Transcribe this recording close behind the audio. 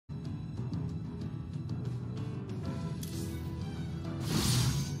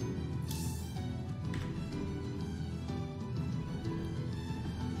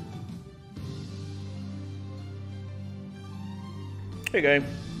Hey gang,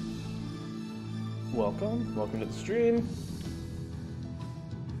 welcome to the stream.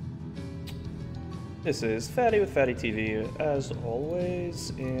 This is Fatty with Fatty TV, as always,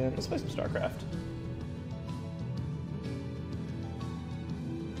 and let's play some StarCraft.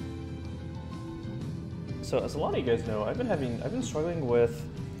 So, as a lot of you guys know, I've been struggling with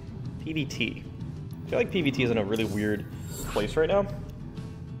PvT. I feel like PvT is in a really weird place right now.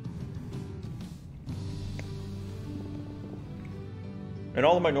 And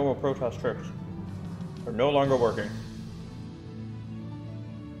all of my normal Protoss tricks are no longer working.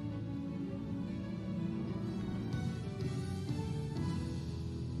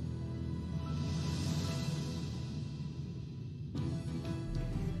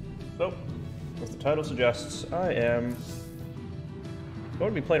 So, as the title suggests, I am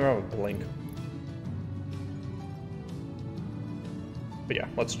going to be playing around with Blink. But yeah,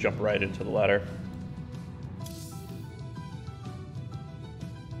 let's jump right into the ladder.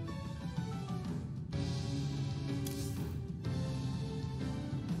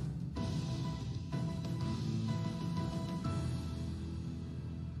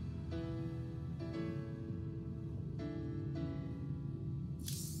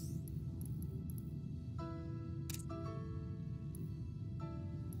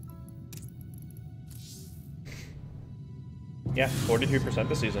 Yeah, 43%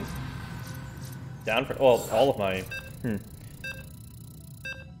 this season. Down for, well, all of my,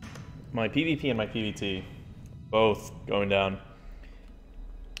 my PvP and my PvT, both going down.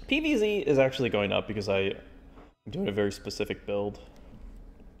 PvZ is actually going up because I'm doing a very specific build.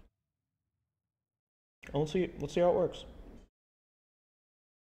 Let's see how it works.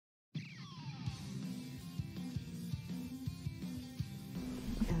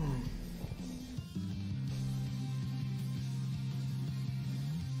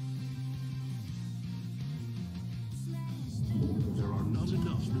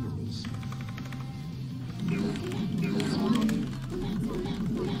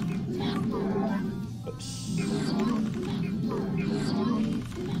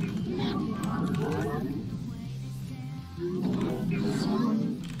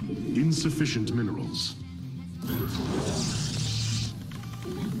 Insufficient minerals.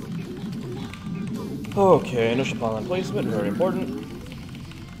 Okay, initial pylon placement, very important.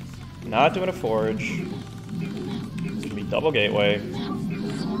 Not doing a forge. It's gonna be double gateway. I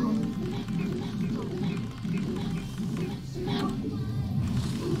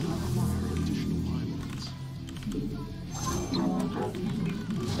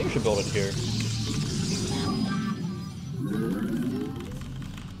think we should build it here.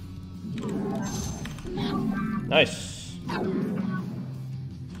 Nice.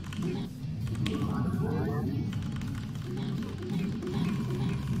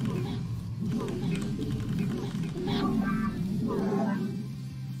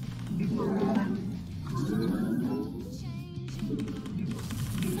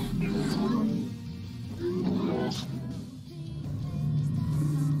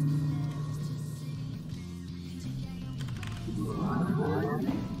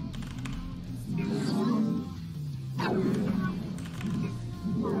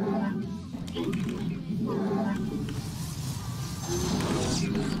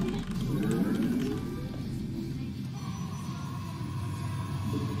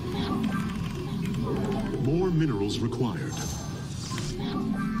 More minerals required.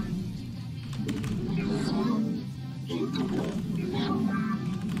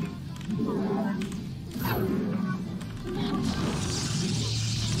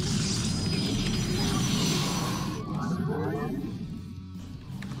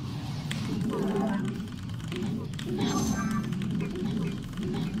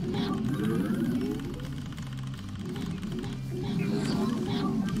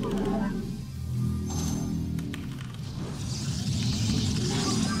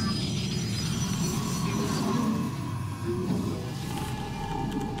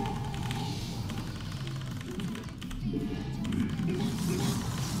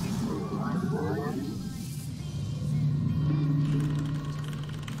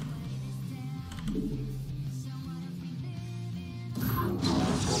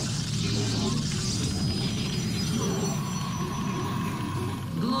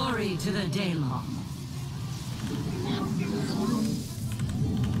 To the Daylong.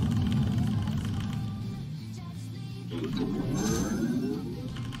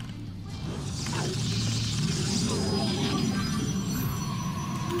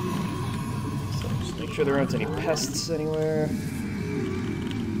 So just make sure there aren't any pests anywhere.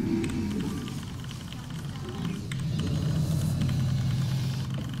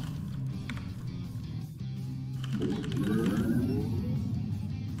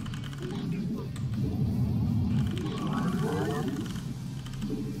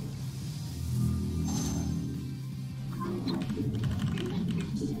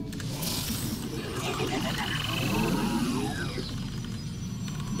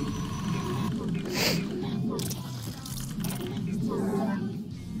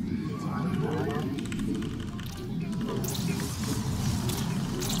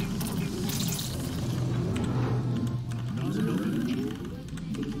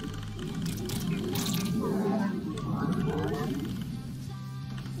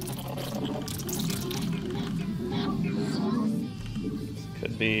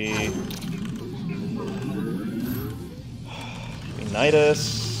 be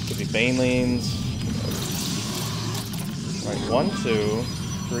Nidus, could be Banelings. Alright, 1, 2,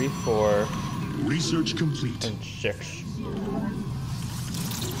 3, 4. Research complete. And 6.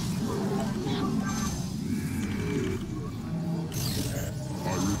 I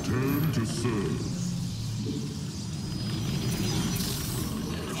return to serve.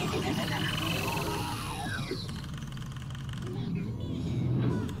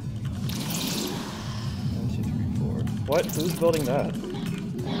 What? Who's building that?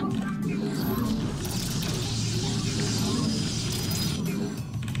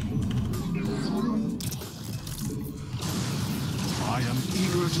 I am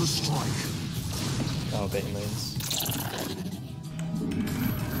eager to strike. Oh, Banelings.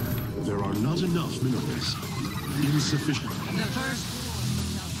 There are not enough minerals. Insufficient. The first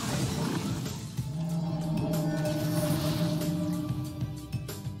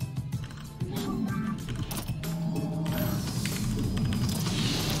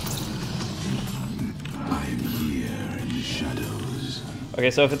Okay,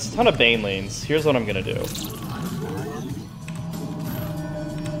 so if it's a ton of Banelings, here's what I'm gonna do.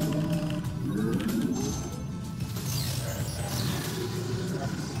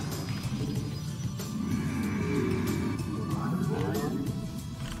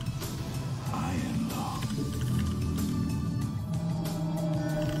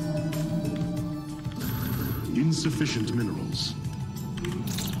 Insufficient minerals.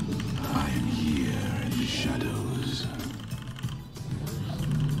 I am here in the shadows.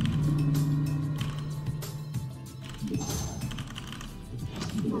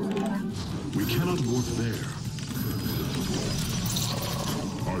 We cannot warp there.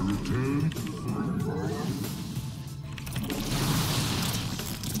 I return.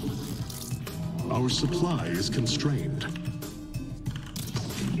 Our supply is constrained.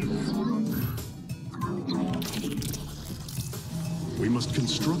 We must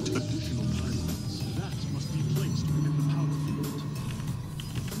construct additional islands. That must be placed within the power field.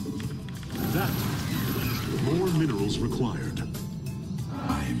 That more minerals required.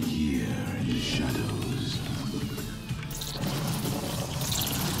 I am here in the shadows.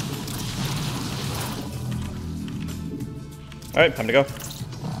 Alright, time to go.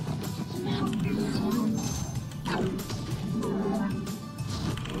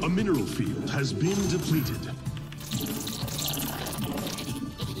 A mineral field has been depleted.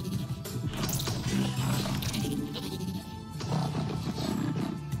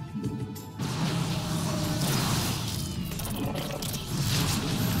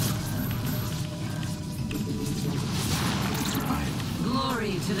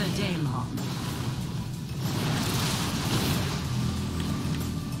 glory to the Daylong.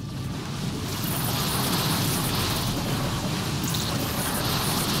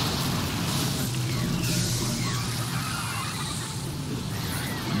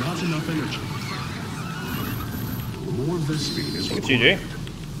 Not enough energy. More Vespine is required. GG.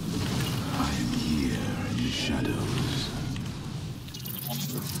 I am here in the shadows.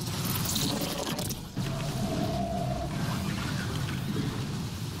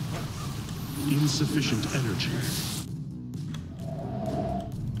 Insufficient energy.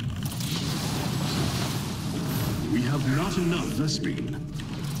 We have not enough Vespine.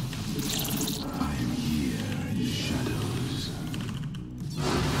 I am here in the shadows.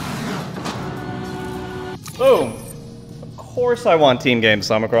 Boom! Of course I want team games,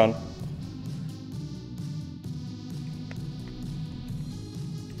 Somicron.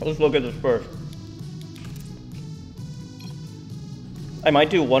 Let's look at this first. I might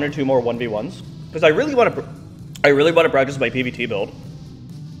do 1 or 2 more 1v1s because I really want to practice my PvT build.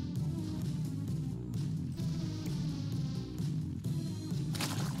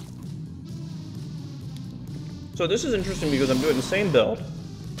 So this is interesting because I'm doing the same build,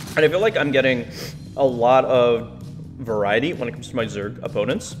 and I feel like I'm getting a lot of variety when it comes to my Zerg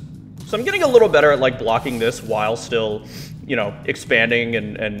opponents. So I'm getting a little better at like blocking this while still, you know, expanding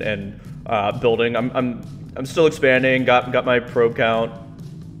and building. I'm still expanding. Got my probe count,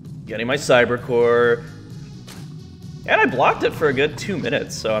 getting my cyber core, and I blocked it for a good 2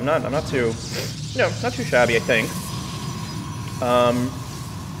 minutes. So I'm not too, you know, not too shabby, I think.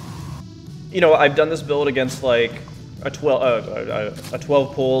 You know, I've done this build against like a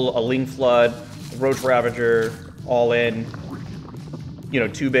 12 pull, a Ling Flood, Roach Ravager, all in. You know,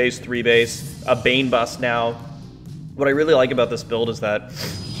 2 base, 3 base, a Bane bust now. What I really like about this build is that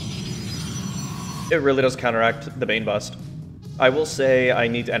it really does counteract the Bane bust. I will say I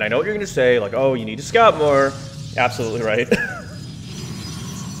need to, and I know what you're going to say, like, oh, you need to scout more. Absolutely right.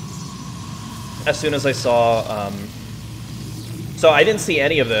 As soon as I saw So I didn't see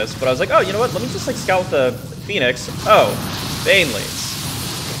any of this, but I was like, oh, you know what? Let me just like scout the Phoenix. Oh, Banelings.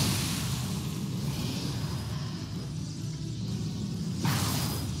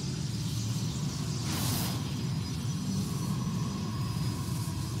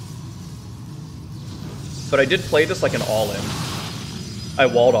 But I did play this like an all-in. I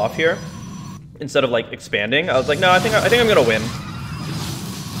walled off here instead of like expanding. I was like, no, I think I'm gonna win.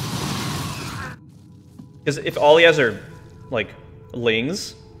 Because if all he has are like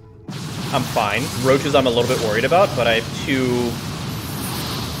lings, I'm fine. Roaches I'm a little bit worried about, but I have 2.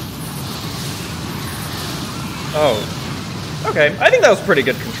 Oh, okay. I think that was pretty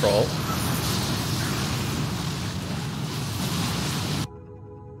good control.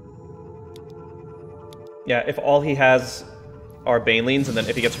 Yeah, if all he has are Banelings, and then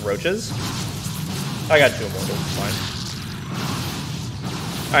if he gets roaches, I got 2 immortals, it's fine.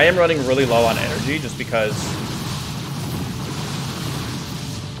 I am running really low on energy just because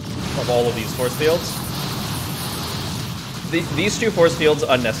of all of these force fields. These 2 force fields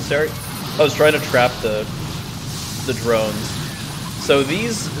unnecessary. I was trying to trap the drones. So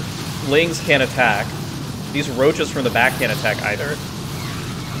these lings can't attack. These roaches from the back can't attack either.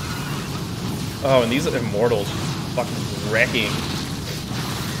 Oh, and these immortals fucking wrecking.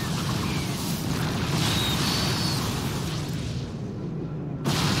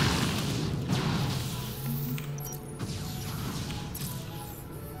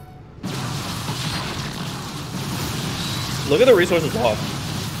 Look at the resources lost.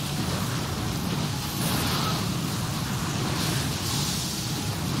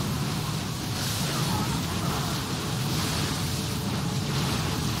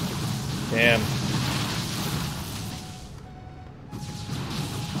 Damn.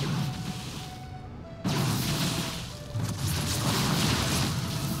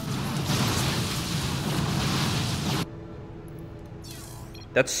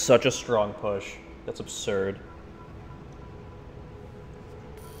 That's such a strong push. That's absurd.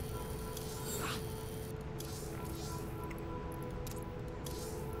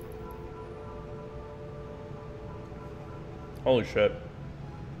 Holy shit.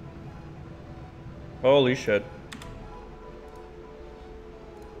 Holy shit.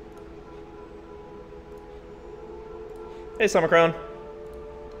 Hey, Somicron.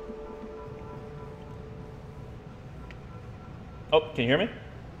 Oh, can you hear me?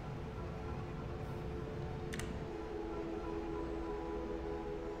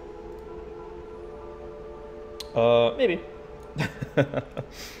 Maybe.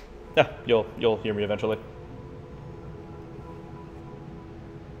 Yeah, you'll hear me eventually.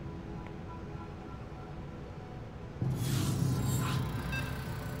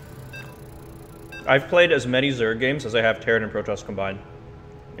 I've played as many Zerg games as I have Terran and Protoss combined.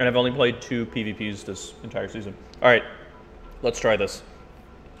 And I've only played 2 PvPs this entire season. Alright, let's try this.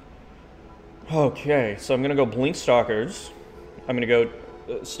 Okay, so I'm gonna go Blink Stalkers. I'm gonna go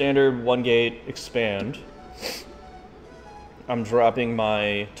standard 1 gate expand. I'm dropping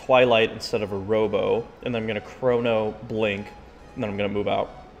my Twilight instead of a Robo, and then I'm gonna Chrono Blink, and then I'm gonna move out.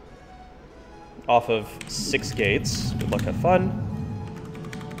 Off of 6 gates. Good luck, have fun.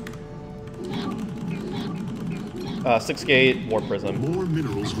 6 gate, War Prism. More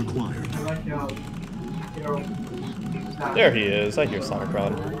minerals required. There he is. I hear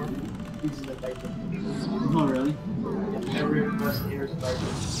Somicron. Not really. Every person here is like.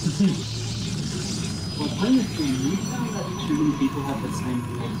 Well, playing this game, you found that too many people have the same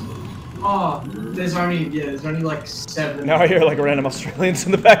face. Oh, there's only like 7. Now I hear like random Australians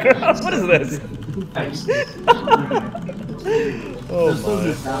in the background. What is this? Oh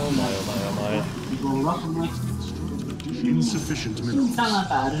my. People are rough and like. Insufficient It doesn't minerals. sound that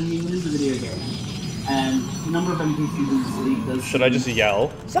bad. I mean, it is a video game. And the number of NPCs in the city does. Should I just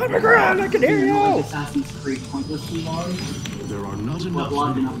yell? Somicron, I can hear Like you! Assassin's Creed pointlessly large, There are not but enough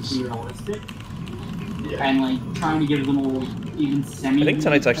large enough to be minerals. realistic. And like trying to give them all even semi. I think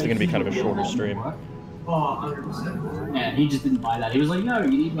tonight's actually going to be kind of a shorter stream. Oh, 100%. Yeah, he just didn't buy that. He was like, no,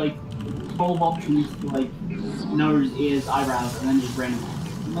 you need like 12 options to like nose, ears, eyebrows, and then just random.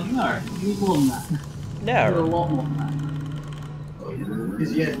 I'm like, no, you need more than that. You need a Yeah. lot more than that.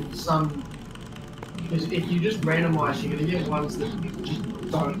 Because because if you just randomize, you're gonna get ones that just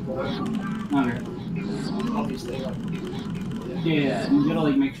don't work. Okay. Obviously, like. Yeah, and you gotta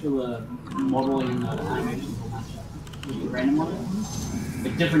like make sure the modeling and the animations will match up with the random model.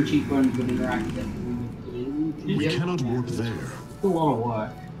 Like different cheekbones would interact differently. We cannot work there. It's a lot of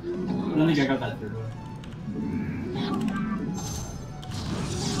work. I don't think I got that through.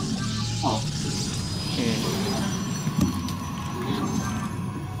 Oh.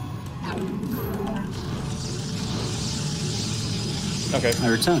 Okay. I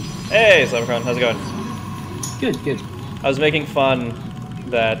returned. Hey, Somicron, how's it going? Good, good. I was making fun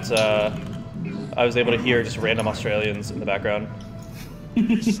that I was able to hear just random Australians in the background.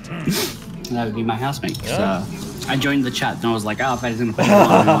 That would be my housemate. Yeah. So I joined the chat and I was like, oh, I bet he's gonna play.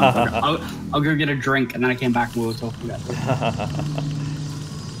 I'll go get a drink, and then I came back and we were talking about it.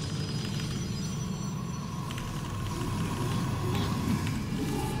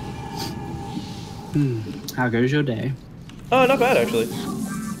 How goes your day? Oh, not bad actually.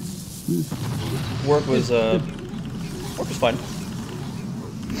 Work was fine.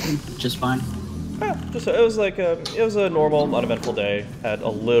 Just fine. Yeah, just it was a normal, uneventful day. Had a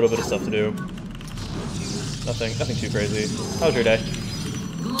little bit of stuff to do. Nothing too crazy. How was your day?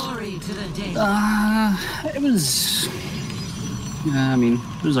 Glory to the day. It was. I mean,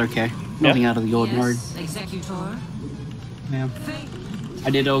 it was okay. Nothing out of the ordinary. Yes, Executor. Yeah. I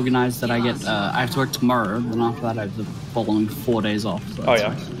did organize that I get. I have to work tomorrow, then after that I have the following 4 days off. So Oh yeah.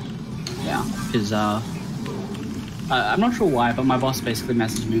 nice. Yeah, because I'm not sure why, but my boss basically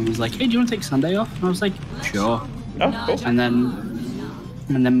messaged me and was like, "Hey, do you want to take Sunday off?" And I was like, "Sure." Oh, cool. And then,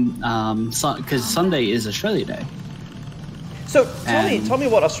 because Sunday is Australia Day. So tell me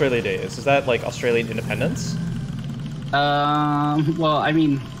what Australia Day is. Is that like Australian independence? Well, I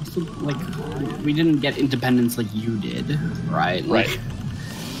mean, like, we didn't get independence like you did, right? Like, Right.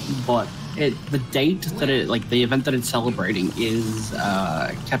 But the date that the event that it's celebrating is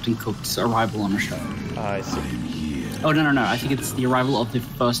Captain Cook's arrival on Australia. I see. Oh, no. I think it's the arrival of the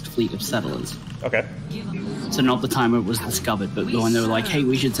first fleet of settlers. Okay. So not the time it was discovered, but when they were like, hey,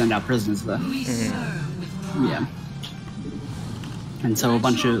 we should send our prisoners there. Yeah. And so a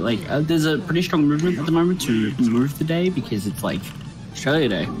bunch of, there's a pretty strong movement at the moment to move the day because it's like Australia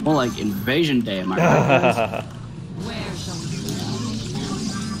Day. More like Invasion Day, am I right? Where shall we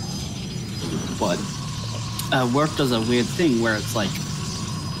But work does a weird thing where it's like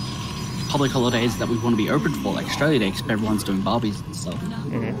public holidays that we want to be open for, like Australia Day, because everyone's doing Barbies and stuff.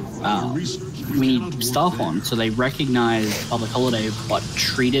 We need staff on, so they recognize public holiday but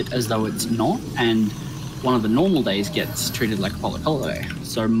treat it as though it's not, and one of the normal days gets treated like a public holiday.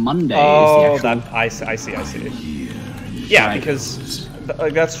 So Monday is the actual... I see. Yeah, Right. because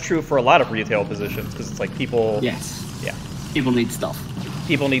that's true for a lot of retail positions, because it's like people... Yes. Yeah. People need stuff.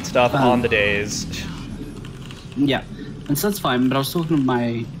 People need stuff on the days. Yeah. And so that's fine, but I was talking to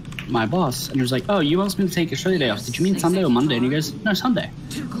my boss, and he was like, oh, you asked me to take Australia Day off. Did you mean Sunday or Monday? And he goes, no, Sunday.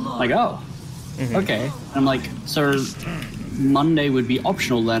 I'm like, oh. Okay. And I'm like, so Monday would be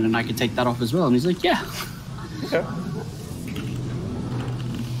optional then, and I could take that off as well. And he's like, yeah. Okay.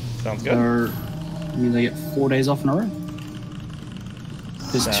 Sounds good. Or, I mean, they get 4 days off in a row.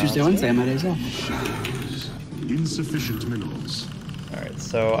 Because Tuesday, Wednesday, are my days off. Insufficient minerals. Alright,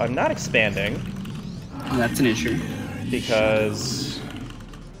 so I'm not expanding And that's an issue. because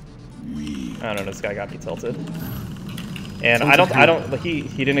I don't know, this guy got me tilted. And I don't like he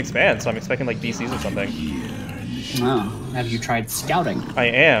didn't expand, so I'm expecting like BCs or something. Oh. Have you tried scouting? I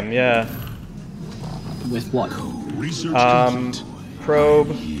am, yeah. With what? Research complete. Probe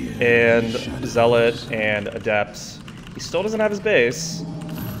and Zealot and Adepts. He still doesn't have his base.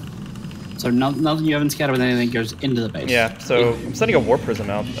 So nothing you haven't scouted with anything goes into the base. Yeah, so I'm sending a Warp Prism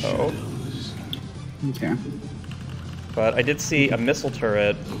out though. Okay. But I did see a missile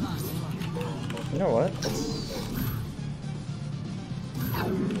turret. You know what?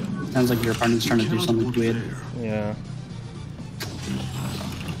 Sounds like your opponent's trying to do something weird. Yeah.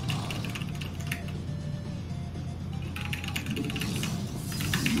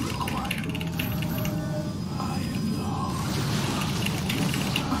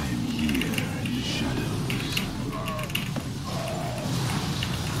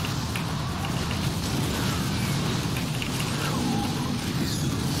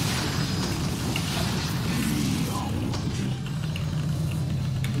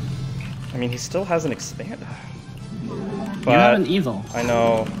 I mean, he still hasn't expanded. But You haven't either. I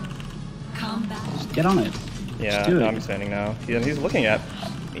know. come back? Just get on it. Yeah, do no, it. I'm expanding now. He's looking at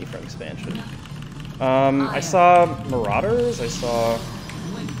me for expansion. I saw Marauders. I saw.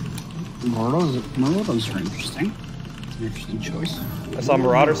 Marauders are interesting. It's an interesting choice. I saw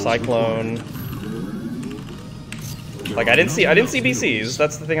Marauder Cyclone. Like I didn't see BCs.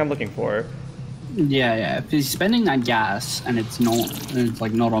 That's the thing I'm looking for. Yeah. If he's spending that gas and it's not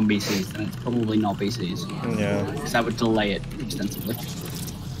on BCs, then it's probably not BCs. Yeah. Because that would delay it extensively.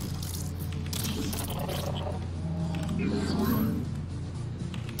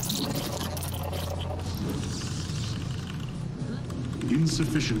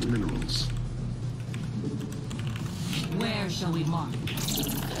 Insufficient minerals. Where shall we mark?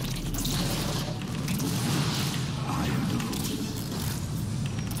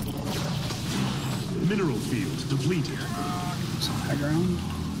 mineral field depleted. Some high ground.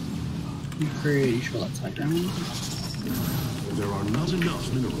 I'm pretty sure that's high ground. There are not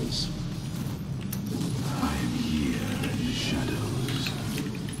enough minerals. I am here in the shadows.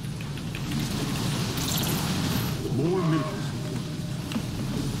 More minerals.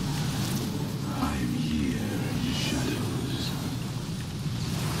 I am here in the shadows.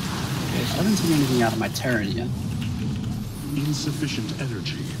 Okay, so I haven't seen anything out of my Terran yet. Insufficient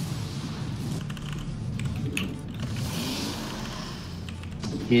energy.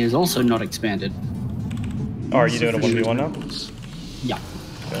 He is also not expanded. Oh, are you doing a 1v1 now? Yeah.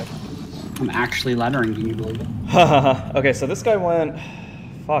 Okay. I'm actually laddering, can you believe it? Okay, so this guy went...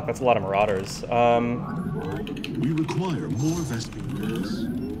 Fuck, that's a lot of Marauders. We require more Vespines.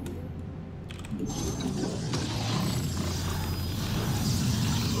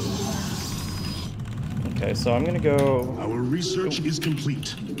 Okay, so I'm gonna go... Our research is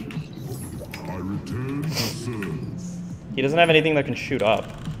complete. I return to serve. He doesn't have anything that can shoot up.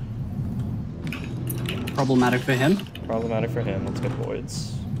 Problematic for him. Problematic for him. Let's get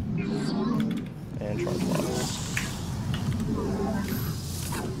Voids. And Charge Blocks.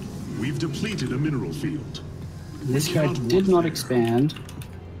 We've depleted a mineral field. This guy did not expand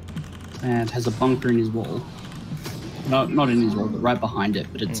and has a bunker in his wall. Not in his wall, but right behind it.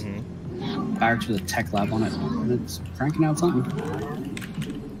 But it's barracks with a tech lab on it, and it's cranking out something.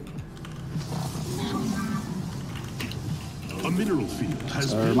 A mineral field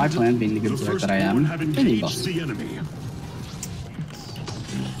has So been my plan, being the good the player that I firstborn am, have hitting engaged boss. the enemy.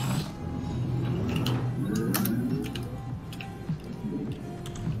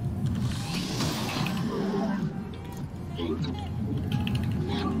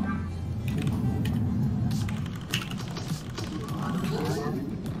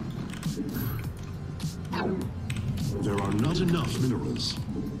 There are not enough minerals.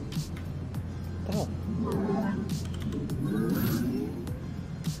 Oh.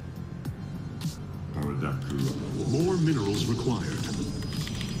 More minerals required.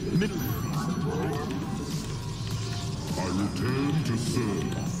 I return to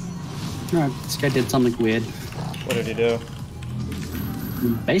serve. Alright, this guy did something weird. What did he do?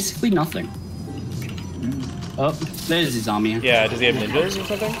 Basically nothing. Oh, there's his army. Yeah, does he have ninjas or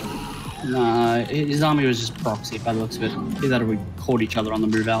something? Nah, his army was just proxy by the looks of it. Either that or we caught each other on the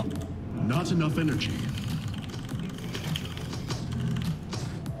move out. Not enough energy.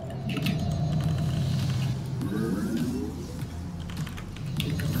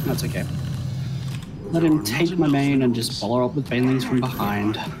 That's okay. Let him take my main and just follow up with banelings from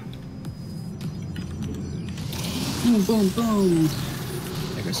behind. Boom, boom, boom.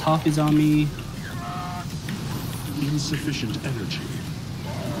 There goes half his army. Insufficient energy.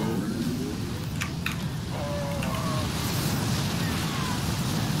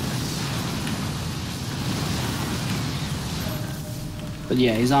 But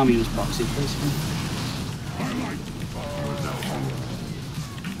yeah, his army was proxy basically.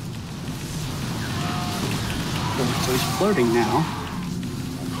 So he's floating now.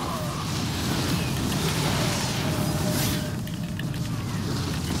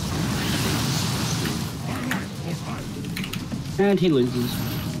 And he loses.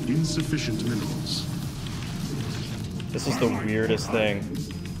 Insufficient minerals. This is the weirdest thing.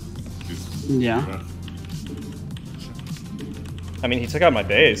 Yeah. I mean, he took out my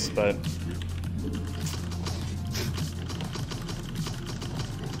base, but...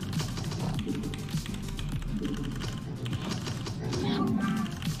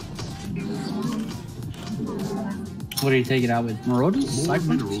 What did he take it out with? Marauders? More Cyclones?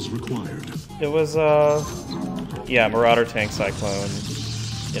 minerals required. It was, yeah, Marauder, Tank, Cyclone,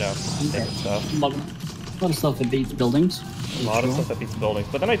 you know, different stuff. A lot of stuff that beats buildings. A lot of stuff that beats buildings.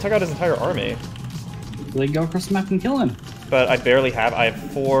 But then I took out his entire army. They go across the map and kill him. But I barely have, I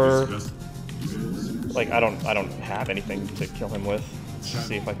have 4... Like, I don't have anything to kill him with. Let's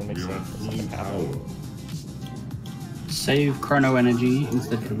see if I can make something happen. Save chrono energy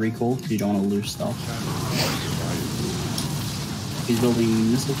instead of recall because you don't want to lose stuff. If he's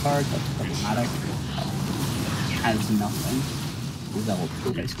building missile cards, that's problematic. He has nothing. That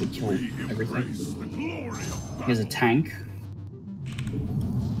will basically kill everything. Here's a tank.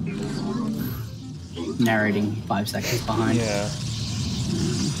 Narrating 5 seconds behind. Yeah.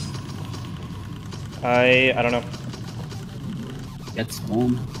 I don't know. Get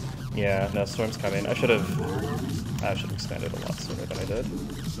Storm. Yeah, no, Storm's coming. I should have expanded a lot sooner than I did.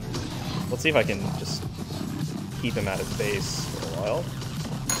 Let's see if I can just keep him at his base for a while.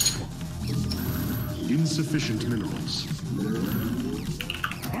 Insufficient minerals.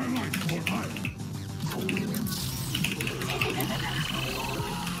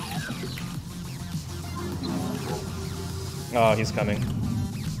 Oh, he's coming.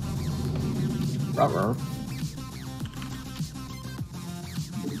 Ruh-roh.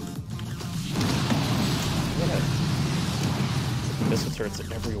 Missile turrets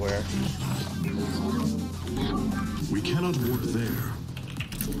everywhere. We cannot work there.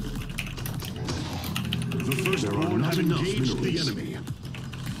 The firstborn have engaged the enemy.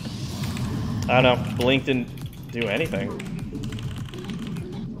 I don't know. Blink didn't do anything.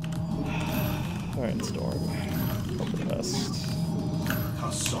 Alright, Storm. Hope for the best.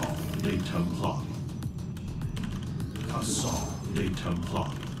 Cassol de Templon. Cassol de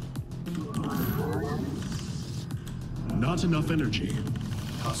Templon. Not enough energy.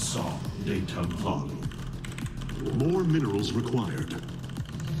 Cassol de Templon. More minerals required.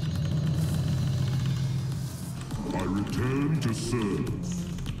 I return to serve.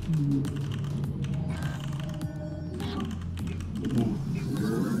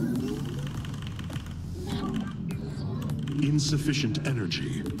 Insufficient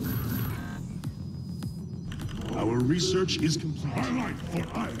energy. Our research is complete. Highlight for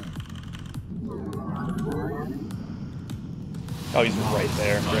iron. Oh, he's right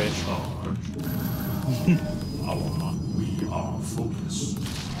there. Great. We are focused.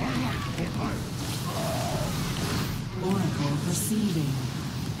 Highlight for iron. Oracle proceeding.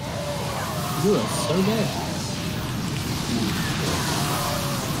 You are so bad.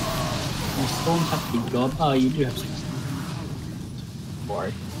 Your storms have to be god. Oh, you do have some.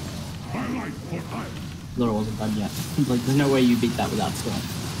 Boring. Highlight for iron. Literally wasn't done yet. Like, there's no way you beat that without storm.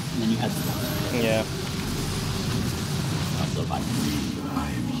 And then you had storm. Yeah. That's so fine. I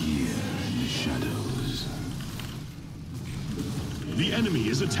am here in the shadows. The enemy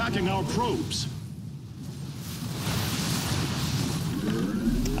is attacking our probes.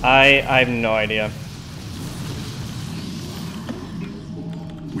 I have no idea.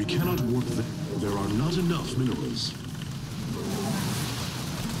 We cannot work there. There are not enough minerals.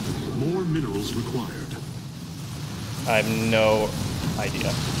 More minerals required. I have no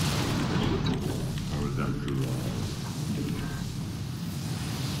idea.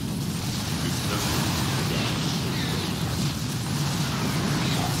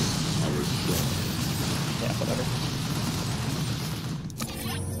 Yeah, whatever.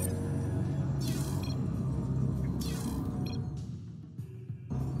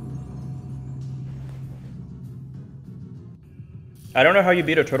 I don't know how you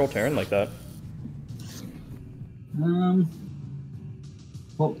beat a turtle Terran like that.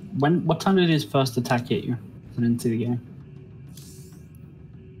 Well, what time did his first attack hit you? I didn't see the game.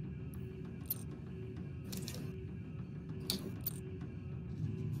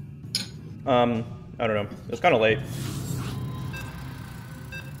 I don't know. It was kind of late.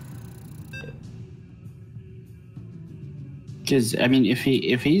 Because I mean, if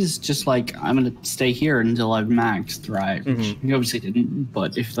he's just like, I'm gonna stay here until I've maxed, right? Which he obviously didn't.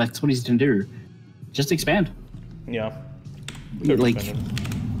 But if that's what he's gonna do, just expand. Yeah. Like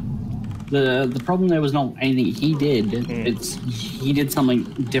the problem there was not anything he did. It's he did something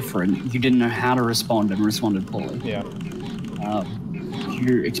different. You didn't know how to respond and responded poorly. Yeah.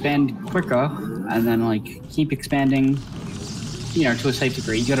 You expand quicker and then like keep expanding, you know, to a safe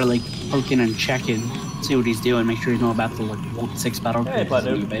degree. You gotta like poke in and check in, see what he's doing, make sure he's not about to like want 6 battle Hey, cruisers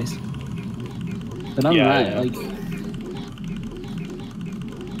in your base. But other than that, like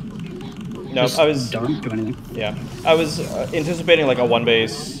no, I was don't do anything. Yeah, I was anticipating like a one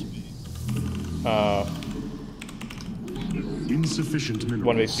base Insufficient minerals.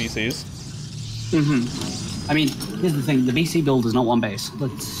 one base BCs. I mean, here's the thing: the BC build is not one base.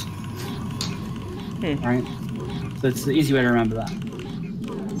 Let's right. So it's the easy way to remember that.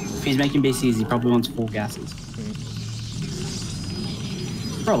 If he's making BCs, he probably wants 4 gases.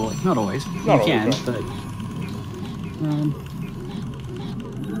 Probably, not always. Not you always, can, but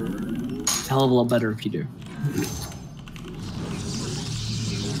it's a hell of a lot better if you do.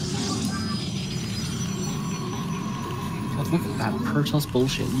 God, look at that Protoss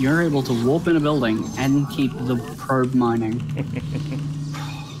bullshit. You're able to warp in a building and keep the probe mining.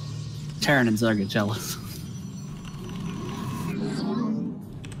 Terran and Zerg are jealous.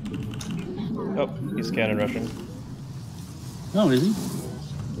 Oh, he's cannon rushing. Oh, is he?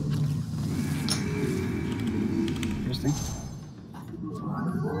 Interesting.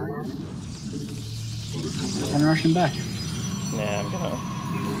 And rushing back. Nah, I'm gonna.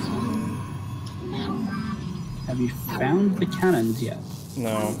 Have you found the cannons yet?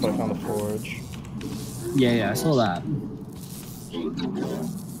 No, but I found the forge. Yeah, I saw that.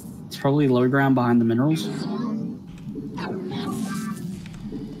 It's probably low ground behind the minerals.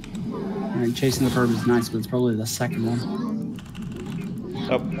 Alright, chasing the probe is nice, but it's probably the second one.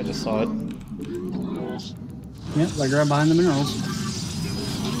 Oh, I just saw it. Yep, like right behind the minerals.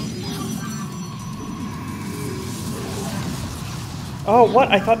 Oh,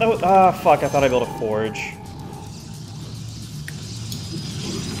 what? I thought that was... Ah, fuck. I thought I built a forge.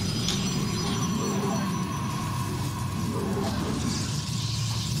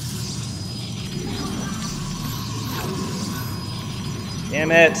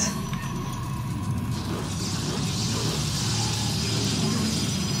 Damn it.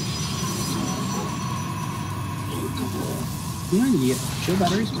 Yeah, you get shield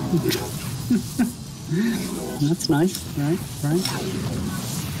batteries. That's nice, right? Right.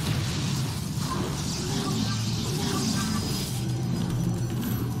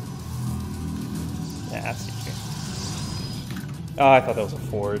 Yeah, that's easy. Oh, I thought that was a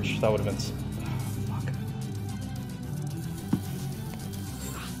forge. That would have been... fuck.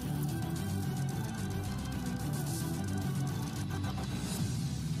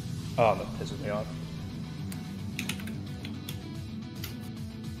 Oh, that pisses me off.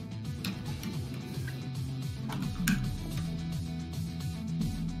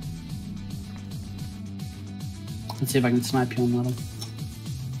 Let's see if I can snipe you on that one.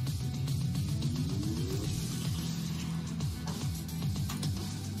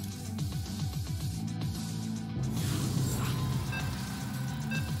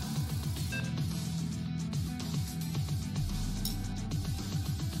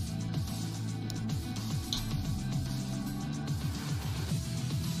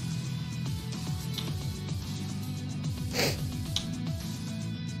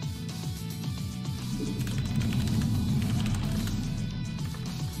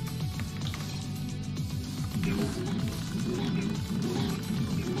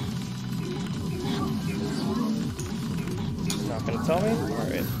 Not gonna tell me?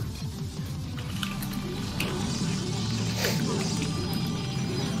 Alright.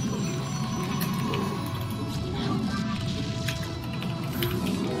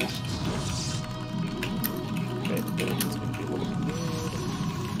 Okay, the village is gonna be looking good.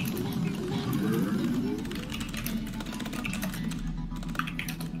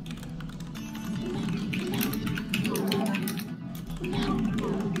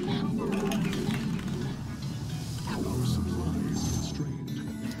 Our supply is constrained.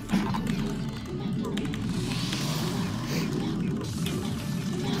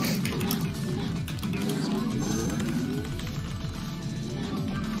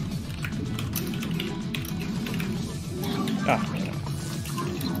 Ah, yeah.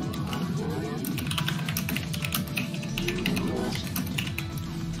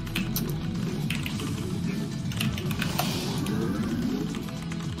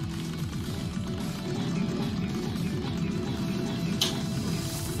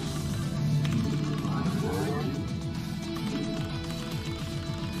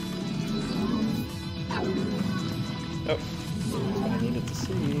 Oh, that's what I needed to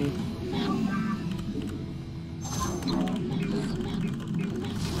see.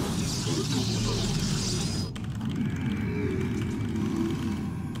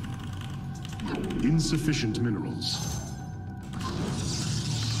 Insufficient minerals.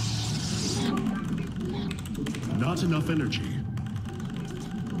 Not enough energy.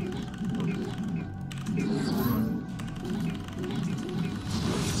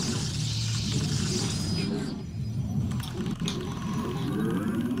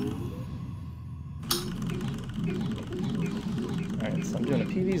 Alright, so I'm doing a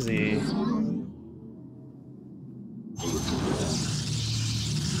PVZ.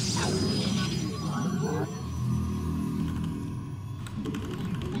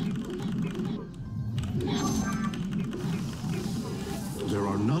 There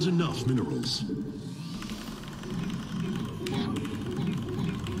are not enough minerals.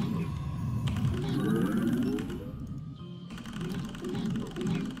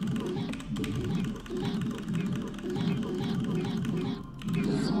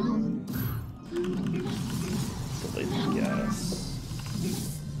 Delete the gas.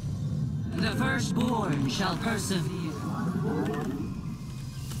 The firstborn shall persevere.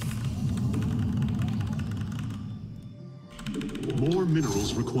 More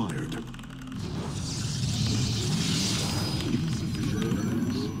minerals required.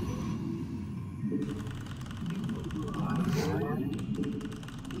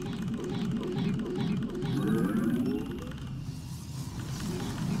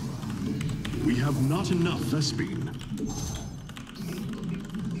 We have not enough Vespine.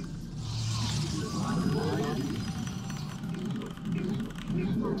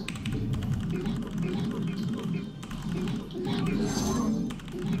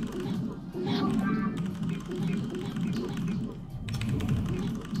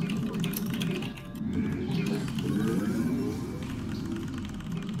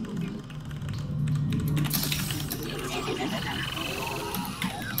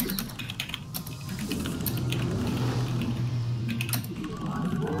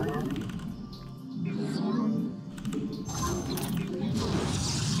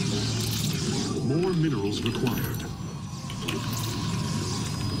 More minerals required.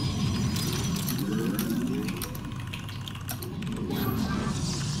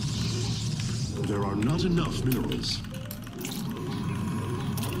 There are not enough minerals.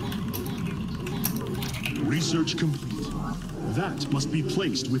 Research complete. That must be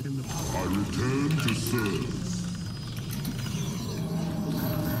placed within the... I return to serve.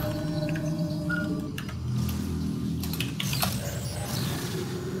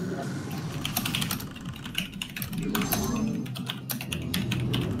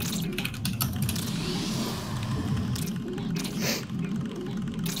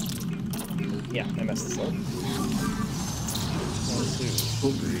 Yeah, I messed this up. 1, 2,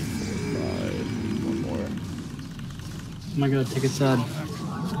 3, 4, 5. One more. Oh my god, take a side.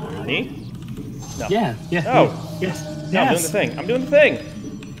 Me? No. Yeah, yeah. Oh. Yes. No, I'm doing the thing. I'm doing the thing.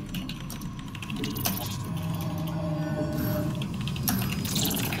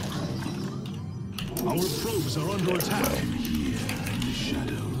 Our probes are under attack.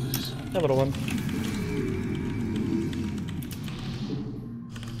 Hey, little one.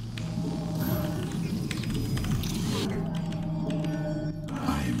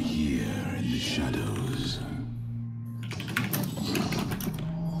 I'm here in the shadows.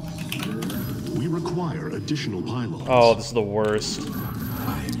 We require additional pylons. Oh, this is the worst.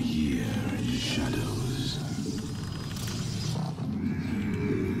 I'm here in the shadows.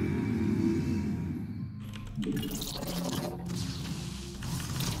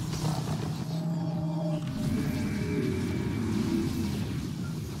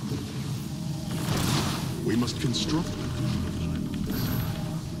 We must construct.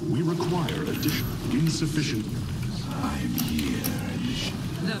 We require additional insufficient. I'm here in the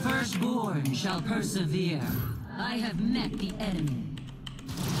shadows. The firstborn shall persevere. I have met the enemy.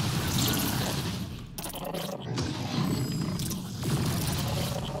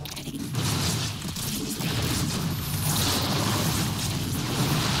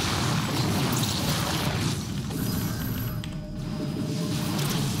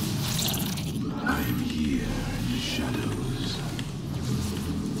 I'm here in the shadows.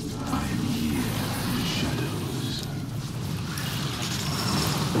 I'm here in the shadows.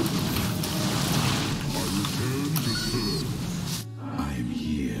 I return to serve. I'm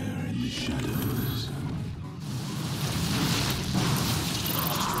here in the shadows.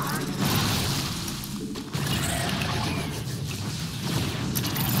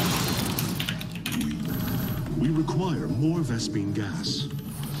 We require more Vespine gas.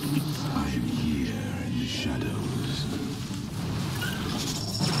 I'm here in the shadows.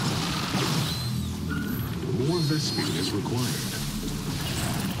 More Vespine is required.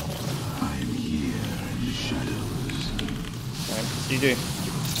 I'm here in the shadows. Alright, GG.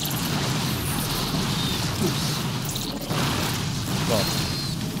 Well,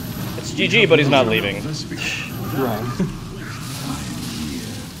 it's GG, but he's not leaving. Vespine. Right.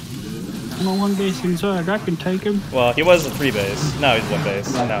 I'm a one base inside, I can take him. Well, he was a 3 base. Now he's 1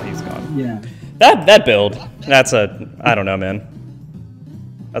 base. And now he's gone. Yeah. That build. That's a. I don't know, man.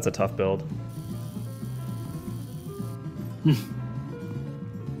 That's a tough build.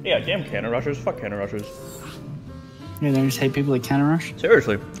 Yeah, damn cannon rushers. Fuck cannon rushers. Yeah, they just hate people that counter rush.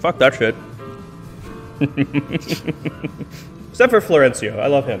 Seriously, fuck that shit. Except for Florencio, I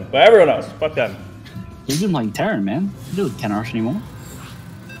love him. But everyone else, fuck them. He's been playing Terran, man. He doesn't counter rush anymore.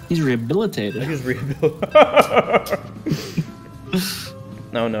 He's rehabilitated. He's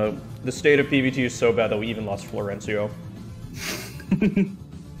No, the state of PvT is so bad that we even lost Florencio.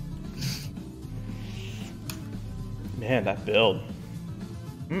 Man, that build.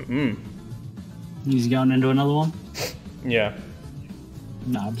 He's going into another one. Yeah.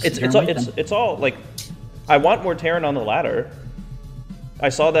 No, I'm just It's here it's and all, wait it's then. it's all like, I want more Terran on the ladder. I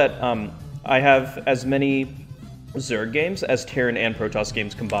saw that I have as many Zerg games as Terran and Protoss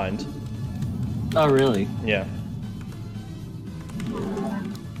games combined. Oh, really? Yeah.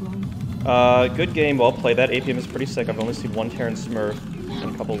 Good game, well played. That APM is pretty sick. I've only seen 1 Terran Smurf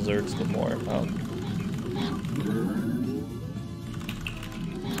and a couple Zergs with more. Oh.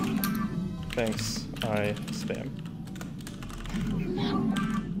 Thanks, I spam.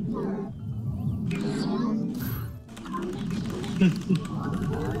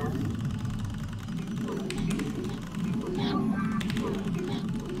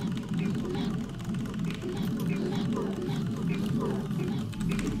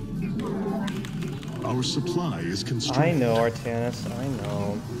 Our supply is I constrained. know, Artanis, I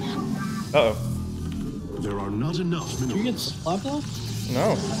know. Uh-oh. There are not enough Did you get minerals. supply block?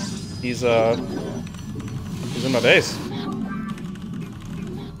 No. He's in my base.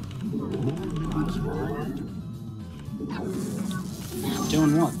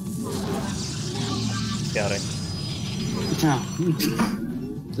 Doing what? scouting. Oh.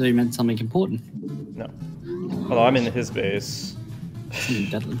 So you meant something important. No. Although I'm in his base. Something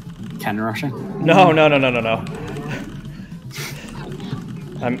deadly. Cannon rushing. No.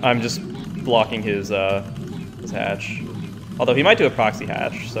 I'm just blocking his hatch. Although he might do a proxy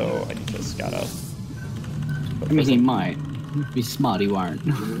hatch, so I need to scout out. I mean, he might. Be smart, he won't.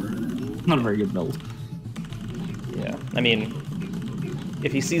 Not a very good build. Yeah, I mean,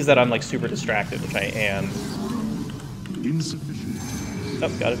 if he sees that I'm like super distracted, which I am. Insufficient. Oh,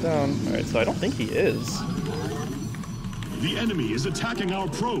 got it down. All right, so I don't think he is. The enemy is attacking our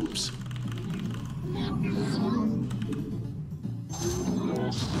probes.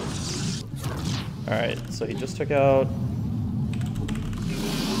 All right, so he just took out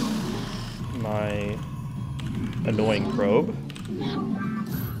my annoying probe.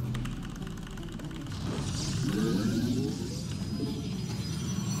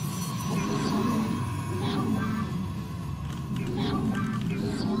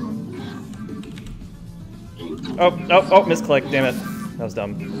 Oh, misclick, damn it. That was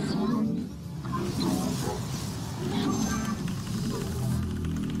dumb.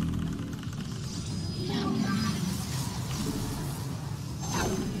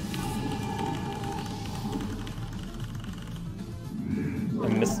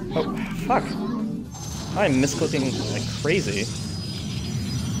 Oh, fuck. I'm misclicking like crazy.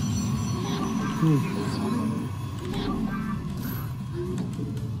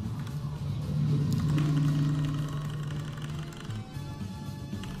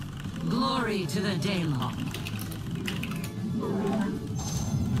 Glory to the Daylong.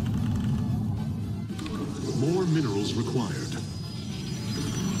 More minerals required.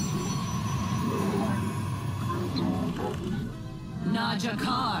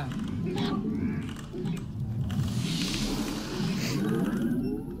 Najakar.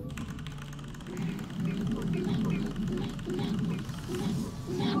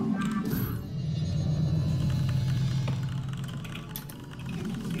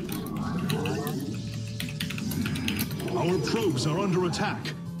 Our probes are under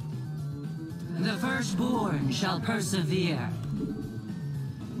attack. The firstborn shall persevere.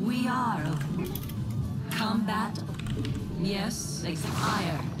 We are of combat. Yes,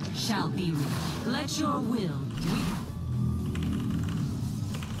 expire shall be. Let your will.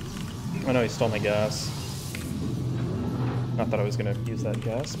 I know he stole my gas. Not that I was gonna use that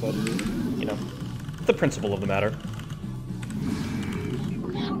gas, but you know, the principle of the matter.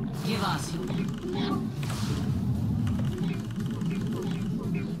 Give us.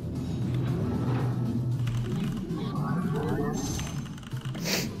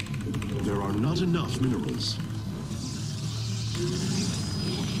 There are not enough minerals.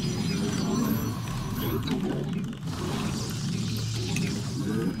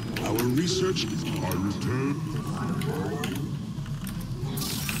 Our research are returned.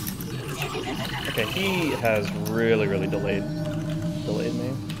 Okay, he has really delayed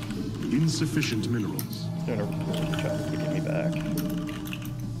me. Insufficient minerals. He's doing a really good job of getting me back.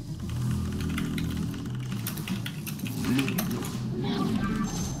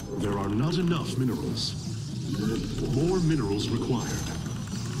 There are not enough minerals. More minerals required.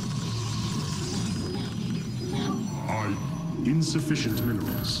 Insufficient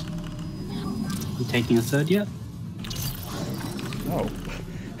minerals. You taking a third yet? No.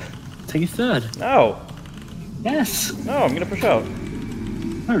 Take a third. No. Yes. No, I'm gonna push out.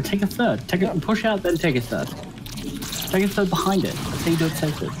 No, take a third. Take it, push out, then take a third. Take a third behind it. That's how you do it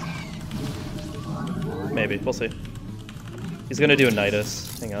safely. Maybe, we'll see. He's gonna do a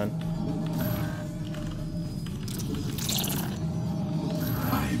Nidus. Hang on.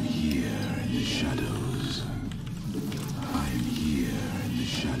 I'm here in the shadows. I'm here in the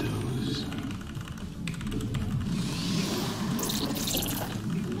shadows.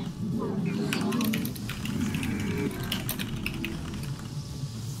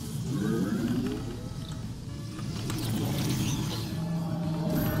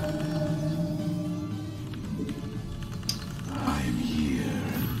 I'm here.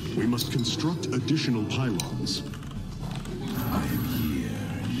 We must construct additional pylons. I'm here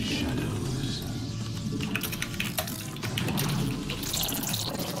in the shadows.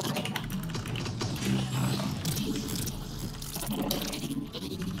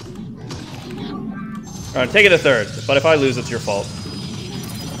 Alright, take it a third, but if I lose, it's your fault.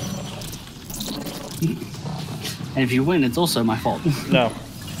 And if you win, it's also my fault. No.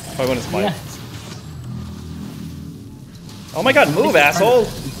 If I win, it's mine. Yes. Oh my god, move, asshole!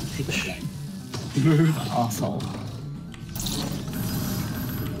 Move, asshole.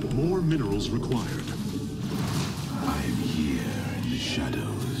 More minerals required. I'm here in the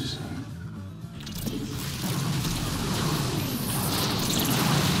shadows.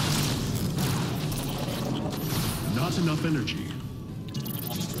 enough energy.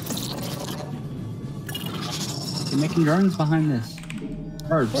 You're making drones behind this.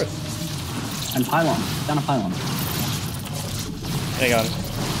 Birds. And pylons. Down a pylon. Hang on.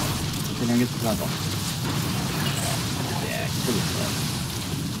 We're gonna get to the pylon. Yeah, kill it.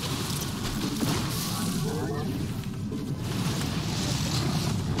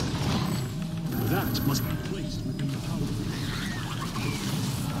 That must be placed within the power.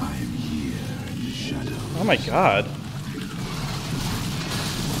 I am here in the shadow. Oh my god.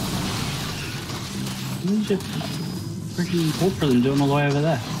 There's a freaking cool for them doing all the way over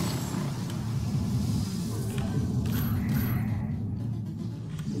there.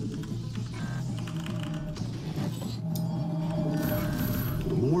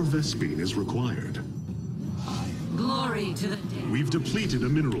 More Vespene is required. Glory to the dead. We've depleted a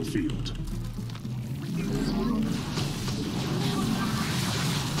mineral field.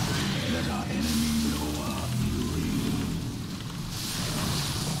 Let our enemy know our fury.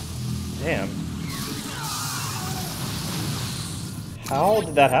 Damn. How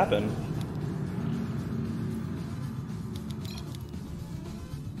did that happen?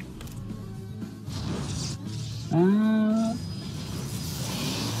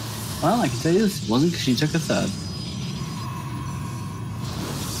 Well, I can tell you this, it wasn't because she took a third.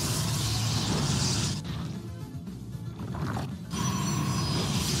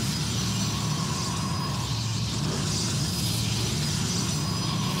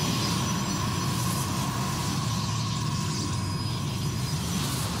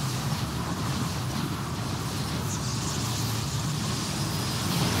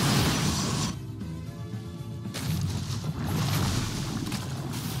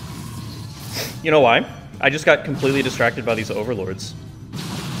 You know why? I just got completely distracted by these overlords.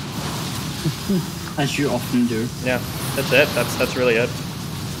 As you often do. Yeah, that's it. That's really it.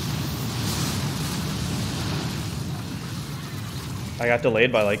 I got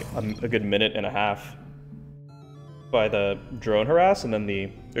delayed by like a good minute and a half by the drone harass, and then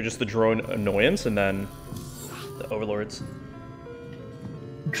or just the drone annoyance, and then the overlords.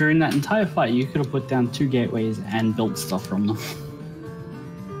 During that entire fight, you could have put down 2 gateways and built stuff from them.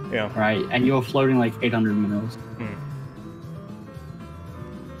 Yeah. Right, and you're floating like 800 minerals.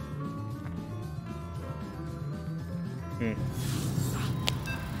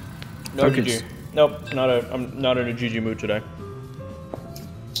 No Focus. GG. Nope, I'm not in a GG mood today.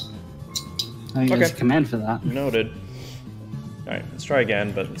 I think there's a command for that. Noted. Alright, let's try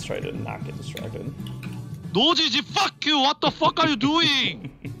again, but let's try to not get distracted. No GG, fuck you! What the fuck are you doing?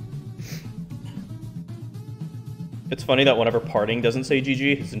 It's funny that whenever Parting doesn't say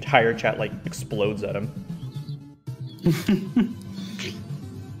GG, his entire chat like explodes at him.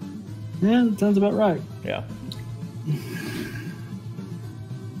 Yeah, that sounds about right. Yeah.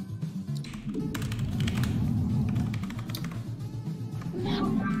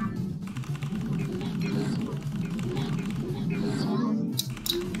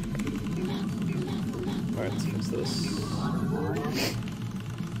 Alright, let's fix this.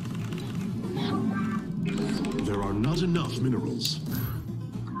 There are not enough minerals.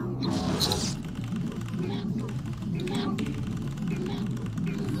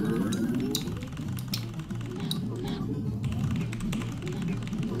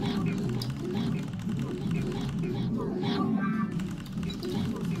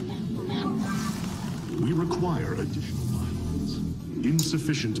 We require additional pylons.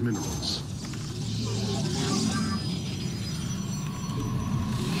 Insufficient minerals.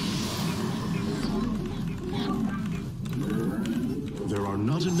 There are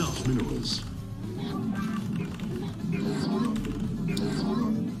not enough minerals.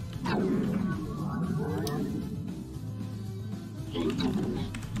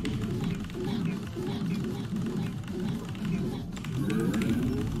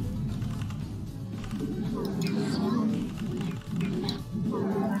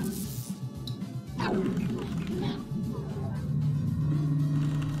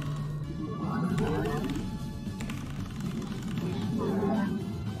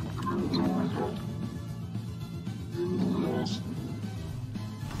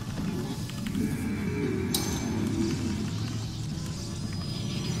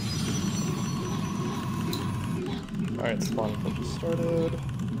 Alright, spawn filter started.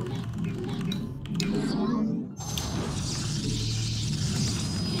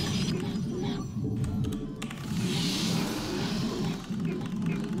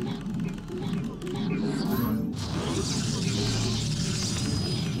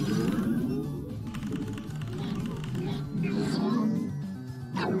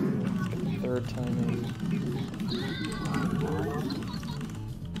 Third timing.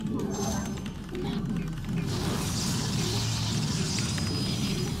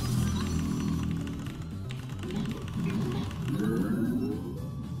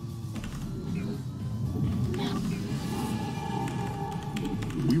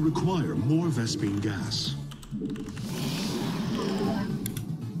 require more Vespene gas.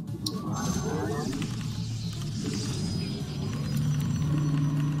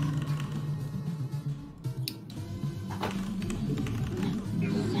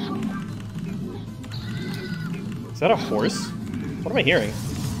 Is that a horse? What am I hearing?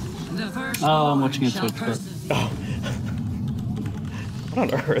 Oh, I'm watching a Twitch clip. Oh.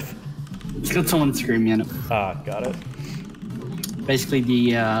 What on earth? It's got someone screaming in it. Ah, got it. Basically,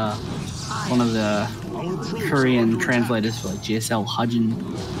 the one of the Korean translators for like GSL, Hajin,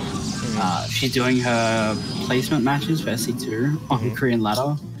 she's doing her placement matches for SC2 on Korean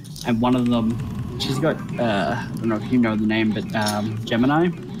ladder, and one of them, she's got I don't know if you know the name, but Gemini.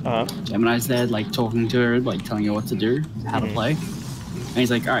 Gemini's there, like talking to her, like telling her what to do, how to play. And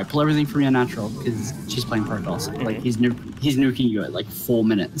he's like, all right, pull everything from your natural, because she's playing Protoss. Like, he's nuking you at like 4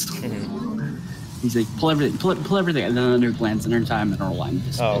 minutes. He's like, pull everything, and then the nuke lands in her time, and her line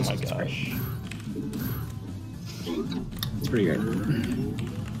disappears. Oh my It's gosh. great. It's pretty great.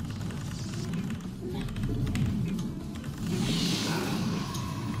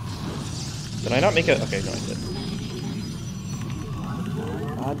 Did I not make it? Okay, no, I did.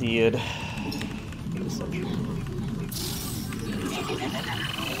 I did.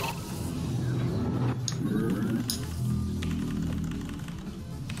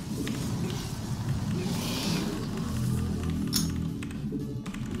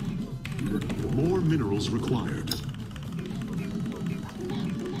 More minerals required.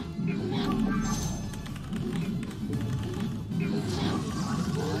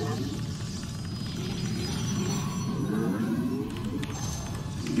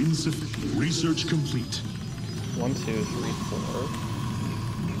 Insufficient. Research complete. 1, 2, 3, 4,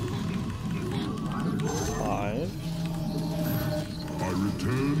 5. I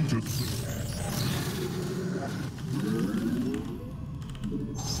return to...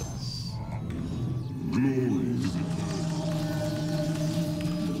 Glory.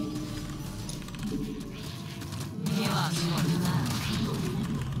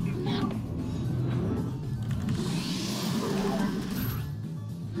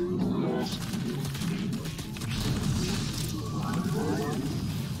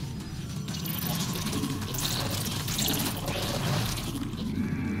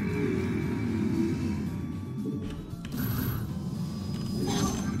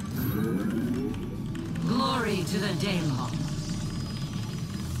 Glory to the Daemon.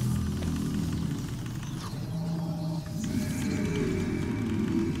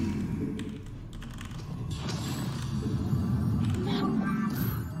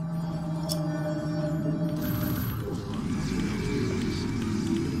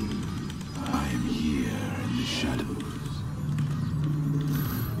 I am here in the shadows.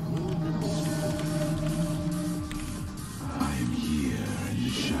 I am here in the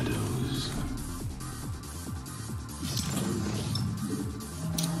shadows.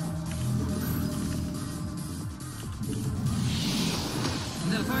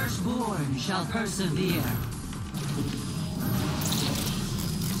 The firstborn shall persevere.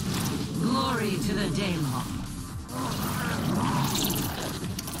 Glory to the Daemon.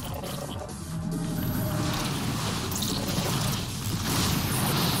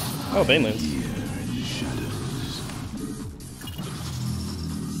 Oh, Banelands. Here in the shadows.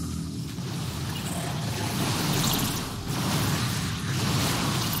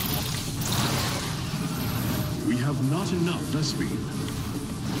 We have not enough Vespene.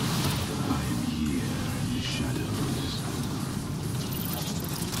 I am here in the shadows.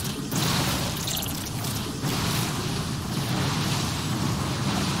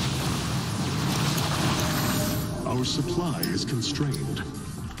 Our supply is constrained.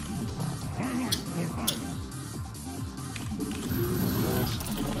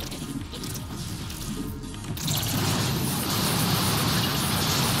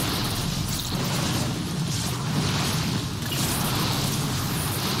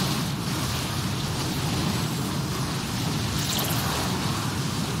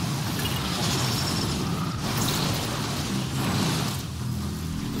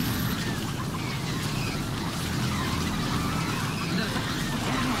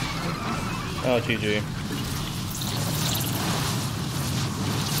 Oh, GG.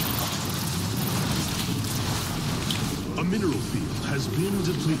 A mineral field has been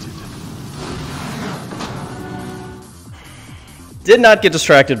depleted. Did not get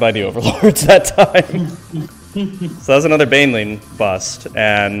distracted by the overlords that time. So that's another Baneling bust.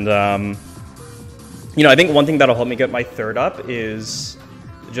 And, you know, I think one thing that'll help me get my third up is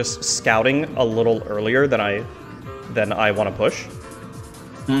just scouting a little earlier than I want to push.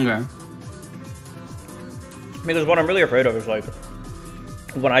 Okay. Because what I'm really afraid of is, like,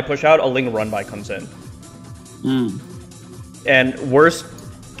 when I push out, a Ling run-by comes in. Hmm. And worst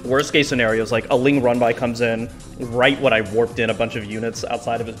case scenario is like a Ling run-by comes in right when I warped in a bunch of units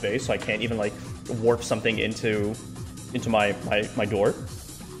outside of his base, so I can't even like warp something into my door.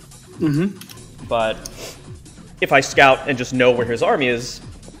 Mm-hmm. But if I scout and just know where his army is,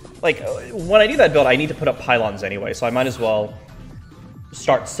 like when I do that build, I need to put up pylons anyway, so I might as well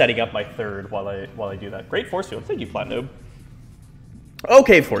start setting up my third while I do that. Great force field, thank you, Platinum.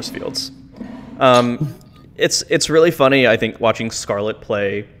 Okay, force fields. It's really funny, I think, watching Scarlet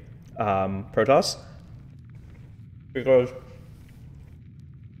play Protoss, because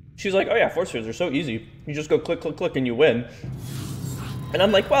she's like, oh yeah, force fields are so easy. You just go click, click, click, and you win. And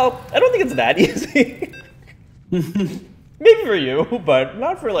I'm like, well, I don't think it's that easy. Maybe for you, but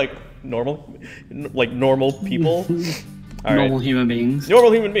not for like normal people. All normal human beings.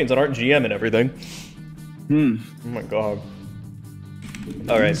 Normal human beings that aren't GM and everything. Hmm. Oh my god.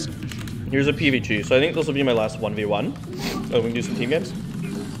 All right. Here's a PvG. So I think this will be my last 1v1. Oh, we can do some team games?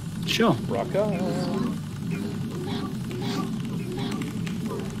 Sure. Rock on.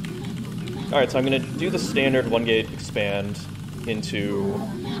 Alright, so I'm going to do the standard 1-gate expand into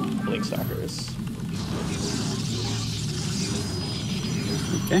Blink Stalkers.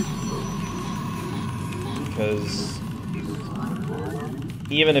 Okay. Because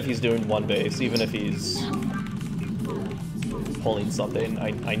even if he's doing one base, even if he's pulling something,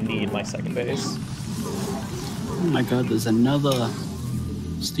 I need my second base. Oh my god, there's another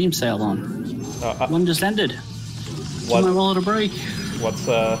Steam sale on. One just ended. What? Give my wallet a break. What's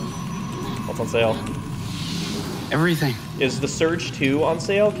on sale? Everything. Is the Surge 2 on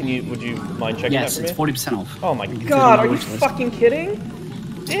sale? Would you mind checking that for me? Yes, it's 40% off. Oh my god, are you fucking kidding?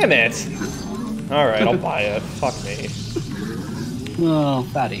 Damn it! Alright, I'll buy it. Fuck me. Oh,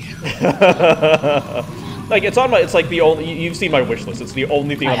 fatty. Like, it's like the only, you've seen my wish list, it's the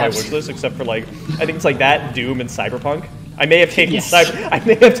only thing on my wish list, except for like, I think it's like that, Doom, and Cyberpunk. I may have taken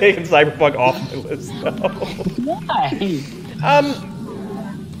Cyberpunk off my list though. Why?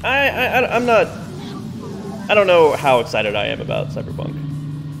 I'm not, I don't know how excited I am about Cyberpunk.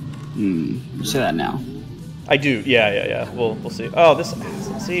 You say that now. I do, yeah. We'll see. Oh, this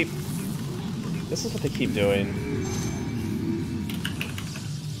is what they keep doing.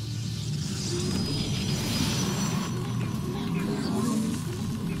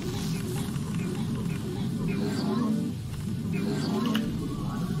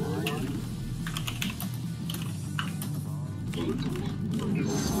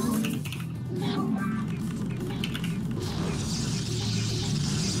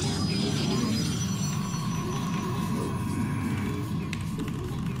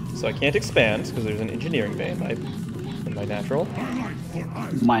 So I can't expand because there's an engineering bay in my natural.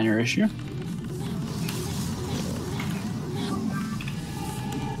 Minor issue.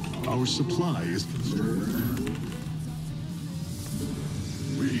 Our supply is constrained.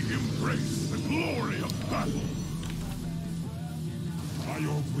 We embrace the glory of battle. By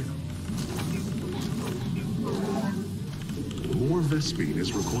your will. More Vespene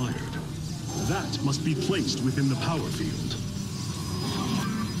is required. That must be placed within the power field.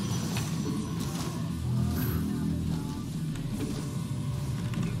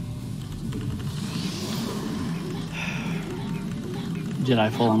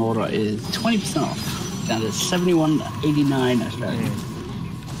 Jedi Fallen Order is 20% off. Down to 71.89 Australian.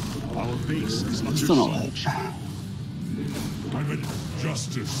 Our base is under Still not siege. I let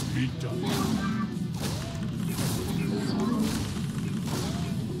justice be done.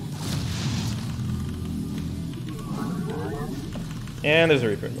 And there's a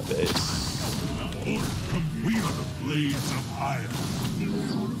Reaper in the base. We are the blades of iron.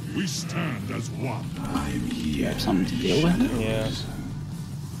 We stand as one. I'm here. Have something to deal with. Yeah.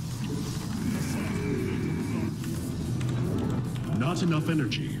 Not enough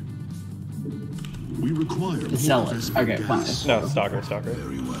energy. We require more Sell it. Vespene Okay, fine. gas. No, Stalker.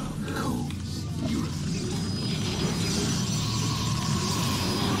 Very well. Cold.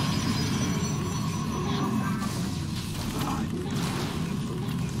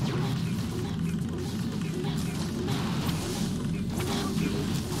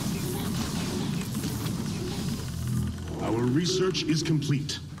 Our research is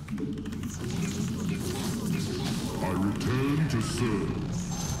complete. I return to serve.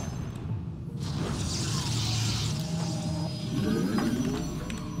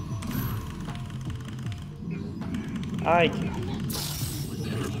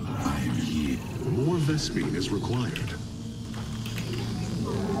 More Vespene is required.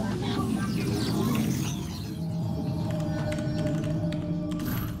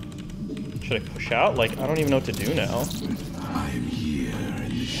 Should I push out? Like, I don't even know what to do now. I am here in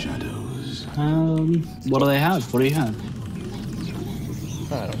What do they have? What do you have?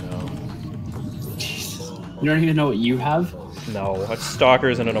 I don't know. You don't even know what you have? No, I have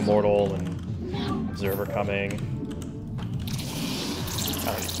Stalkers and an Immortal and Observer coming.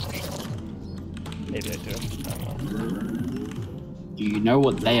 I don't know. Maybe I do. I don't know. Do you know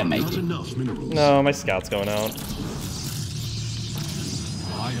what they are Not making? enough minerals. No, my Scout's going out.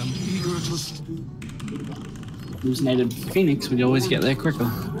 I am eager to. Who's native Phoenix? We always get there quicker.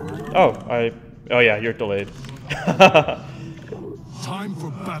 Oh, oh yeah, you're delayed. Time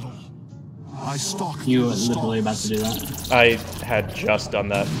for battle. I stalk. You were literally about to do that. I had just done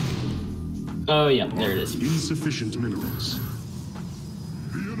that. Oh, yeah, there it is. Insufficient minerals.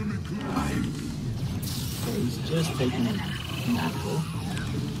 He's just taking a natural.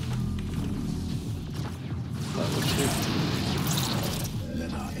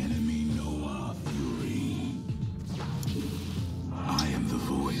 Let our enemy know our fury. I am the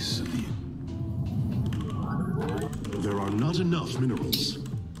voice of the... There are not enough minerals.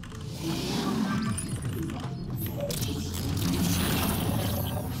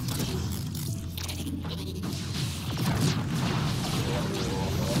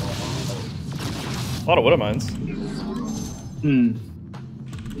 A lot of Widow Mines. Hmm.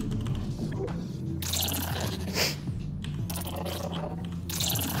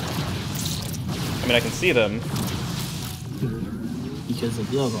 I mean, I can see them. Because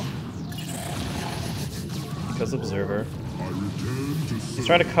of logo. Because Observer. He's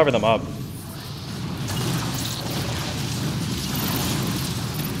trying to cover them up.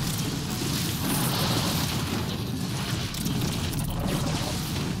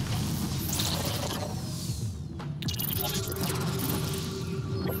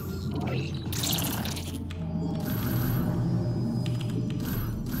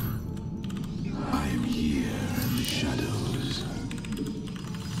 I am here in the shadows.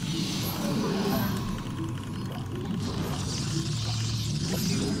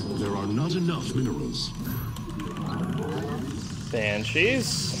 There are not enough minerals.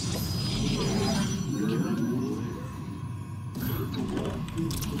 Banshees.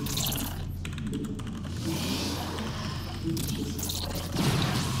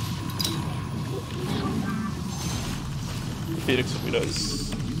 Phoenix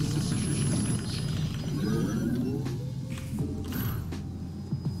Widows.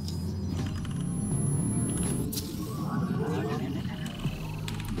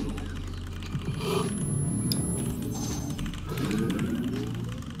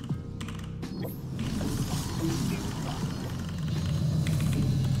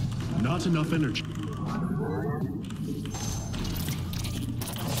 Not enough energy.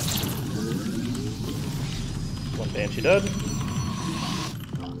 One Banshee dead.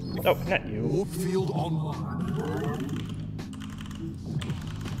 Oh, not you. Warp field onward.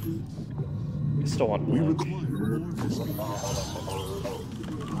 I still want We one. require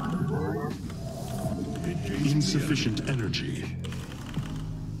more. Insufficient energy.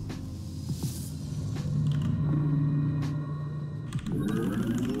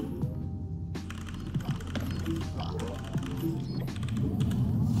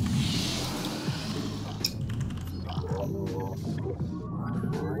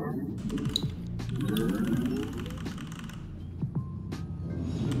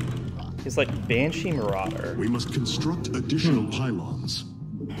 He's like Banshee Marauder. We must construct additional pylons.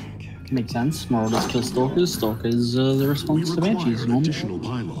 Makes sense. Marauders kill Stalkers. Stalkers the We response to Banshees. require Normal. additional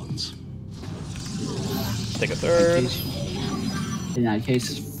pylons. Take a third. In that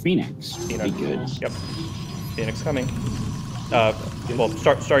case, Phoenix. Be Phoenix. good. Yep. Phoenix coming. Well,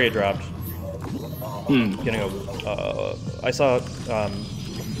 Stargate dropped. Getting a. I saw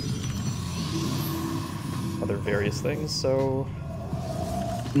other various things, so.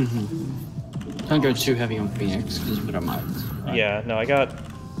 Don't go too heavy on Phoenix because we don't mind. Right? Yeah, no, I got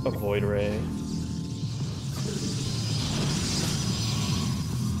a Void Ray.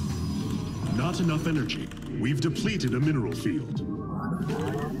 Not enough energy. We've depleted a mineral field.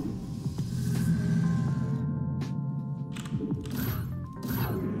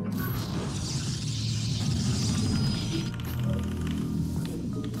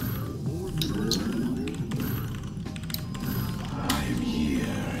 I am here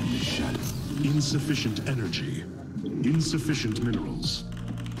in the shadows. Insufficient energy. Insufficient minerals.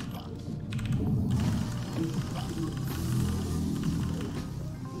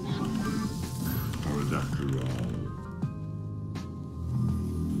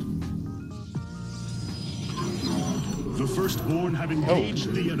 The firstborn have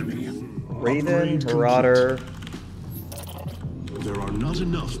engaged the enemy. Raven, Upgrade Marauder. complete. There are not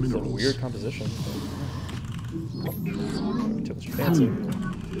enough It's a minerals. weird composition. Tickles your fancy.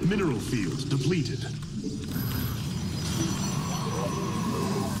 Mineral field depleted.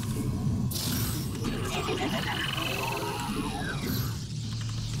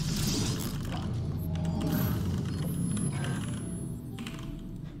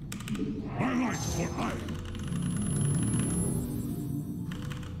 My life for hire.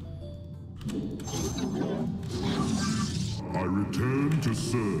 I return to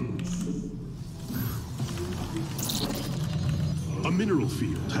serve. A mineral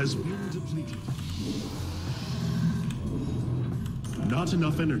field has been depleted. Not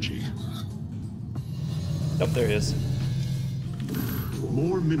enough energy. Oh, there he is.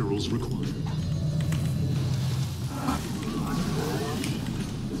 More minerals required.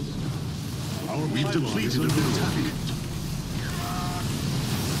 We've depleted a mineral field.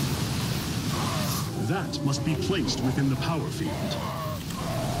 That must be placed within the power field.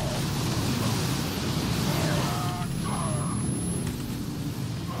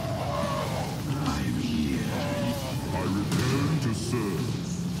 I'm here. I return to serve.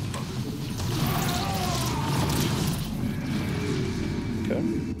 Okay.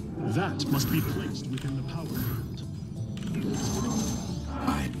 That must be placed within the power field.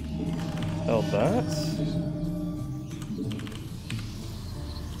 Held that.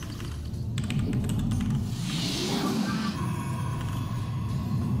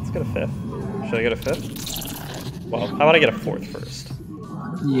 Let's get a fifth. Should I get a fifth? Well, how about I get a fourth first?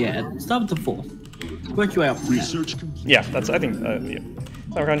 Yeah, start with the 4. Work your way up from there. Research complete. Yeah, that's, I think, yeah.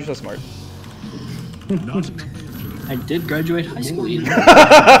 Somicron, you're so smart. Not I did graduate high school, you know.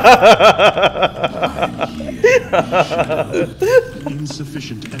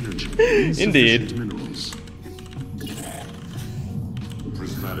 insufficient energy. Indeed. Insufficient minerals.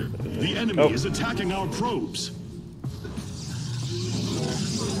 Prismatic. The enemy is attacking our probes.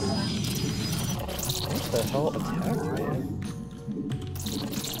 What the hell attacked me?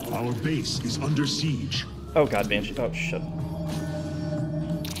 Our base is under siege. Oh god, Banshee. Oh shit.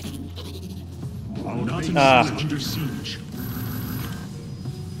 Our base is under siege.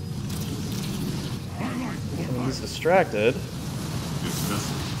 He's distracted.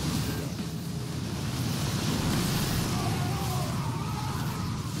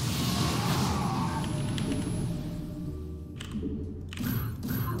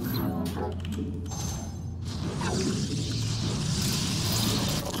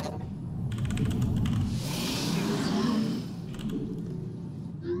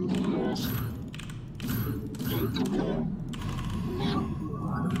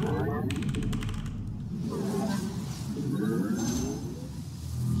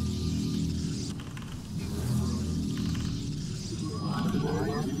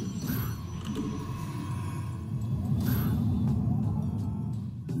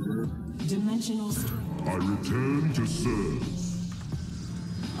 Dimensional strength. I return to serve.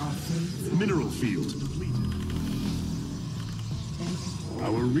 Mineral field depleted.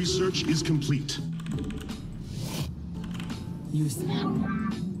 Our research is complete.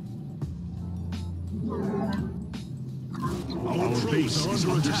 Our base is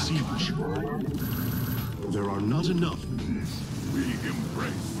under siege. There are not enough. We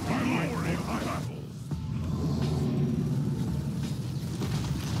embrace glory of battle.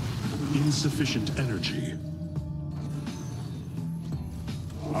 Insufficient energy.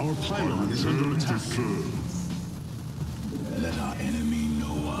 Our pylon is under attack. Let our enemy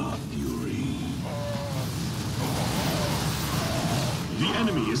know our fury. The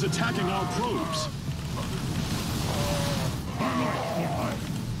enemy is attacking our probes.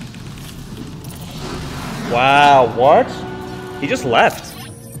 Wow, what? He just left.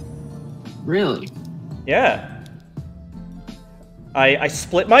 Really? Yeah. I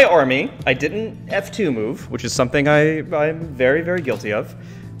split my army. I didn't F2 move, which is something I'm very, very guilty of.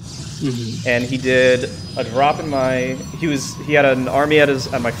 And he did a drop in my... He had an army at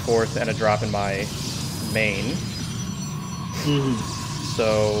my 4th and a drop in my main.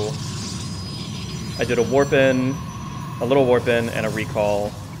 So I did a warp in, a little warp in, and a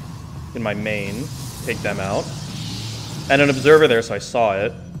recall in my main. Take them out. And an observer there, so I saw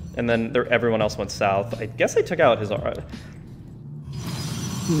it. And then everyone else went south. I guess I took out his army.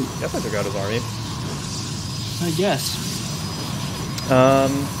 Guess I took out his army. I guess.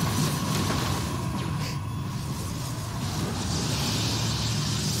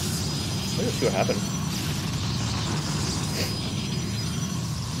 Let's see what happened.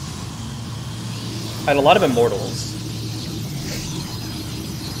 I had a lot of immortals.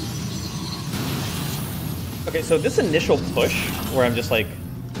 Okay, so this initial push, where I'm just like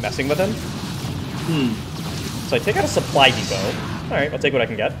messing with him. So I take out a supply depot. Alright, I'll take what I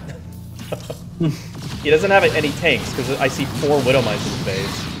can get. He doesn't have any tanks, because I see 4 Widow Mines in his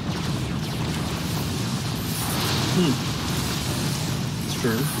base. It's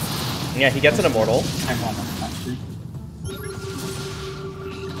true. Yeah, he gets an Immortal. I have that, actually.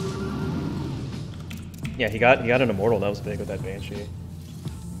 Yeah, he got an Immortal. That was big with that Banshee.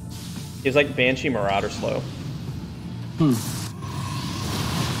 He was like Banshee Marauder slow. So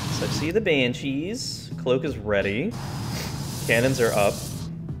see the Banshees. Cloak is ready. Cannons are up.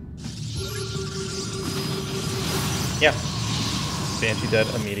 Yeah. Banshee dead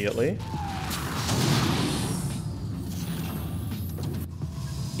immediately.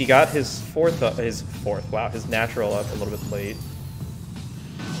 He got his fourth, wow, his natural up a little bit late.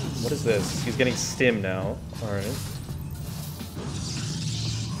 What is this? He's getting stim now. Alright.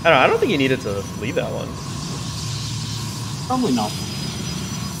 I don't know, I don't think he needed to leave that one. Probably not.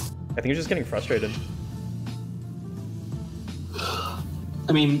 I think he's just getting frustrated.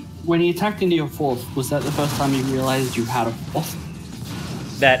 I mean, when he attacked into your 4th, was that the first time you realized you had a 4th?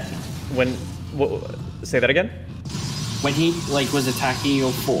 That, say that again? When he, like, was attacking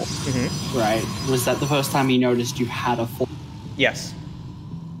your 4th, right, was that the first time he noticed you had a 4th? Yes.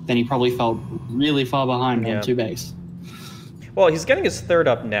 Then he probably felt really far behind on 2 base. Well, he's getting his 3rd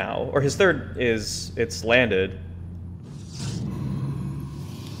up now, or his 3rd it's landed.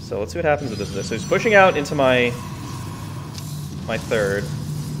 So let's see what happens with this. So he's pushing out into my 3rd.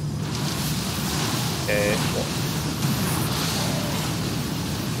 Okay. Cool.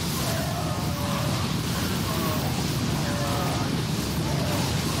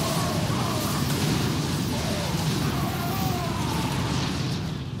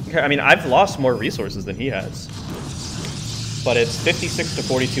 Okay, I mean, I've lost more resources than he has. But it's 56 to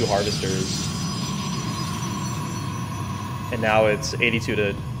 42 harvesters. And now it's 82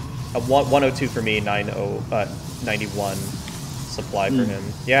 to 102 for me, 91 supply for him.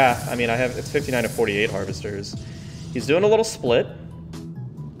 Yeah, I mean, it's 59 to 48 harvesters. He's doing a little split.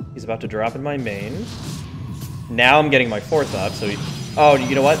 He's about to drop in my main. Now I'm getting my 4th up, so oh,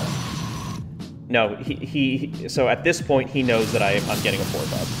 you know what? No, so at this point he knows that I'm getting a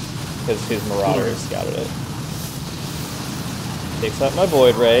 4th up because his Marauder scouted it. Takes out my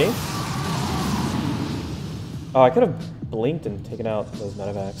Void Ray. Oh, I could have blinked and taken out those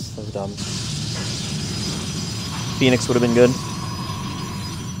medevacs. That was dumb. Phoenix would have been good.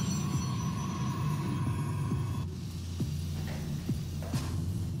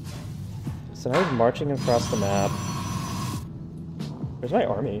 So now he's marching across the map. Where's my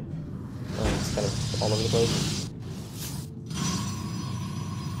army? Oh, it's kind of all over the place.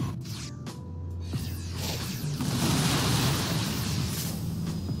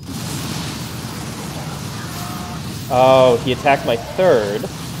 Oh, he attacked my 3rd,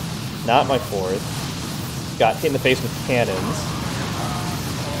 not my 4th. Got hit in the face with cannons.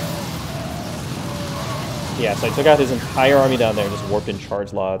 Yeah, so I took out his entire army down there and just warped in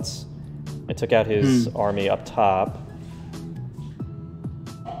charge lots. I took out his army up top.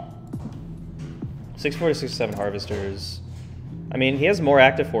 64 to 67 harvesters. I mean, he has more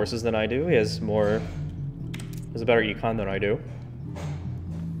active forces than I do. He has a better econ than I do.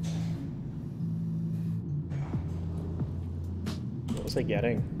 What was I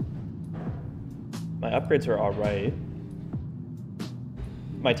getting? My upgrades are alright.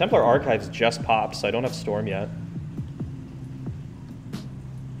 My Templar Archives just popped, so I don't have Storm yet.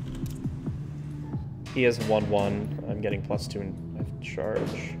 He has 1-1. I'm getting +2 in charge.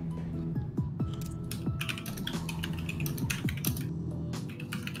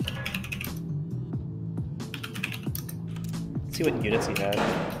 Let's see what units he had.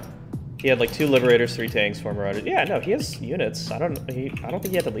 He had like 2 Liberators, 3 tanks, 4 Marauders. Yeah, no, he has units. I don't think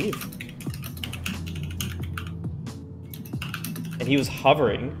he had to leave. And he was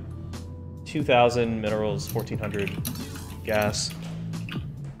hovering. 2,000 minerals, 1,400 gas.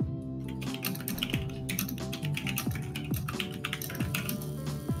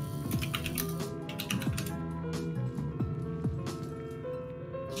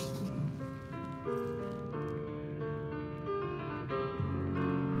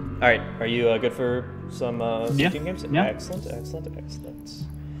 All right, are you good for some team games? Yeah. Excellent, excellent, excellent.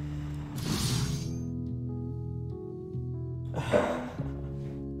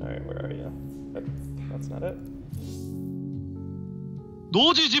 All right, where are you? That's not it.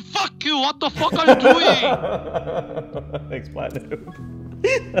 No, GG, fuck you! What the fuck are you doing? Thanks, Platinum.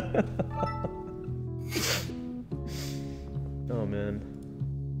 Oh man.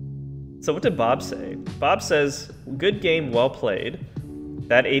 So what did Bob say? Bob says, "Good game, well played.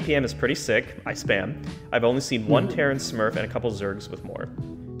 That APM is pretty sick. I spam. I've only seen 1 Terran Smurf and a couple Zergs with more."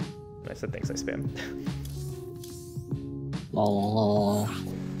 And I said, "Thanks, I spam." Lol.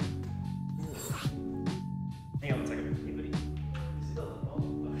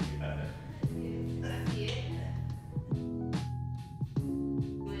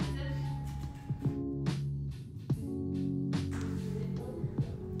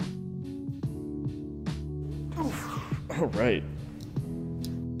 Oh, right.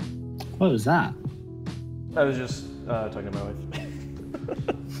 What was that? I was just talking to my wife.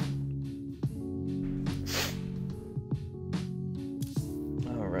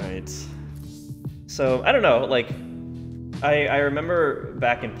 All right. So, I don't know, like, I remember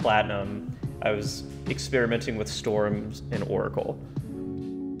back in Platinum, I was experimenting with Storms and Oracle.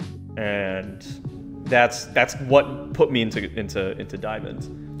 And that's what put me into Diamond.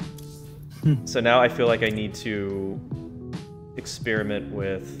 So now I feel like I need to experiment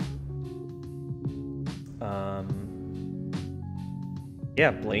with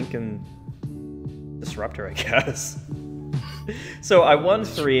yeah, Blink and Disruptor, I guess. So I won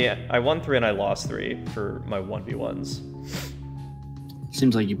 3 and I lost 3 for my 1v1s.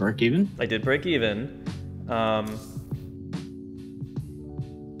 Seems like you broke even. I did break even.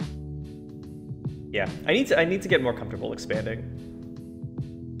 Yeah, I need to get more comfortable expanding.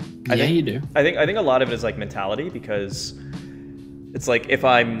 You do. I think a lot of it is like mentality, because it's like if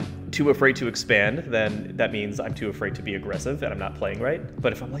I'm too afraid to expand, then that means I'm too afraid to be aggressive and I'm not playing right.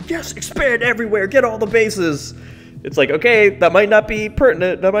 But if I'm like, yes, expand everywhere, get all the bases, it's like, okay, that might not be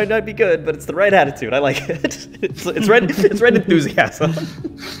pertinent, that might not be good, but it's the right attitude. I like it. It's red enthusiasm.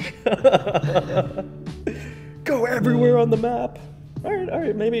 Go everywhere on the map. All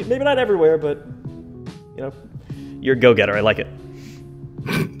right, maybe not everywhere, but you know, you're a go-getter. I like it.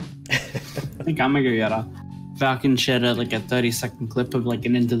 I think I'm gonna go get a Falcon shared like a 30-second clip of like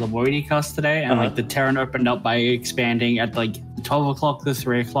an Into the Void cast today, and like the Terran opened up by expanding at like 12 o'clock, the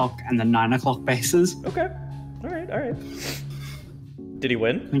 3 o'clock, and the 9 o'clock bases. Okay. All right. Did he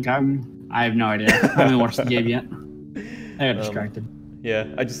win? I have no idea. I haven't watched the game yet. I got distracted. Yeah,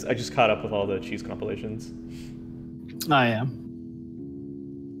 I just caught up with all the cheese compilations. Oh yeah.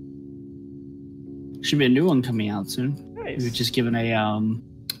 Should be a new one coming out soon. Nice. We were just given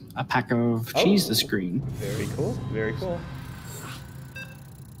a pack of cheese to screen. Very cool. Very cool.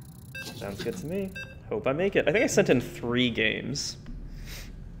 Sounds good to me. Hope I make it. I think I sent in 3 games.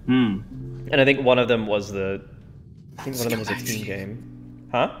 And I think one of them was a team game.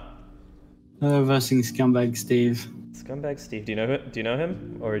 Huh? Versing Scumbag Steve. Scumbag Steve. Do you know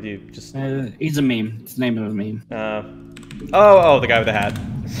him? Or do you just... he's a meme. It's the name of a meme. Oh, the guy with the hat.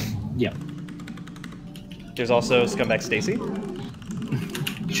 Yep. There's also Scumbag Stacy.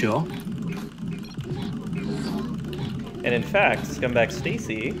 Sure. And in fact, Scumbag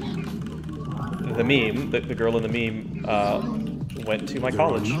Stacy, the meme, the girl in the meme, went to my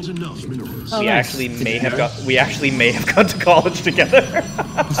college. Not enough minerals. We actually may have gone to college together.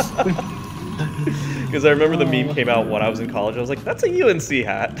 Because I remember the meme came out when I was in college. I was like, that's a UNC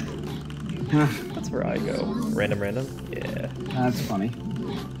hat. That's where I go. Random. Yeah. That's funny.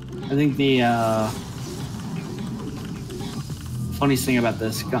 I think the funniest thing about the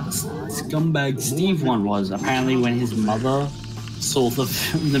Scumbag Steve one was apparently when his mother saw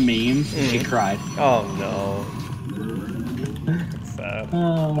the meme, she cried. Oh no. That's sad.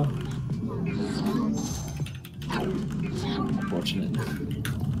 Unfortunate.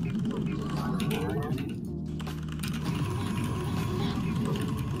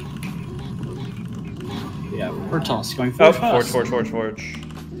 Yeah, Protoss going forward first. Forge.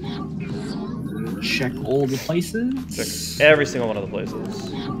 Check all the places. Check every single one of the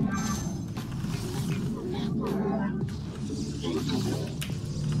places.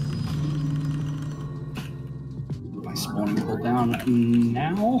 My spawning pull down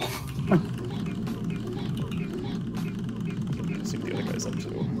now. See what the other guy's up to.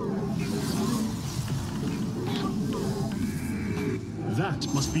 That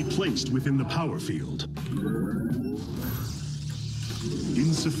must be placed within the power field.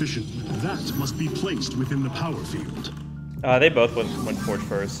 Insufficient. That must be placed within the power field. They both went Forge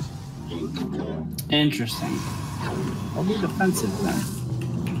first. Interesting. I'll be defensive then.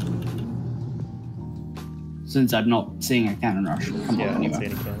 Since I'm not seeing a cannon rush come Yeah, up I don't anywhere. see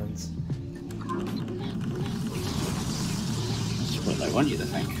any cannons. That's what I want you to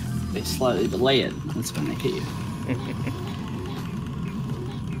think. They slightly delay it. That's when they hit you.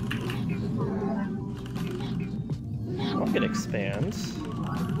 I'm gonna expand.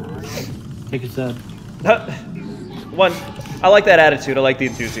 Take a third. One. I like that attitude. I like the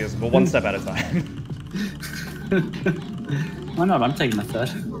enthusiasm, but one step at a time. Why not? I'm taking a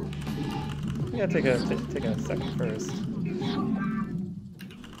third. Yeah, take a second first.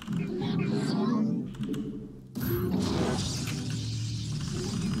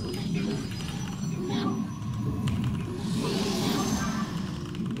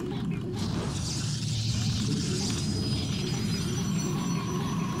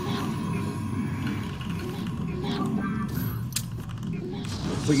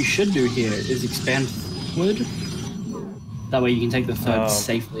 What you should do here is expand wood That way you can take the third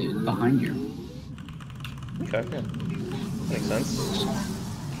safely behind you. Okay, yeah. Makes sense.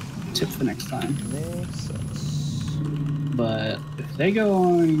 Tip for next time. Makes sense. But if they're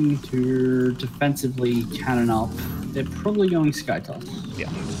going to defensively cannon up, they're probably going Sky Toss. Yeah.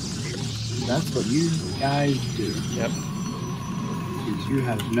 That's what you guys do. Yep. Because you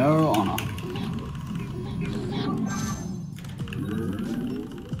have no honor.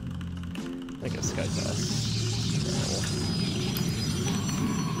 I guess Sky Toss.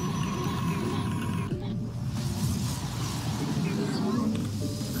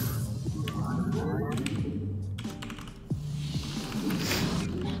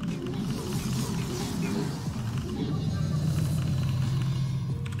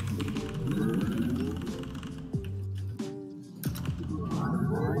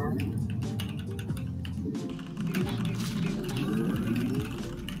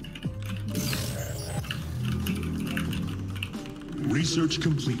 Research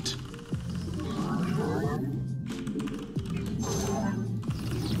complete.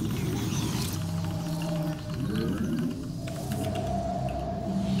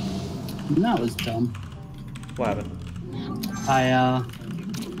 That was dumb. What happened?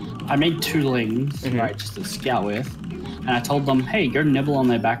 I made 2 lings, right, just to scout with, and I told them, hey, go nibble on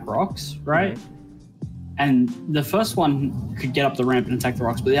their back rocks, right? And the first one could get up the ramp and attack the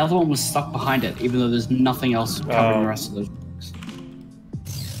rocks, but the other one was stuck behind it, even though there's nothing else covering the rest of those rocks.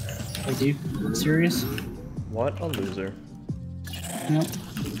 Like, are you serious? What a loser. Nope.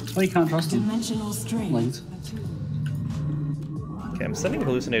 That's why you can't trust them. Dimensional strain. Lings. Okay, I'm sending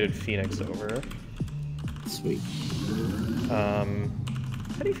Hallucinated Phoenix over. Sweet. How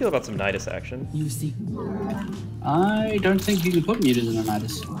do you feel about some Nidus action? You seek. I don't think you can put muted in a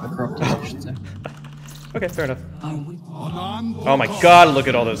Nidus. Or corrupted, I should say. Okay, fair enough. Are we? Oh my god, look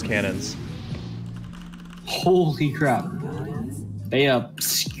at all those cannons. Holy crap. They are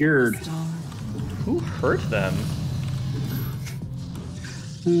scared. Who hurt them?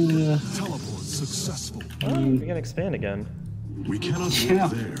 Teleport successful. Oh, we can expand again. We cannot Yeah.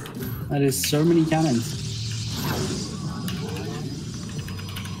 live there. That is so many cannons.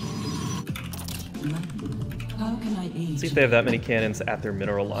 How can I aid? See if they have that many cannons at their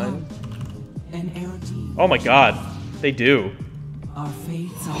mineral line. An erudite. Oh my god, they do. Our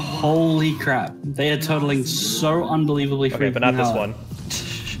fates are one. Holy crap. They are totaling so unbelievably Okay, but not this one.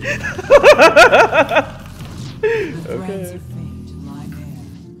 The threads of fate lie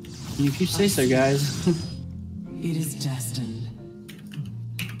bare. If you say so, guys. It is destined.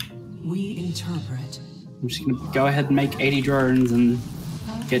 We interpret. I'm just gonna go ahead and make 80 drones and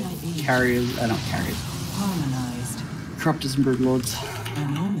get carriers. Not carriers. Harmonized. Corruptors and broodlords.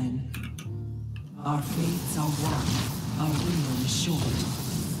 An omen. Our fates are one. Our window is short.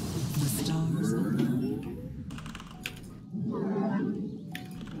 The stars align.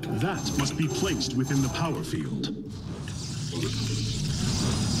 That must be placed within the power field.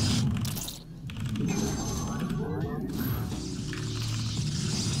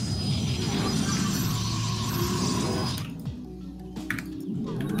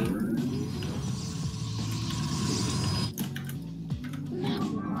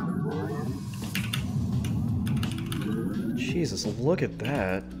 Jesus, look at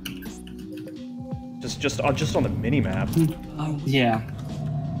that. Just on the mini map. Yeah.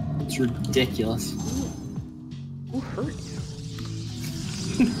 It's ridiculous. Who hurt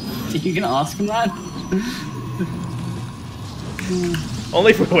you? You gonna ask him that?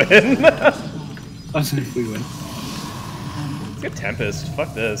 Only if we win. Oh, so if we win. Let's get Tempest.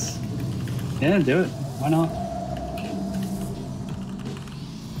 Fuck this. Yeah, do it. Why not?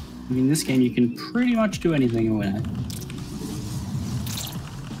 I mean, in this game, you can pretty much do anything and win it.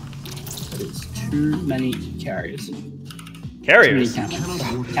 But it's too many carriers. Carriers. Too many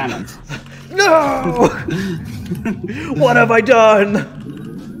cannons. Cannons. No! What have I done?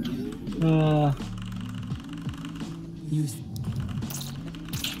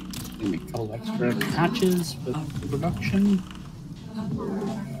 Give me a couple extra patches for production.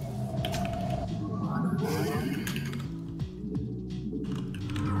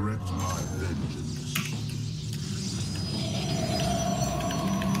 Direct my vengeance.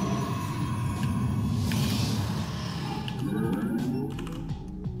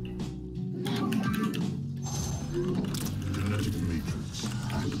 Genetic matrix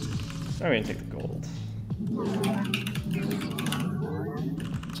active. I'm gonna take the gold.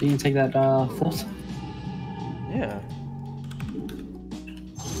 So you can take that fourth. Yeah.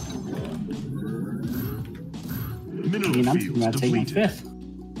 I mean, I'm thinking about taking fifth.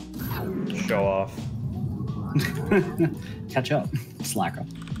 Show off. Catch up, slacker.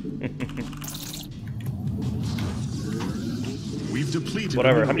 We've depleted.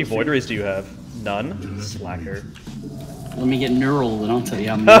 Whatever. How many voideries do you have? None. Slacker. Let me get neural and I'll tell you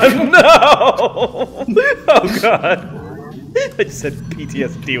how No! many. Oh god. I just said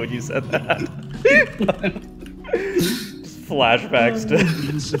PTSD when you said that. Flashbacks to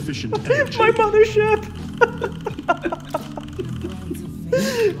Insufficient energy. my mothership.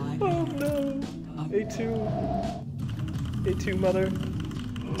 Like Oh no. A2 mother.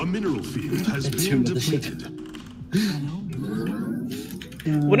 A mineral field has been depleted.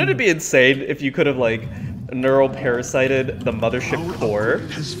 Wouldn't it be insane if you could have like neural parasited the mothership Our core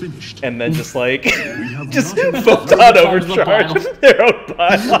upgrade has finished. and then just like have just nothing photon Overcharge the overcharge their own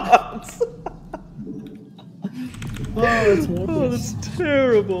pylons? Oh, that's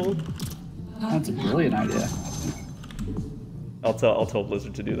terrible. That's a brilliant idea. I'll tell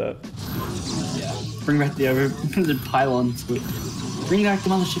Blizzard to do that. Yeah. Bring back the pylons. Bring back the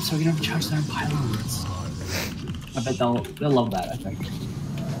mothership so we can overcharge their pylons. I bet they'll love that, I think.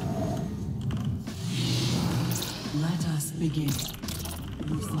 Let us begin.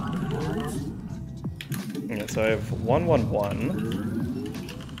 Yeah, so I have 111.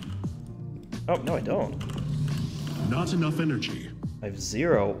 Oh no, I don't. Not enough energy. I have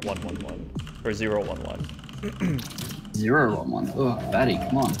 0111 or 011. 011. Oh, Batty,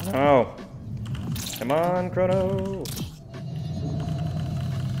 come on. Oh, come on, Chrono.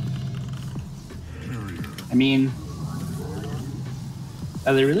 I mean,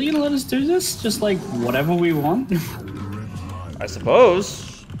 are they really gonna let us do this? Just like whatever we want? I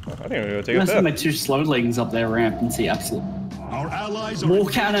suppose. I think I'm gonna take I'm a gonna send my step. 2 slowlings up their ramp and see absolute. Our allies are More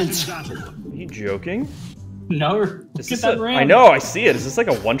engaged cannons. in battle. Are you joking? No, Is look at this that a, ramp. I know, I see it. Is this like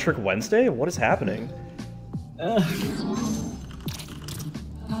a one-trick Wednesday? What is happening?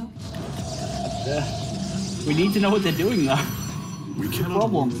 We need to know what they're doing though. We cannot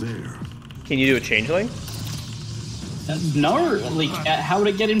problem? move there. Can you do a changeling? No, like how would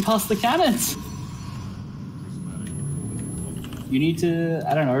it get in past the cannons? You need to,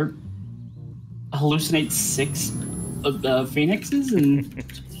 I don't know, hallucinate 6 phoenixes and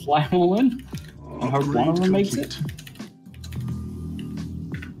fly them all in. I hope one of them makes it.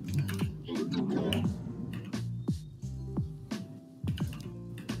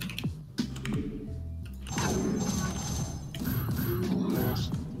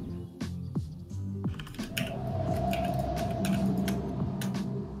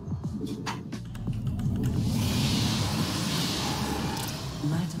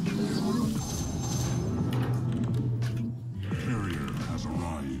 Carrier has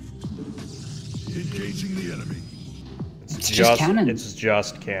arrived. Engaging the enemy. It's just cannons. It's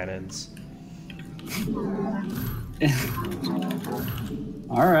just cannons.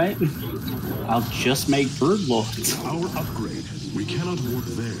 Alright. I'll just make bird lords. Our upgrade. We cannot work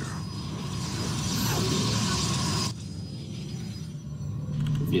there.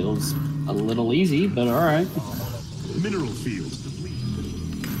 Feels a little easy, but alright. Mineral field depleted.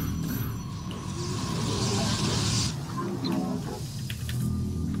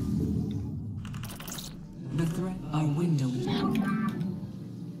 The threat are windowed.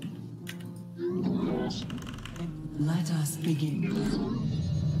 Let us begin.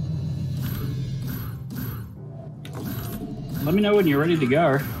 Let me know when you're ready to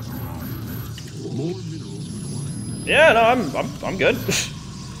go. More minerals required. Yeah, no, I'm good.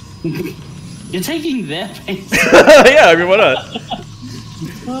 You're taking their pace. Yeah, I mean, why not?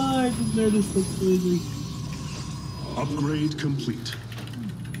 Oh, I just noticed that's crazy. Upgrade complete.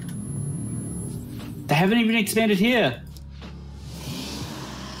 They haven't even expanded here.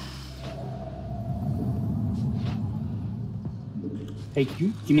 Hey, can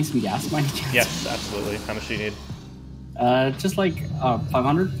you give me some gas by any chance? Yes, absolutely. How much do you need? Just like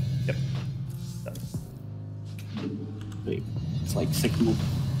 500. Yep. Done. Wait, it's like 6 more.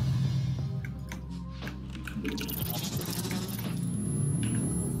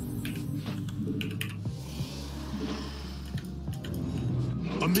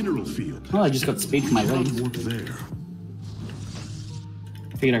 A mineral field. Oh, I just got speed for my Cannot legs. work there.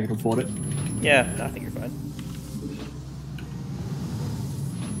 Figured I could afford it. Yeah, no, I think you're fine.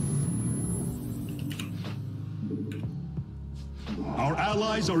 Our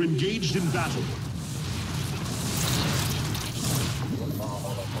allies are engaged in battle.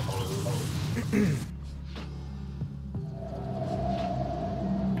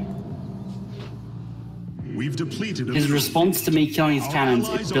 We've depleted a His mineral response to me killing his Our cannons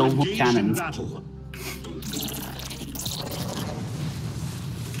allies is are build more engaged in cannons. battle.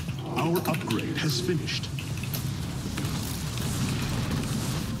 Our upgrade has finished.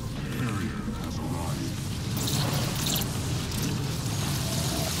 Carrier has arrived.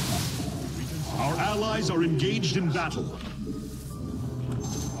 Our allies are engaged in battle.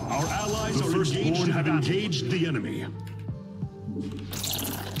 Our allies are engaged have engaged the enemy.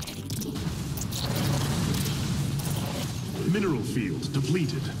 Mineral field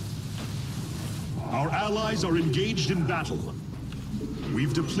depleted. Our allies are engaged in battle.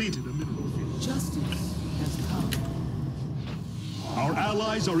 We've depleted a mineral field. Justice has come. Our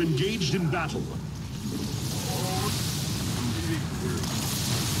allies are engaged in battle.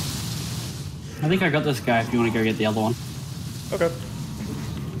 I think I got this guy if you want to go get the other one. Okay.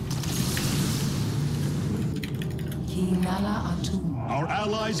 Kinala Atum. Our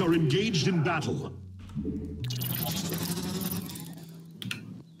allies are engaged in battle.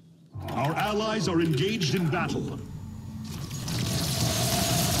 Our allies are engaged in battle.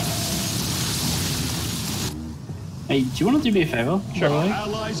 Hey, do you want to do me a favor? Sure. Our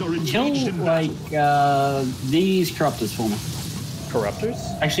allies are Kill, engaged in like, battle. these corruptors for me. Corruptors?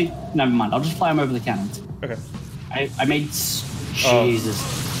 Actually, never mind. I'll just fly them over the cannons. Okay. I made...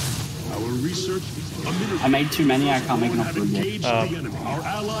 Jesus. Our research is a mineral I made too many. I can't make enough have room yet. engaged the enemy. Our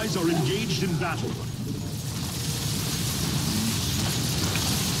allies are engaged in battle.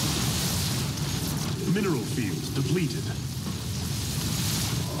 Mineral field depleted.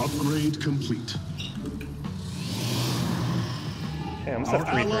 Upgrade complete. Okay, I'm Our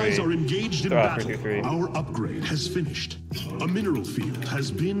allies are engaged in Throw out battle. 3-3-3. Our upgrade has finished. A mineral field has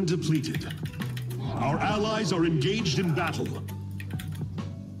been depleted. Our allies are engaged in battle.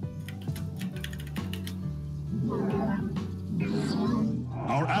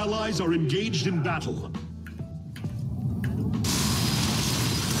 Our allies are engaged in battle.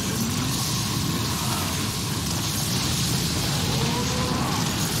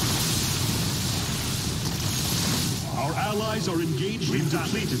 Our allies are engaged in battle. We've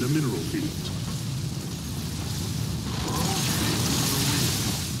depleted a mineral field.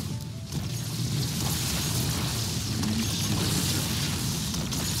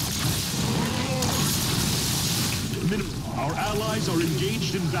 Our allies are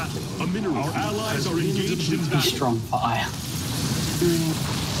engaged in battle. A mineral. Our allies are engaged in Be battle. strong fire.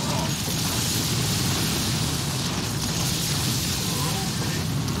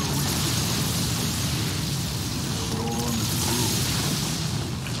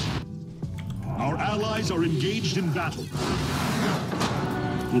 Our allies are engaged in battle.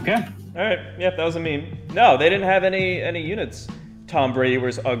 Okay. Alright, yep, that was a meme. No, they didn't have any units. Tom Brady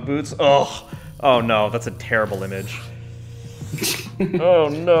wears Ugg boots. Oh, oh no, that's a terrible image. Oh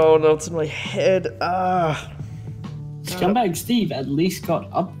no, that's in my head. Ah. Scumbag Steve at least got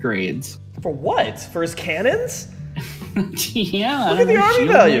upgrades. For what? For his cannons? Yeah. Look at the army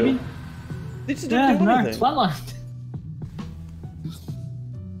value. They just Yeah, didn't do no, anything. flatlined.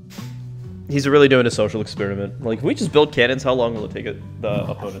 He's really doing a social experiment. Like, if we just build cannons, how long will it take the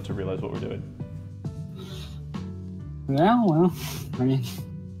opponent to realize what we're doing? Well, I mean,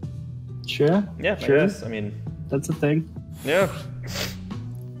 sure. Yeah, sure. I guess. I mean, That's a thing. yeah.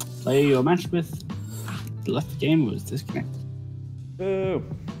 Play your match with the left game was disconnected. Boo.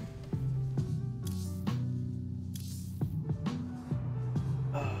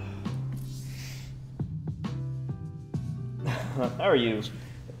 How are you?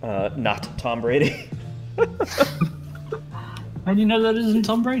 Not Tom Brady. How do you know that isn't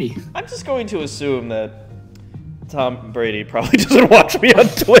Tom Brady? I'm just going to assume that Tom Brady probably doesn't watch me on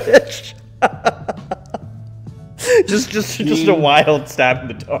Twitch. just a wild stab in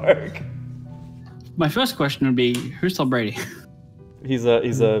the dark. My first question would be, who's Tom Brady? He's an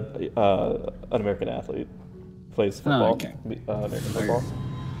American athlete. Plays football. okay. American football.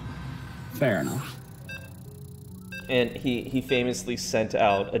 Fair enough. And he famously sent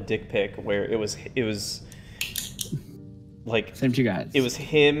out a dick pic where it was like Same two guys. it was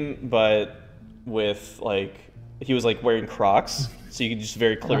him, but with like he was like wearing Crocs, so you could just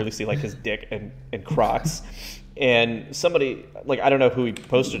very clearly see like his dick and Crocs. And somebody, like, I don't know who he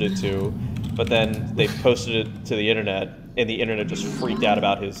posted it to, but then they posted it to the internet, and the internet just freaked out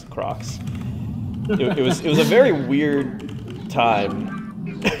about his Crocs. It was a very weird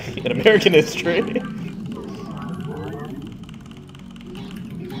time in American history.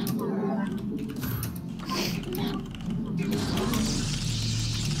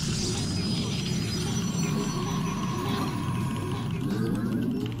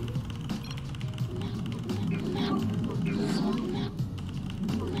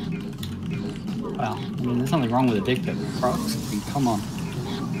 Well, I mean, there's nothing wrong with a dick pic with Crocs. I mean, come on.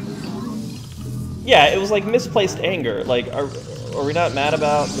 Yeah, it was like misplaced anger. Like, are we not mad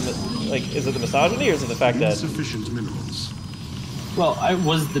about like? Is it the misogyny or is it the fact that? Insufficient minerals. Well,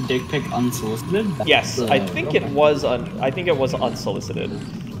 was the dick pic unsolicited? That's Yes, the- I think it was. I think it was unsolicited.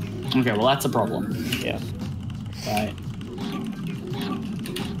 Okay, well, that's a problem. Yeah. Right.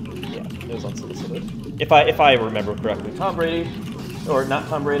 goes unsolicited. If I remember correctly, Tom Brady, or not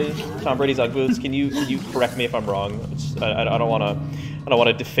Tom Brady, Tom Brady's Ugg boots. Can you correct me if I'm wrong? I don't want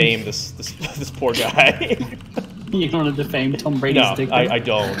to defame this poor guy. You don't want to defame Tom Brady's No, dick? I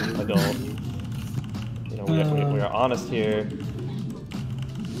don't. You know, we are honest here.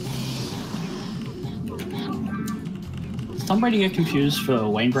 Does Tom Brady get confused for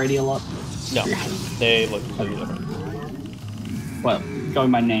Wayne Brady a lot? No, they look completely different. Well,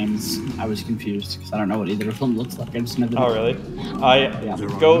 going by names, I was confused because I don't know what either of them looks like. I just know that. Oh, really? Yeah.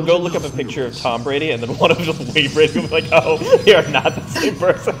 Go look up a picture of Tom Brady and then one of Wayne Brady will be like, oh, they are not the same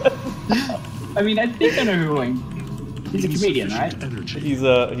person. I mean, I think I know who Wayne. He's a comedian, right? He's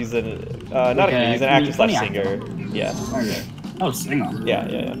not a comedian. He's an actor slash singer. Yeah. Okay. Oh, singer.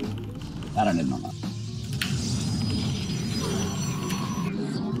 Yeah. I don't know that.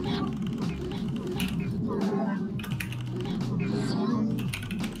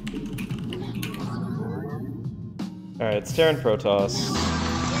 Alright, it's Terran Protoss.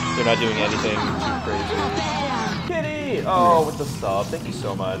 They're not doing anything too crazy. Kitty! Oh, with the sub. Thank you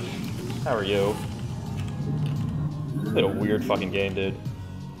so much. How are you? It's been a weird fucking game, dude.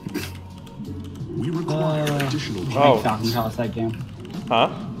 We require additional Falcon Cost that game.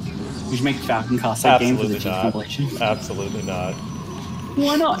 Huh? We should make Falcon Cost that game for the Absolutely Chief not. compilation. Absolutely not.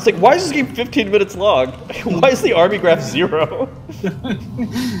 Why not? It's like, why is this game 15 minutes long? Why is the army graph 0?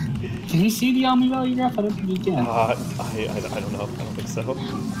 Can you see the army value graph? I don't think you can. I don't know. I don't think so.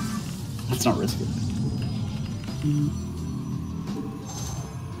 That's not risky.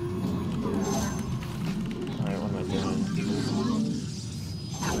 Alright, what am I doing?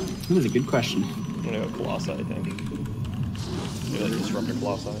 That was a good question. I'm gonna go Colossi, I think. Maybe like Disruptor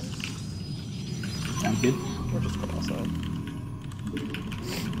Colossi. Sounds good. Or just Colossi.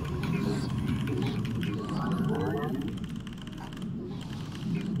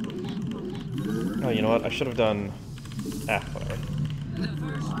 Oh, you know what? I should have done... whatever.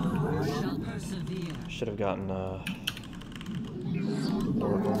 Should have gotten,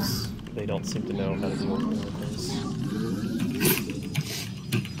 oracles. They don't seem to know how to deal with oracles.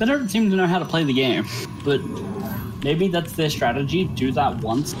 They don't seem to know how to play the game, but maybe that's their strategy. Do that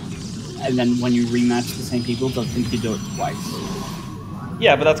once, and then when you rematch the same people, they'll think you do it twice.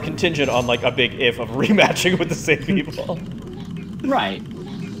 Yeah, but that's contingent on, like, a big if of rematching with the same people. Right.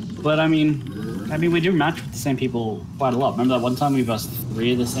 But, I mean, we do match with the same people quite a lot. Remember that one time we versed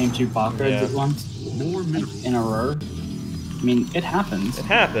 3 of the same 2 Parkers at once? Like, in a row? I mean, it happens. It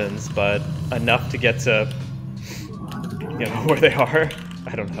happens, but enough to get to, you know, where they are?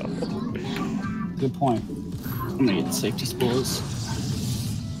 I don't know. Good point. I'm gonna get the safety spores.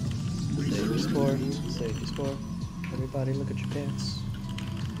 Safety spore, safety spore. Everybody look at your pants.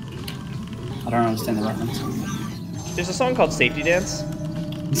 I don't understand the reference. There's a song called Safety Dance.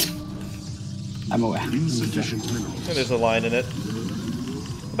 I'm aware. insufficient minerals. And there's a line in it.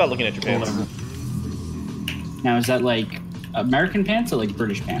 About looking at your pants. Now, is that like American pants or like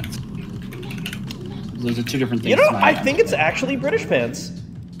British pants? Those are 2 different things. You know, I think it's actually British pants.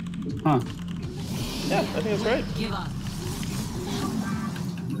 Huh. Yeah, I think that's right. Give up.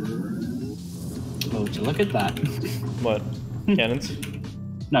 Oh, would you look at that? What? Cannons?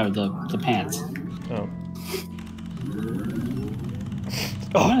 No, the pants. Oh.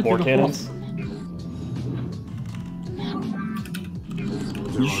 Oh, more cannons?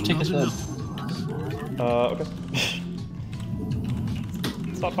 You should take a third. Okay.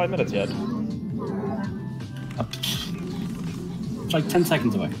 It's not 5 minutes yet. It's like 10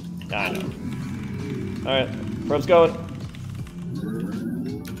 seconds away. I know. Alright, prob's going.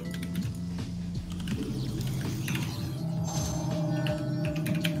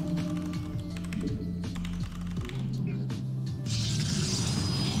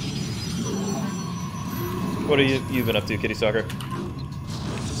 What have you been up to, Kitty Soccer?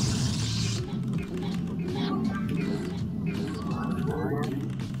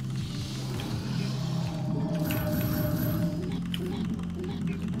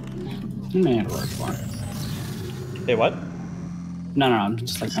 I'm gonna get a word for it. Hey, what? No, I'm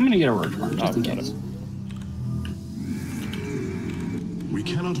just like, I'm gonna get a word for it, just in got case. it. We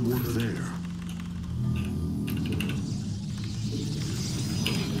cannot work there.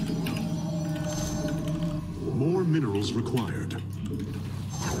 More minerals required.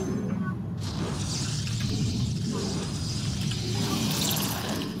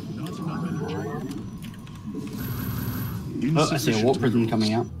 Not enough energy. Oh, I see a warp prism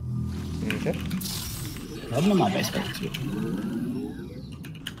coming out. Okay. Heading to my base back too.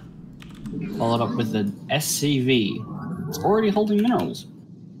 Followed up with the SCV. It's already holding minerals.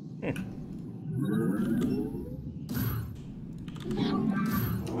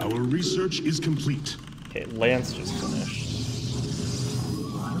 Our research is complete. Okay, Lance just finished.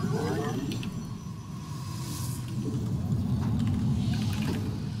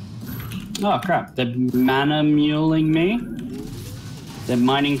 Oh crap, they're mana muling me. They're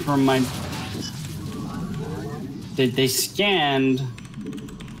mining from my... They scanned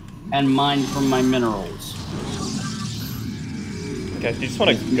and mined from my minerals. Okay, you just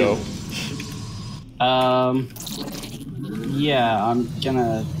want to go? Yeah, I'm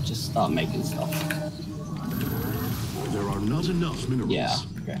gonna just start making stuff. There are not enough minerals. Yeah,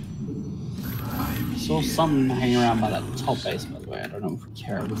 okay. Saw something hanging around by that top base, by the way. I don't know if we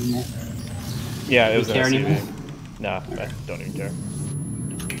care anymore. Yeah, it was care an anymore? SCV. Nah, I don't even care.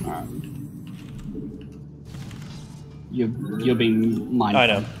 Alright. You're being mindful I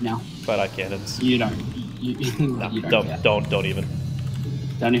know. now. But I can't. It's... You don't. You, No, you don't care. don't even.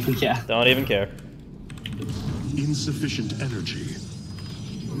 Don't even care. Don't even care. Insufficient energy.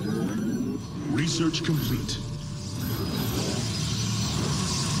 Research complete.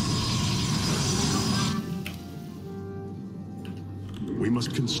 We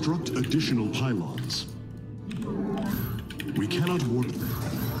must construct additional pylons. We cannot warp them.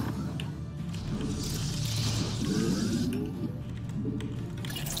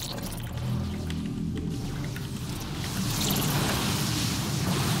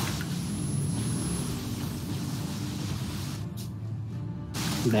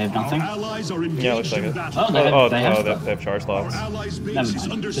 They have nothing. Our allies are engaged Yeah, looks like in it. battle. Oh, they have stuff. They have charge slots. Our allies' base Never is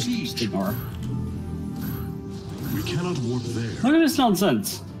mind. under Just siege. ignore it. We cannot warp there. Look at this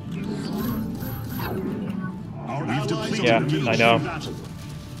nonsense. Our allies depleted are Yeah, engaged I know. in battle.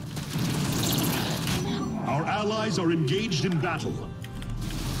 Our allies are engaged in battle.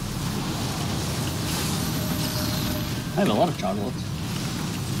 I have a lot of chocolates.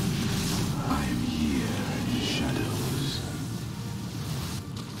 I am here in the shadows.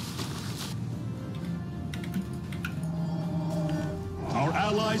 Our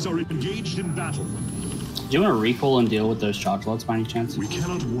allies are engaged in battle. Do you want to recall and deal with those chocolates by any chance? We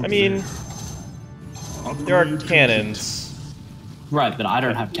cannot warp I mean, there. there are Upgrade cannons. Right, but I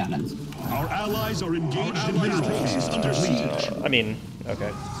don't have cannons. complete. Our allies are engaged in battle. Base is under siege. I mean, okay.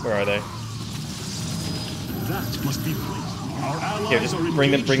 Where are they? That must be placed. Our allies Here, just are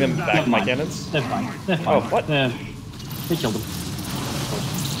bring them engaged in back battle. to my cannons. They're fine. They're fine. Oh, what? They killed them.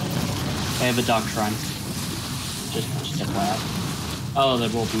 They have a dark shrine. Just FYI. Oh, they're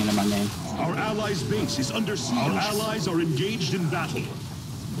walking into my name. Our allies' base is under siege. Our allies are engaged in battle.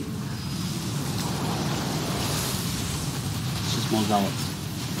 It's just more zealots.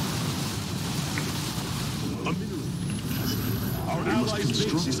 A mineral. Our allies'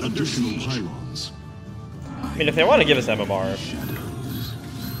 base is under siege. Pylons. I mean, if they want to give us MMR,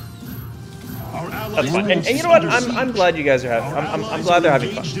 Our allies' that's fine. And base you know what? is under I'm siege. glad you guys are having. Our I'm allies glad are they're having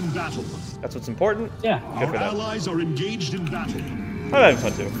engaged fun. in battle. That's what's important. Yeah. Good Our for them. allies are engaged in battle. I'm having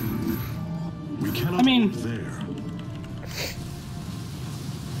fun too. We cannot I mean- warp there.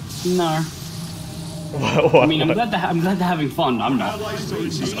 No. What? I mean, I'm glad they're having fun. I'm not. Allies'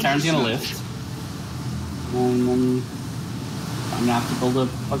 base is under Karen's gonna siege. lift. And then I'm gonna have to build a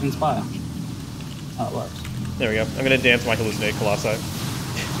fucking spire. How it works. There we go. I'm gonna dance my hallucinate colossi.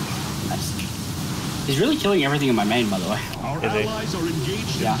 Nice. He's really killing everything in my main, by the way. Our Is he? allies are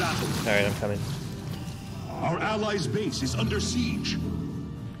engaged Yeah. in battle. All right, I'm coming. Our allies' base is under siege.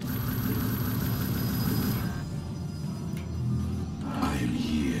 I am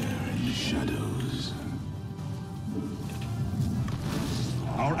here in the shadows.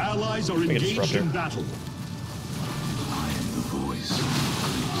 Our allies are a engaged disruptor. in battle. I am the voice.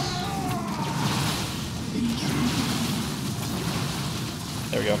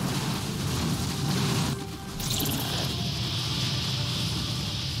 There we go.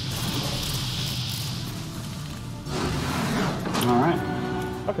 All right.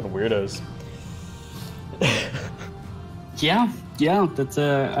 Fucking weirdos. Yeah, that's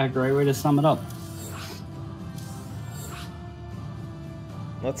a great way to sum it up.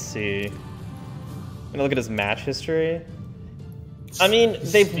 Let's see. I'm gonna look at his match history. I mean,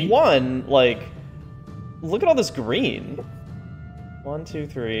 they've won, like, look at all this green. 1, 2,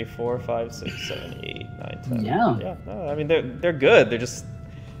 3, 4, 5, 6, 7, 8, 9, 10. Yeah. Yeah. No, I mean, they're good. We're just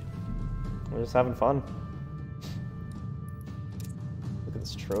having fun. Look at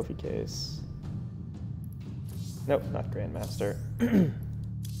this trophy case. Nope, not Grandmaster.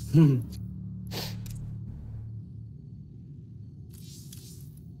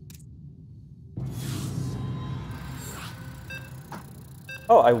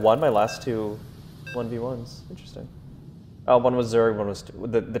 Oh, I won my last two 1v1s. Interesting. Oh, one was Zerg, one was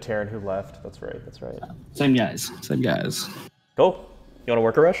the Terran who left. That's right, that's right. Same guys. Cool. You want to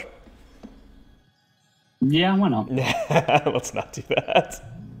work a rush? Yeah, why not? Let's not do that.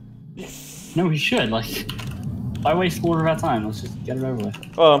 No, we should. Like, why waste a quarter of our time? Let's just get it over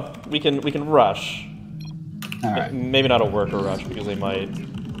with. Well, we can rush. All right. Maybe not a worker rush because they might,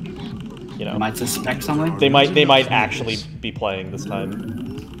 you know, They might suspect something. they might actually be playing this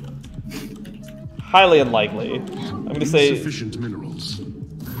time. Highly unlikely. I'm gonna say Insufficient minerals.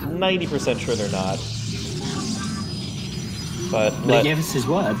 90% sure they're not. But But he gave us his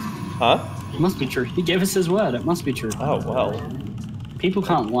word. huh? It must be true. He gave us his word. It must be true. Oh well. People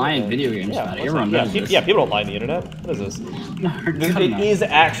can't lie in video games, Yeah, man. what's Everyone that? knows Yeah, this. yeah, people don't lie on the internet. What is this? No, God, It no. is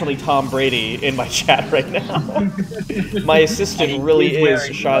actually Tom Brady in my chat right now. My assistant really is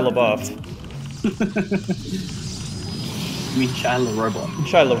wearing Shia LaBeouf. You mean Shia LaRobot?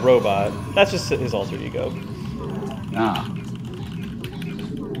 Shia LaRobot. That's just his alter ego. Ah.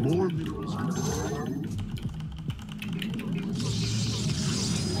 More minerals.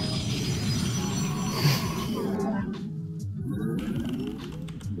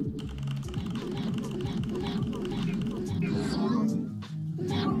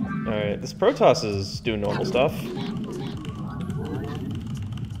 Alright, this Protoss is doing normal stuff.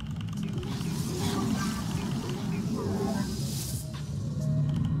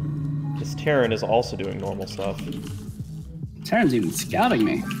 This Terran is also doing normal stuff. Terran's even scouting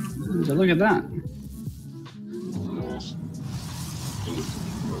me. So look at that.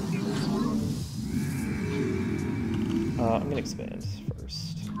 I'm gonna expand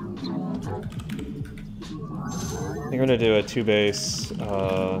first. I think we're gonna do a 2-base,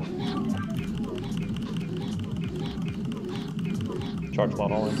 charge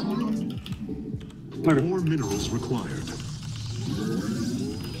lot all in. More minerals required.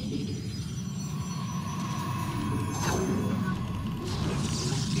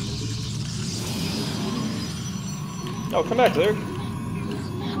 Oh, come back, Zerg.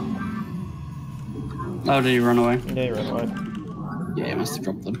 Oh, did he run away? Yeah, you ran away. Yeah, he must have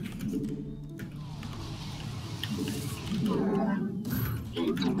dropped them.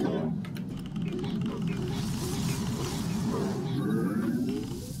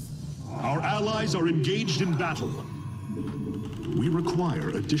 Our allies are engaged in battle. We require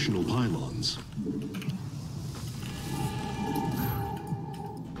additional pylons.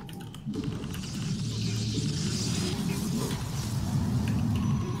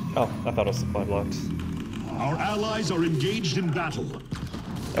 Oh, I thought it was supply blocks. Our allies are engaged in battle.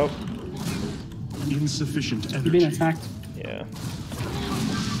 Oh, Insufficient You being energy. attacked? yeah.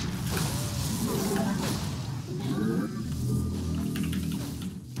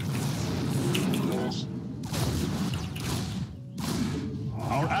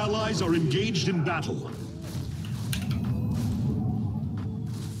 Our allies are engaged in battle.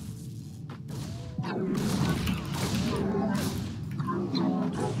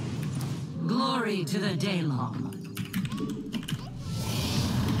 Glory to the Daylong.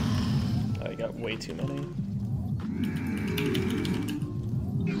 Oh, you got way too many.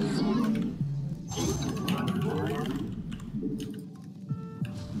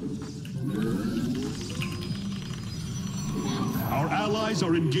 Our allies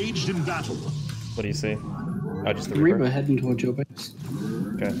are engaged in battle. What do you see? Oh, just the Reaper Reaper. heading towards your base.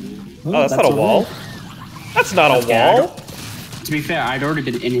 Okay. Oh, Oh, that's not a wall. That's not a Yeah, wall. To be fair, I'd already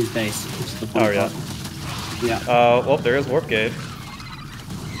been in his base. Which is the funny Oh, yeah. part. Yeah. Well, there is Warp Gate.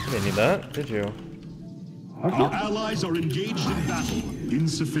 You didn't need that, did you? Hope Our not. allies are engaged in battle.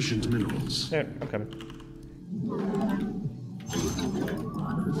 Insufficient minerals. Yeah, okay.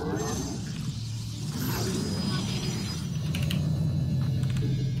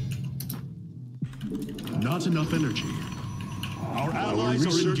 Not enough energy. Our allies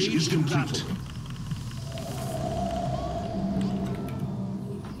are engaged in battle.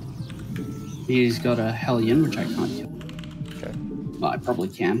 He's got a Hellion, which I can't kill. Okay. Well, I probably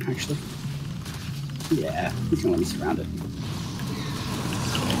can, actually. Yeah, he's gonna let me surround it.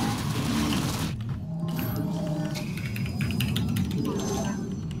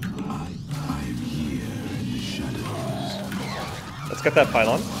 I'm here in the shadows. Let's get that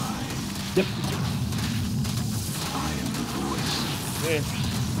pylon. Yep. Yeah.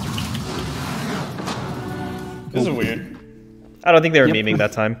 This is weird. I don't think they were Yep. memeing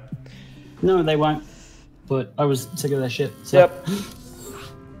that time. No, they won't. But I was sick of their shit. So.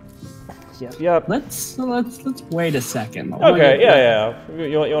 Yep. Let's wait a second. Okay, yeah.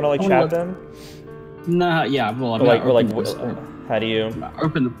 You want to like I chat wanna then? No, yeah. Well, I'm Or like, gonna or like, open the whisper. how do you?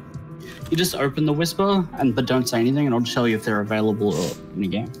 Open the. You just open the whisper, but don't say anything, and I'll just tell you if they're available in a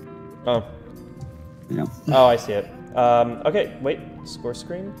game. Oh, Yeah. oh, I see it. Okay, wait. Score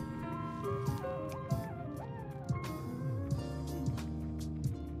screen.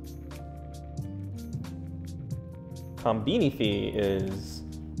 Combini fee is...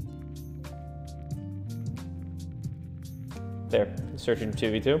 There, searching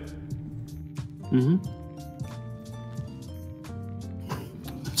 2v2. Mm-hmm.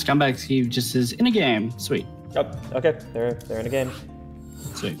 Scumbag Steve just says, in a game. Sweet. Oh, okay, they're in a game.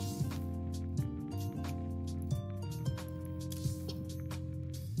 Sweet.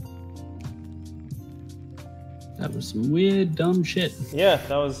 That was some weird, dumb shit. Yeah,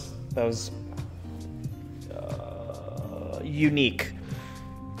 that was unique.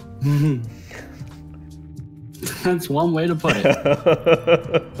 That's one way to put it.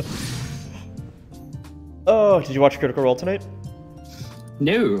 Oh, did you watch Critical Role tonight?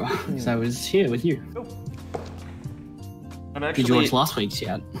 No, because I was here with you. I'm actually... Did you watch last week's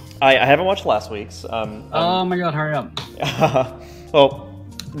yet? I haven't watched last week's. Oh my god, hurry up. Well,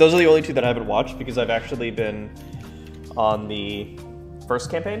 those are the only two that I haven't watched because I've actually been on the first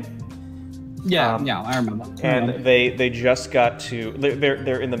campaign. Yeah, yeah, I remember. And they just got to...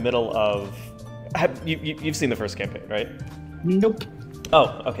 They're in the middle of... You've seen the first campaign, right? Nope.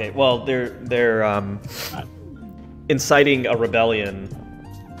 Oh, okay. Well, they're inciting a rebellion,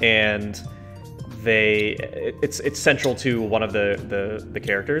 and it's central to one of the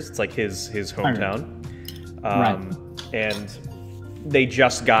characters. It's like his hometown, and they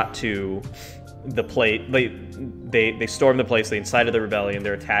just got to the place. They stormed the place. They incited the rebellion.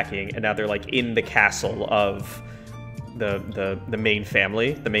 They're attacking, and now they're like in the castle of the main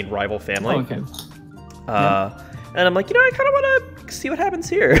family, the main rival family. Oh, okay. And I'm like, you know, I kind of want to see what happens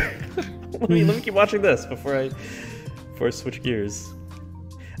here. let me keep watching this before I switch gears.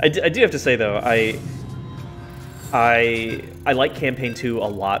 I do have to say though, I like campaign 2 a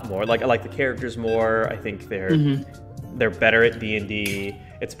lot more. Like I like the characters more. I think they're better at D&D.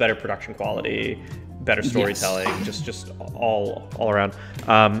 It's better production quality, better storytelling, just all around.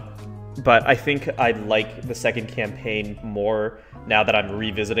 But I think I like the second campaign more now that I'm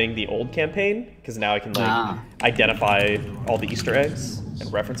revisiting the old campaign, because now I can like identify all the Easter eggs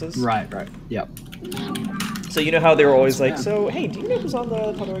and references. Right, yep. So you know how they were always like, so hey, do you know who's on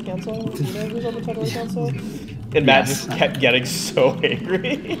the Tottori Council? Do you know who's on the Tottori Council? And Matt just kept getting so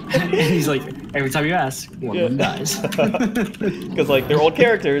angry. And he's like, every time you ask, one of them dies. Because like their old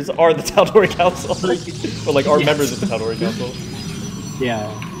characters are the Tottori Council, or like are members of the Tottori Council. Yeah.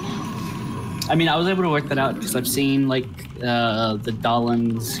 I mean, I was able to work that out because I've seen like the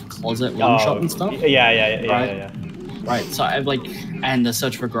Darlin's Closet one shot and stuff. Yeah. Right. So I've like, and the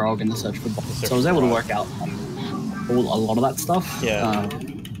Search for Grog and the Search for Bob. So I was able to work out a lot of that stuff. Yeah.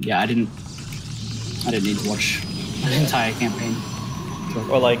 Yeah. I didn't need to watch an entire campaign.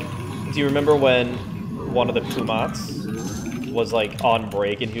 Or like, do you remember when one of the Pumats was like on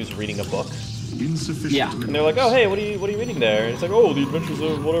break and he was reading a book? Insufficient. Yeah. And they're like, oh hey, what are you reading there? And it's like, oh, the Adventures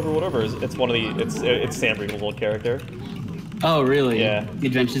of whatever. It's one of the it's Sam Riegel's old character. Oh really? Yeah. The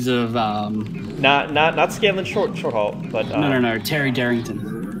Adventures of Not Scanlan Shorthalt, but no, Terry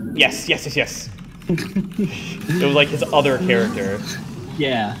Darrington. Yes. It was like his other character.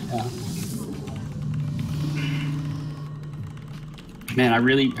 Yeah. Man, I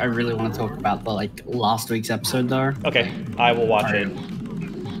really want to talk about the like last week's episode though. Okay, I will watch it.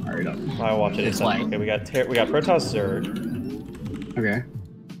 Hurry up. I will watch it. It's like okay, we got Protoss Zerg. Okay.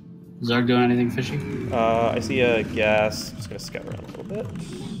 Zerg doing anything fishy? I see a gas. Just gonna scout around a little bit.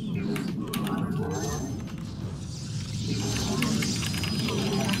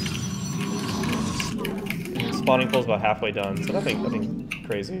 Spawning pool's about halfway done, so nothing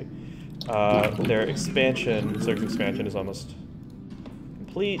crazy. Their expansion, Zerg's expansion, is almost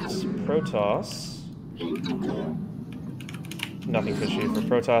complete. Protoss. Nothing fishy for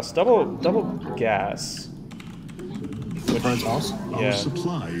Protoss. Double gas. Which, Protoss? Our yeah.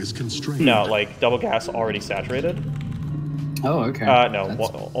 supply is constrained. No, like double gas already saturated. Oh, okay. No,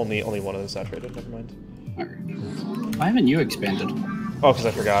 only one of them saturated. Never mind. Okay. Why haven't you expanded? Oh, because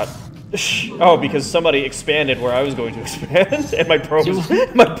I forgot. Oh, because somebody expanded where I was going to expand, and my probe was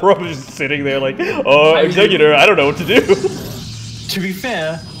just sitting there like, oh, Executor, I don't know what to do. To be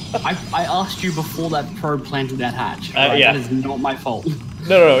fair, I asked you before that probe planted that hatch. Right? Yeah. That is not my fault.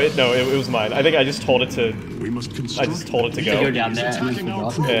 No, it was mine. I think I just told it to. We must I just told it to To go go. down there and then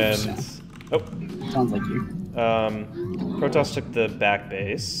forgot. And oh, Sounds like you. Protoss took the back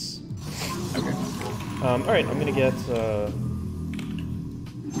base. Okay. All right, I'm gonna get.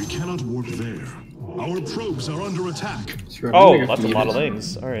 We cannot warp there. Our probes are under attack. Sure, Oh, go that's for a lot of mutas.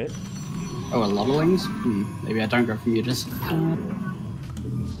 things. All right. Oh, a lot of lings? Maybe I don't go for mutas.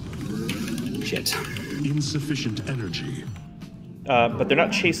 Shit. Insufficient energy. But they're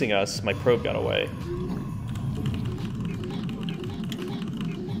not chasing us. My probe got away.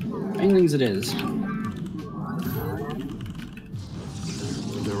 Mainlings it is.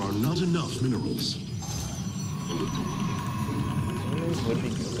 not enough minerals. Diamonds would be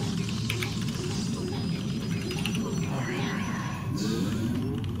good.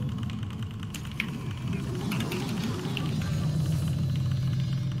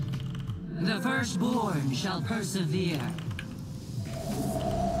 The firstborn shall persevere.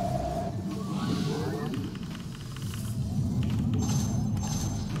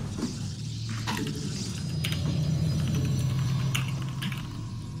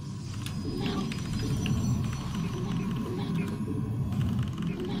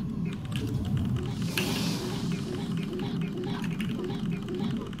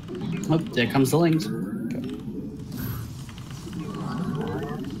 Oh, there comes the lings.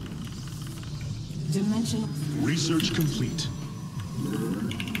 Dimensional. Research complete.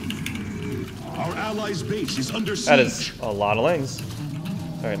 Our allies' base is under siege. That is a lot of lings.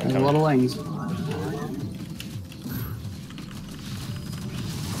 All right, There's a lot of lings.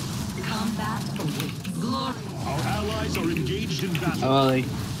 Combat awaits. Glory. Our allies are engaged in battle. Oh, they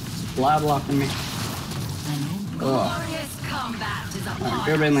blood blocking me. Oh, Glorious combat is upon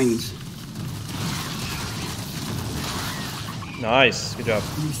good lings. Nice, good job.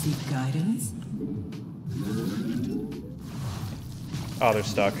 You seek guidance? Oh, they're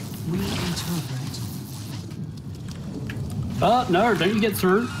stuck. We interpret. Oh no! Don't you get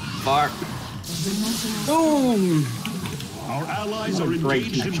through? Fuck! Dimensional. Boom! Our allies What are a great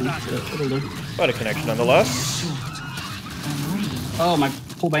engaged in connection. battle. It'll do. But a connection nonetheless. Short. And waiting. Oh, my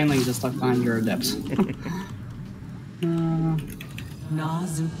poor banelings are stuck behind your depths.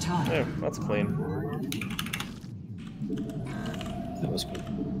 Nazutai. Yeah, that's clean. That was good.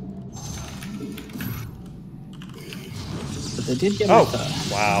 But they did get Oh, with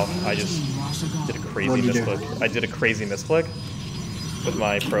the... wow. I just did a crazy What'd you do? misclick. I did a crazy misclick with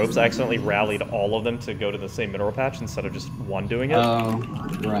my probes. I accidentally rallied all of them to go to the same mineral patch instead of just one doing it. Oh,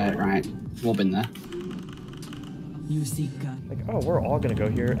 right. We've all been there. You seek guidance. Like, oh, we're all gonna go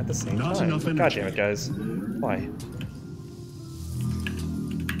here at the same Not time. enough God energy. damn it, guys. Why?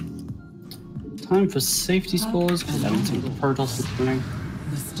 Time for safety scores, because I don't think the Protoss is winning.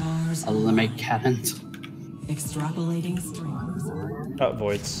 The stars. Other than make cannons. Extrapolating strings.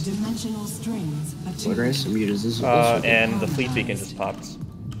 Voids. Dimensional strings. Void race and mutas is also... And the fleet beacon just popped.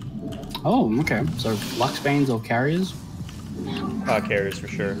 Oh, okay. So, Luxbanes or carriers? Carriers for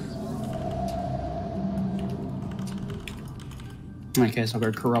sure. In that case, I'll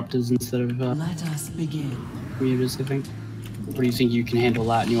go Corruptors instead of Let us begin. mutas, I think. Or do you think you can handle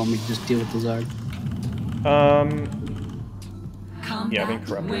that and you want me to just deal with the zone? Combat. Yeah, I think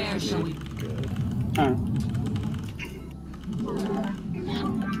corruptors Where would shall be we? good. Alright.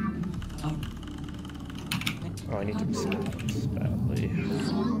 Oh, I need to reset badly.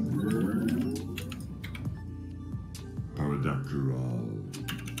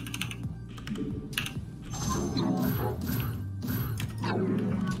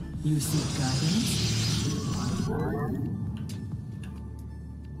 You seek guidance?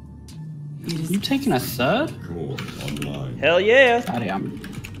 It is You taking a third? Hell yeah! Daddy, I'm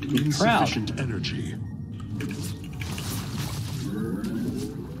proud. Insufficient energy.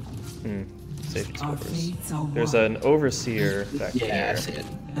 Safety our scores. fates are There's one. an overseer back Yeah, I there. see it.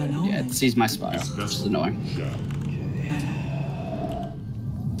 An Yeah, omen. it sees my spire, which is annoying.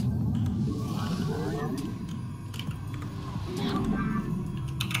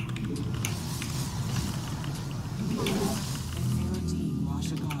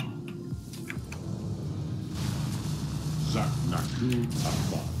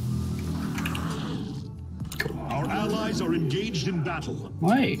 Our allies are engaged in battle.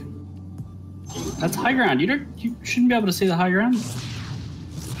 Wait. That's high ground. You shouldn't be able to see the high ground.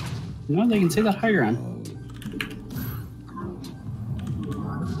 No, they can see that high ground.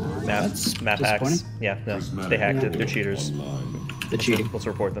 Map hacks. disappointing. Yeah, no, they hacked it. They're cheaters. The cheating. Let's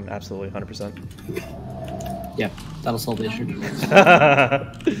report them. Absolutely, 100%. Yeah, that'll solve the issue.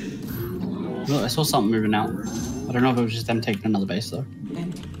 Look, I saw something moving out. I don't know if it was just them taking another base though.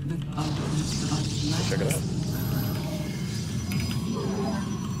 And Check it out.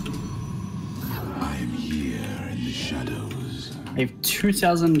 I am here in the shadows. I have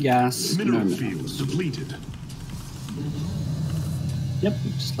 2,000 gas. Mineral no, fields depleted. Yep,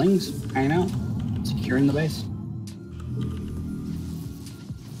 slings hanging out, securing the base.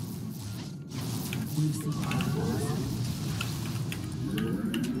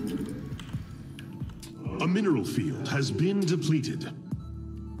 A mineral field has been depleted.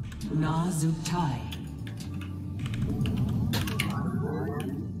 Nazutai.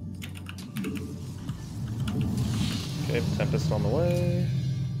 Okay, Tempest on the way.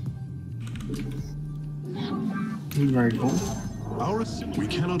 Very cool. We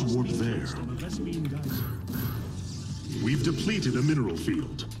cannot warp there. We've depleted a mineral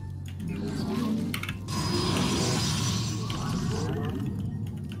field.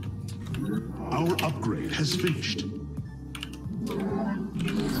 Our upgrade has finished.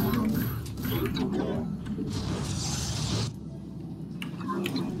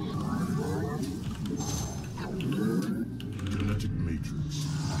 Genetic matrix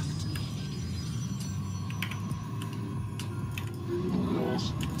active.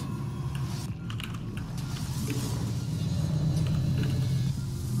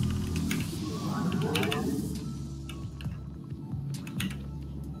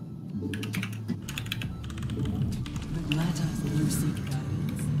 Let us seek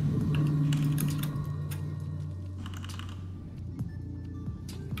guidance.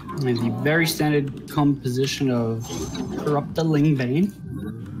 And the very standard composition of corruptiling vein.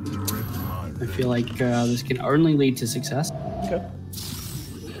 I feel like this can only lead to success. Okay.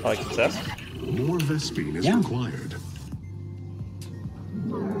 I like success. More Vespine is Yeah. required.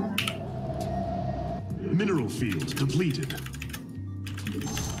 Mineral field depleted.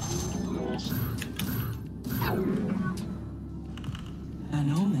 An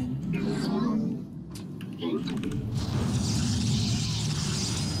omen.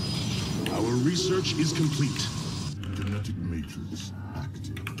 Our research is complete. Genetic matrix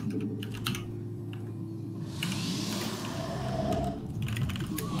active.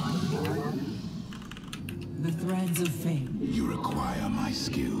 The threads of fate. You require my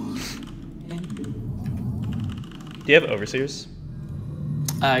skills. And Do you have overseers?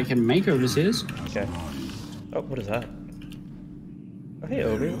 I can make overseers. Okay. Oh, what is that? Oh, hey,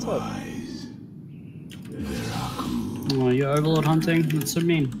 Obi, what's up? Oh, you're overlord hunting? That's so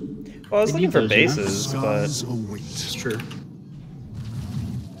mean. Well, I was They looking need for those, you know? bases, but Scars await. It's true.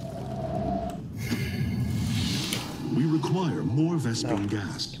 We require more Vespine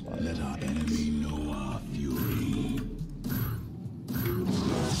gas. Let our enemy know our fury.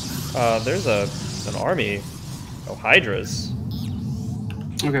 there's an army. Oh, Hydras.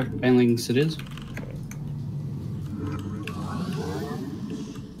 Okay, banelings it is.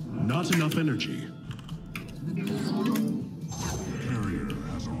 Not enough energy. Carrier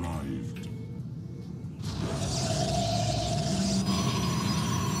has arrived.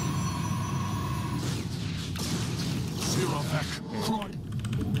 Sirovec, Croy.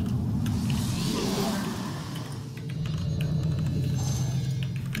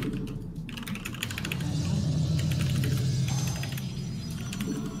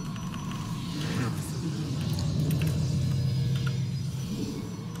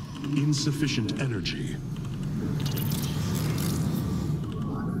 Insufficient energy.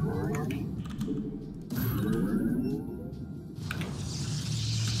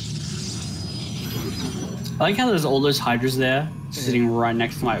 I like how there's all those hydras there, sitting right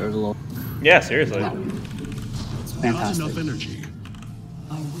next to my overlord. Yeah, seriously. It's Not fantastic. enough energy.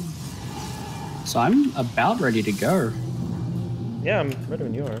 So I'm about ready to go. Yeah, I'm ready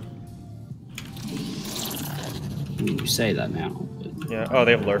when you are. I mean, you say that now. But... Yeah. Oh,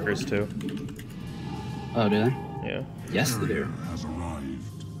 they have lurkers too. Oh, do they? Yeah. Yes, they do. Has arrived.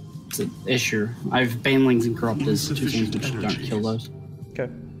 It's an issue. I have banelings and corruptors, two things Insufficient which don't energy. kill those. Okay.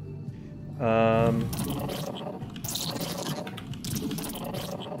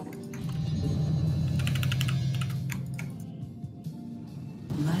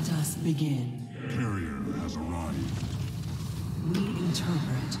 let us begin. Carrier has arrived. We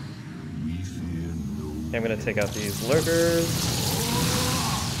interpret. We fear no. I'm gonna take out these lurkers.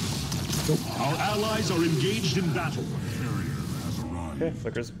 Our allies are engaged in battle. Carrier has arrived. Okay,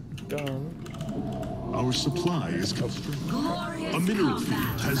 flicker's gone. Our supply is constrained. A mineral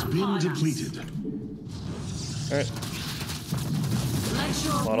field has been depleted. Alright.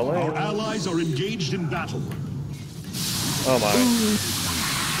 A lot of Our land. allies are engaged in battle. Oh my.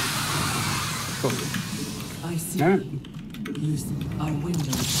 I see. Alright, You see our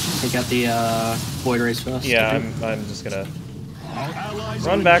windows. take out the void rays first. Yeah, okay? I'm just gonna Our allies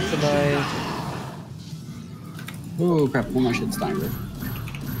run are back to engaged in my. battle. Oh crap, all my shit's dying. Bro.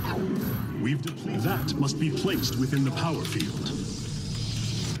 We've depleted. That must be placed within the power field.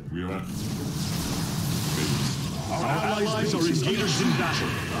 We are. Our allies are engaged in battle.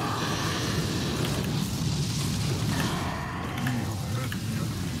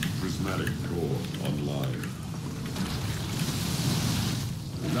 Prismatic core online.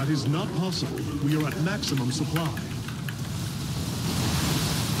 That is not possible. We are at maximum supply.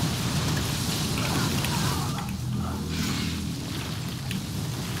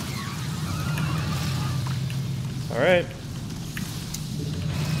 Alright.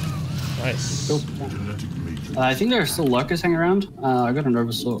 Nice. Cool. I think there are still lurkers hanging around. I got an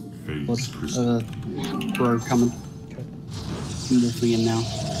oversword rogue coming. Okay. Moving in now.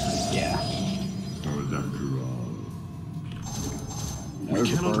 Yeah. We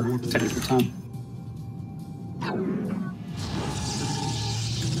cannot warp Take your time.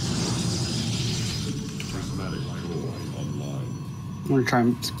 I'm gonna try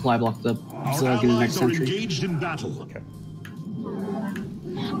and supply block the Our Zerg in the next allies are century. engaged in battle. Okay.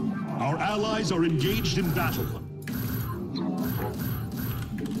 Our allies are engaged in battle.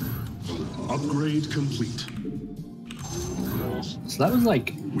 Upgrade complete. So that was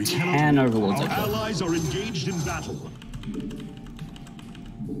like We 10 overlords Our I got. allies are engaged in battle.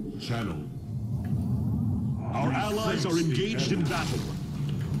 Channel. Our allies are engaged in battle.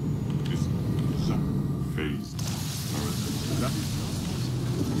 Phase.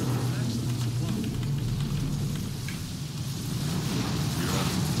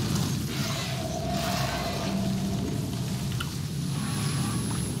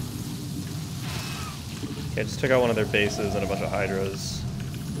 Okay, just took out one of their bases and a bunch of hydras.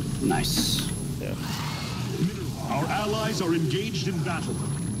 Nice. Yeah. Our allies are engaged in battle.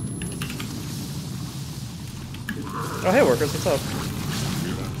 Oh, hey, workers, what's up?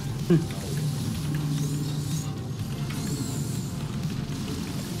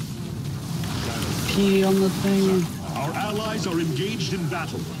 P on the thing. Our allies are engaged in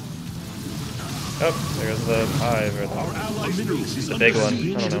battle. Oh, there's the hive or Our allies' base is the under big one.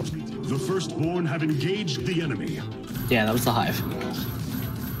 siege. I don't know. The firstborn have engaged the enemy. Yeah, that was the hive.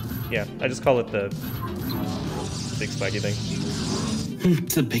 Yeah, I just call it the big spiky thing.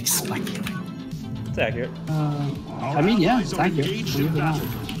 It's a big spike. It's accurate. Our I mean, yeah, allies it's are accurate. engaged in Believe it or not.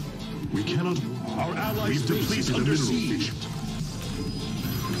 battle. We cannot. Our allies' base is under siege.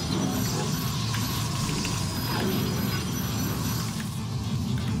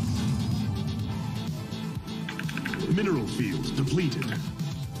 Mineral field depleted.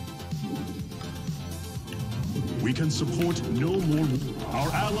 We can support no more. Our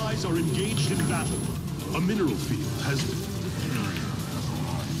allies are engaged in battle. A mineral field has.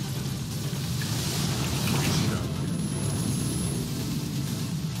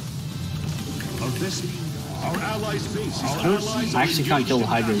 A Vespine. Our allies' base is under siege. I actually can't kill the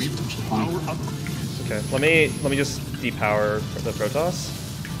hydras, which is fine. Our up. Okay, let me just depower the Protoss.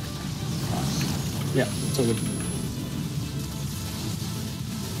 Yeah, it's all good.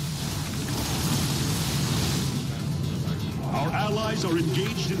 Our allies are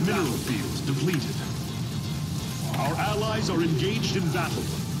engaged in mineral fields depleted. Our allies are engaged in battle.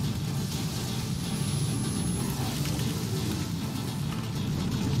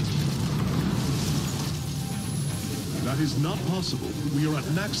 That is not possible. We are at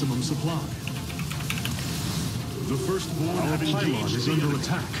maximum supply. The firstborn have engaged is under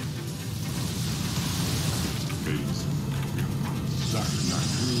attack. Phase.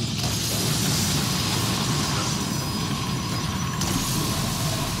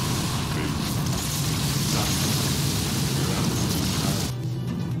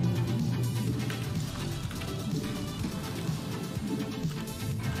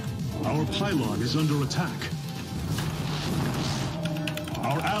 Our pylon is under attack.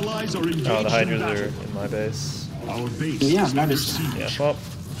 Our allies are engaged Oh, the hydras in are battle. in my base. Our base Yeah, is I've under noticed. siege. Yeah, well,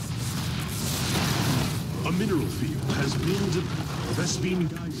 A mineral field has been Vespine.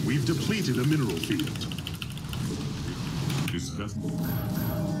 We've depleted a mineral field.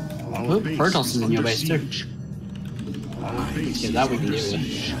 Our Oh, base Protoss is in your under base too. siege. Our base Yeah, is that we can under do with.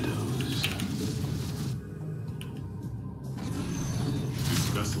 siege. This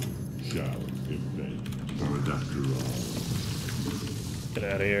vessel shall invade. get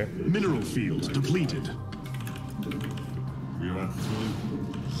out of here. Mineral field depleted. We are at full.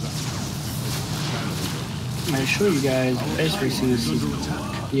 I show you guys base racing Is is under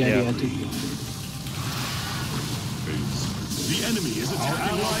attack. yeah, Yeah. I think. The enemy is attacking. Our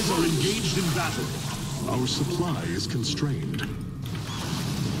allies are engaged in battle. Our supply is constrained.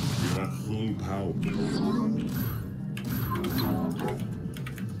 We are at full power.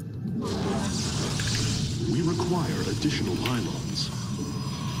 We require additional pylons.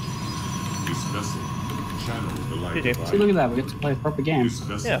 This vessel channel the light. GG. of See, look at that. We get to play a proper game. This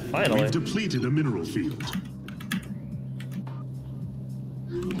vessel. Yeah, finally. We've depleted a mineral field.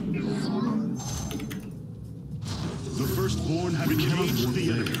 The firstborn have engaged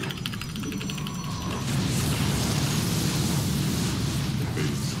the enemy.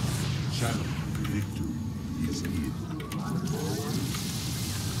 Base channel. Victory is near.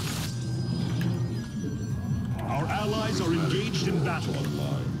 Our allies are engaged in battle.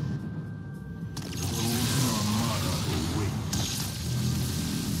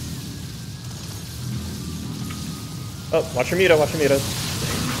 Oh, watch your muta, watch your muta.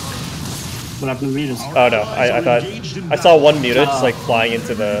 What happened to Mutas? Oh no, I thought I saw one muta just like flying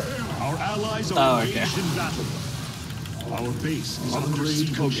into the. Our allies are Oh, okay. engaged in battle. Our base is under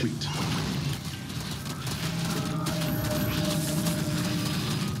siege complete.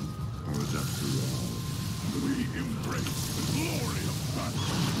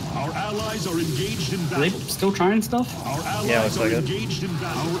 Our allies are engaged in Are they battle. still trying stuff? Our Yeah, allies looks are like it. engaged in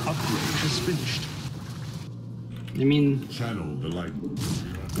battle. Our upgrade has finished. I mean, Channel the light.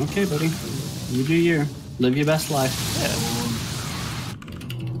 okay, buddy. You do you. Live your best life.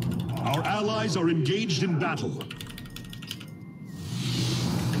 Our allies are engaged in battle.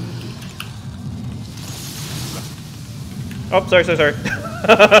 Oh, sorry.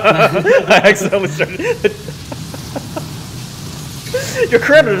 I accidentally started. Your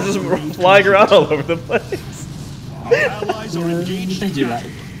credit is just flying around all over the place. Our allies are engaged They in do that.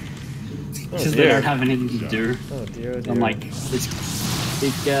 battle. Because they dear. don't have anything to do. Oh dear, oh dear. I'm like, did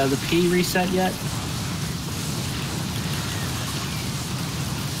the P reset yet?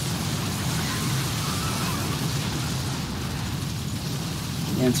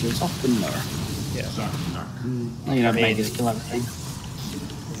 The answer is often no. Yeah, No, you don't mean- make it kill everything.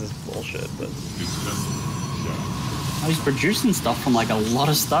 this is bullshit, but Oh, he's producing stuff from like a lot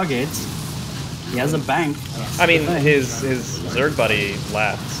of Stargates. He has a bank. I mean, thing. his Zerg buddy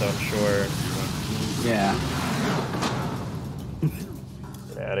left, so I'm sure. Yeah.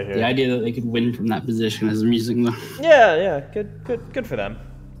 Get out of here. The idea that they could win from that position is amusing though. Yeah, good for them.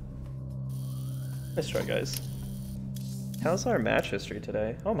 Nice try, guys. How's our match history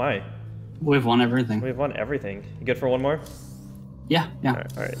today? Oh my, We've won everything. we've won everything. You good for one more? Yeah, yeah. All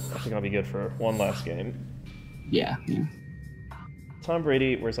right. I think I'll be good for one last game. Yeah, yeah. Tom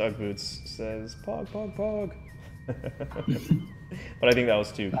Brady wears Ugg boots. Says pog. But I think that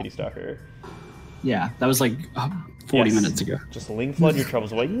was too Kitty Stalker. Yeah, that was like 40 Yes. minutes ago. Just Ling flood your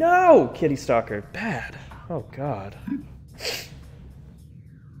troubles away. No, Kitty Stalker, bad. Oh God.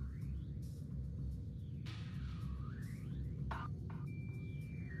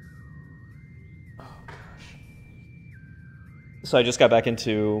 So I just got back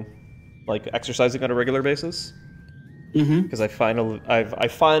into like exercising on a regular basis Mm-hmm. because I finally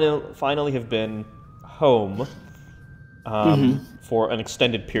have been home for an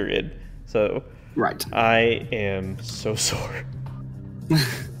extended period. So Right. I am so sore.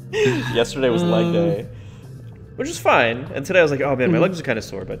 Yesterday was leg day, which is fine, and today I was like, oh man, my legs are kind of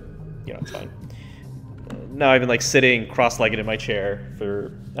sore, but you know, it's fine. Now I've been like sitting cross-legged in my chair for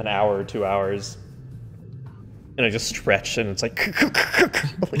an hour or 2 hours. And I just stretch, and it's like, I'm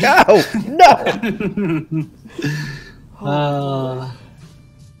like, ow, no!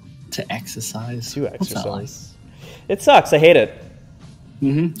 To exercise. To What's that like? exercise. It sucks. I hate it.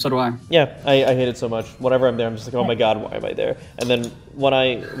 Mm-hmm. So do I. Yeah, I hate it so much. Whenever I'm there, I'm just like, oh my god, why am I there? And then when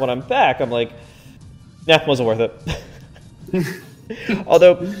I'm back, I'm like, nah, wasn't worth it.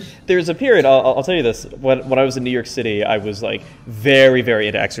 Although there's a period, I'll tell you this, when I was in New York City, I was like very, very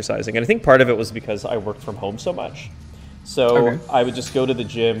into exercising. And I think part of it was because I worked from home so much. So Okay. I would just go to the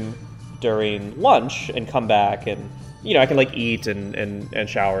gym during lunch and come back, and you know, I can like eat and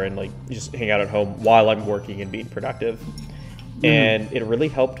shower and like just hang out at home while I'm working and being productive. And it really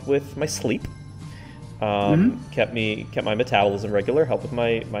helped with my sleep. Kept my metabolism regular, helped with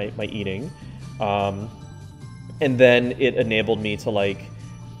my eating. And then it enabled me to like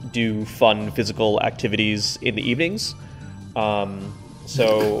do fun physical activities in the evenings.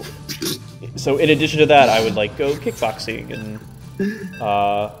 So in addition to that, I would like go kickboxing and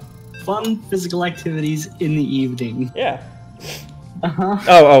Fun physical activities in the evening. yeah. Uh-huh.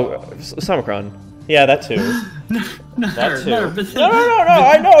 Oh, Somicron. Yeah, that too. That too. No, but No.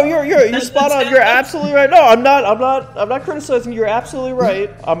 I know you're spot on. You're absolutely right. No, I'm not criticizing. You're absolutely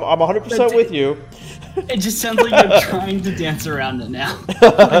right. I'm 100% with you. it just sounds like you're trying to dance around it now.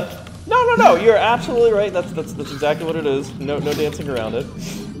 No. You're absolutely right. That's exactly what it is. No dancing around it.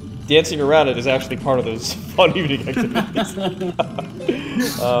 Dancing around it is actually part of those fun evening activities.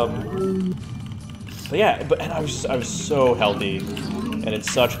 But yeah, and I was so healthy and in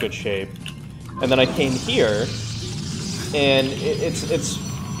such good shape. And then I came here, and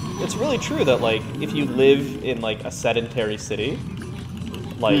it's really true that like if you live in like a sedentary city,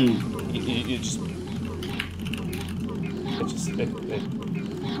 like you just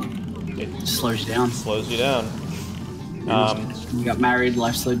It slows you down. slows you down. You got married,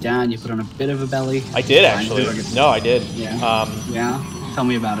 life slowed down, you put on a bit of a belly. I did actually. No, I did. Yeah. Yeah? Tell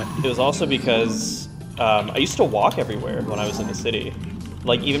me about it. It was also because I used to walk everywhere when I was in the city.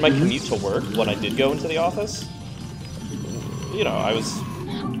 Like even my commute to work when I did go into the office. You know, I was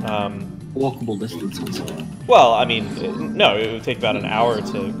walkable distance. Well, I mean, no, it would take about an hour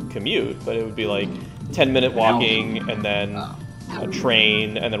to commute, but it would be like 10-minute walking, and then a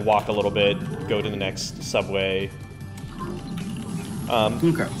train, and then walk a little bit, go to the next subway.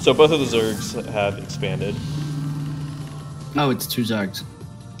 Okay. So both of the Zergs have expanded. Oh, it's 2 Zergs.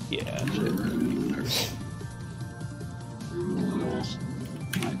 Yeah.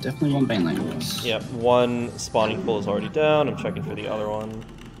 I definitely want Baneling Wars. Yep, one spawning pool is already down. I'm checking for the other one.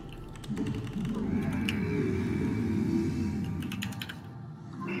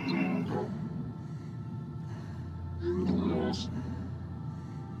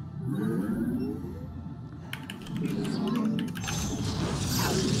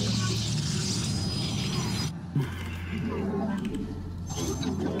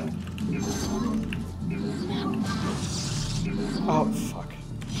 Oh, fuck.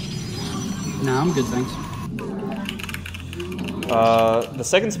 No, I'm good, thanks. The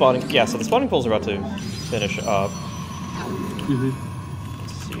second spawning... Yeah, so the spawning pool's are about to finish up.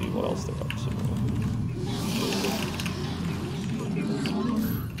 Let's see what else they're up to.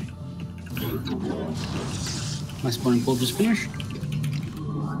 My spawning pool just finished.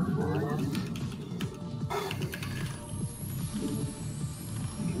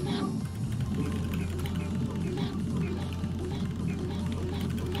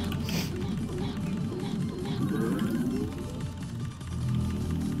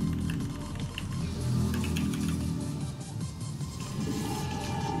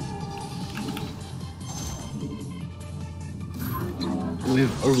 We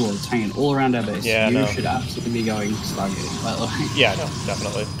have overlords hanging all around our base. Yeah, you no. should absolutely be going Stargate, by the way. Yeah, no,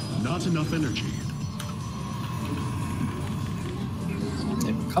 definitely. Not enough energy.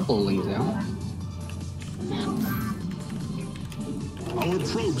 They have a couple of lings out. Our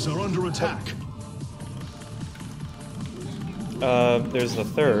probes are under attack. There's the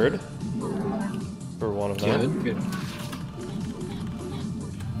third for one of them. Good.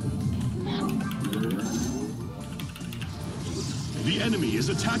 The enemy is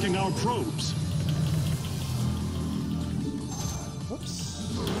attacking our probes.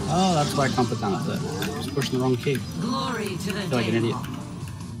 Whoops. Oh, that's why I can't put down up there. Just pushing the wrong key. Glory to the I feel like an idiot.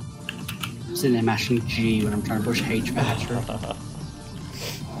 I'm sitting there mashing G when I'm trying to push H for Hatcher.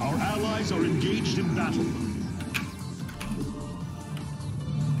 Our allies are engaged in battle.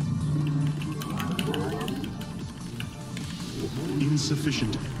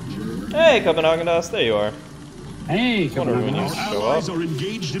 Insufficient. Hey, Copenhagen Dust, there you are. Hey, come Wonder when on. you Our show allies up. are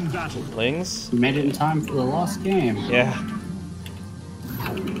engaged in battle. Lings? We made it in time for the last game. Yeah.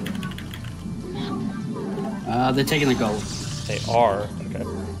 They're taking the gold. They are. Okay.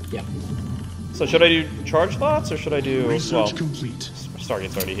 Yep. So should I do charge thoughts, or should I do... Research well, complete.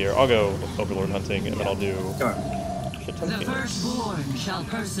 Stargate's already here. I'll go Overlord hunting, and then I'll do... Go. shit ton of The things. firstborn shall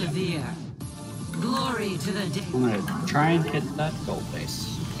persevere. Glory to the day. I'm gonna try and hit that gold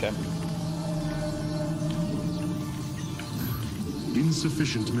base. Okay.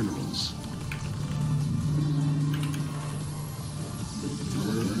 Insufficient minerals.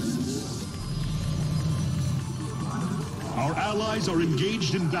 Our allies are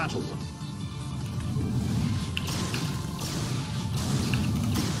engaged in battle.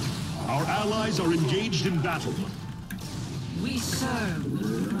 Our allies are engaged in battle. We serve.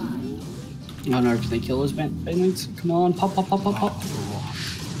 Oh no, can they kill those banelings? Come on, pop. Oh,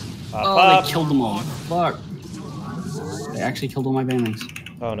 Pop. they killed them all. Fuck. They actually killed all my banelings.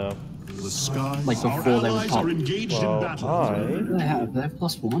 Oh no. The skies. Like Our before they would allies pop. are engaged Well, in battle. What do they have? They have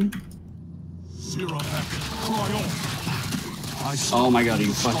 +1? Oh my god, are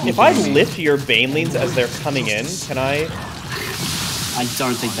you fucking If I kidding me? lift your Banelings as they're coming in, can I... I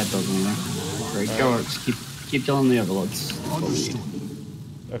don't think that does anything. Great, go Orcs. Keep killing the overlords.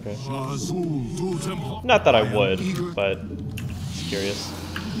 Okay. Not that I would, but... just curious.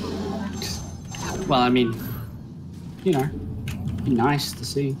 Well, I mean, you know, be nice to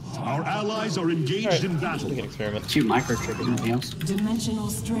see. Our allies are engaged Alright, in battle. we can experiment. Cute microchip and anything else. Dimensional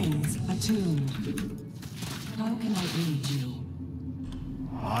strings attuned. How can I aid you?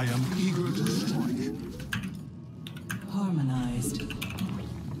 I am eager to strike. Harmonized.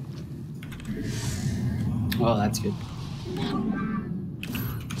 Oh, that's good.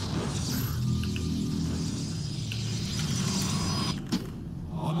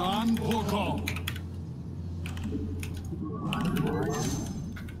 Anan Pokal.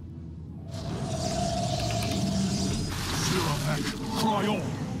 Sirapek, cry on.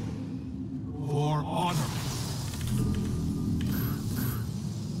 For honor.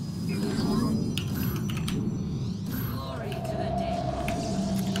 Glory to the day.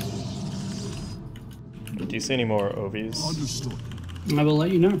 Do you see any more OVs? Understood. I will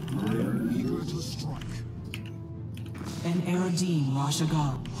let you know. Eager to strike. An Eridine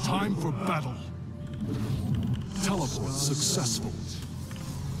Rashagal. Time for battle. Teleport successful.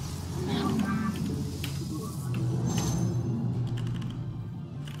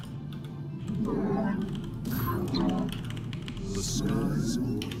 The skies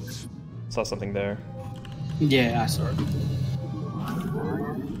await. Saw something there. Yeah, I saw it.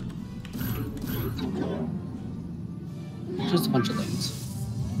 Just a bunch of things.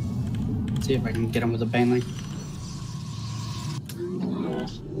 See if I can get him with a baneling.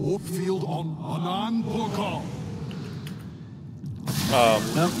 Warp field on Anan Porkal.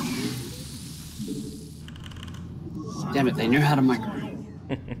 Nope. Damn it, they knew how to micro.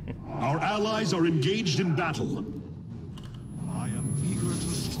 Our allies are engaged in battle. I am eager to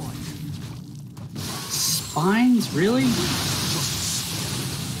strike. Spines? Really?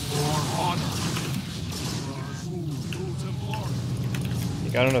 For honor.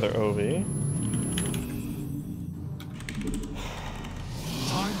 You got another OV.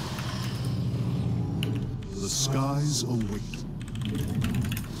 Time. The skies await.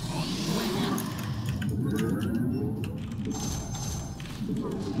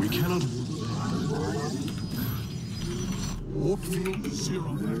 We cannot. Warp field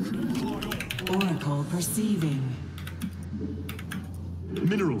 0. Oracle perceiving.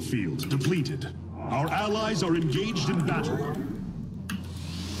 Mineral field depleted. Our allies are engaged in battle.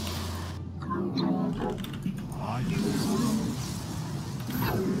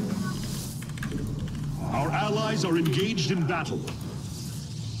 Our allies are engaged in battle.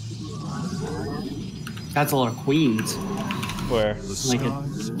 That's a lot of queens. Where?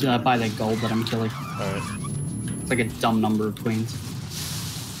 Like by the gold that I'm killing. Alright. It's like a dumb number of queens.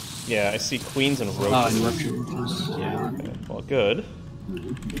 Yeah, I see queens and Oh, and roaches. ruptures. Yeah. Okay, well, good.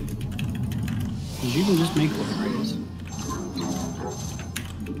 You can just make upgrades.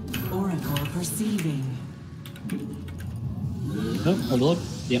 Oracle perceiving. Oh, have a look.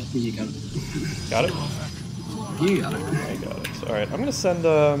 Yep, you got it. Got it? You got it. I got it. Alright, I'm gonna send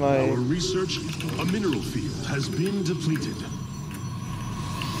Our my... research, a mineral field has been depleted.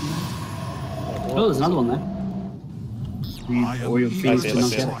 Oh, there's another one there. Or your I phoenix see it, did I not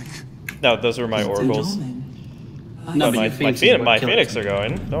see get it. it. No, those were my oracles. Endowment. No, But but my, your phoenix my phoenix are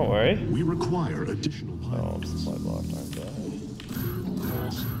going. Don't worry. We require additional Oh, pilots. I'm supply blocked, aren't I?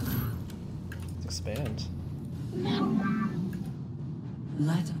 Let's expand.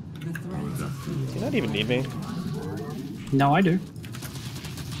 Let the threads of fear. Do you not even need me? No, I do.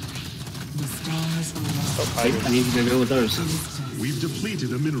 The stars align. Oh, I need you to go with those. We've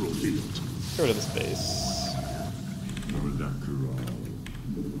depleted a mineral field. Get rid of this base.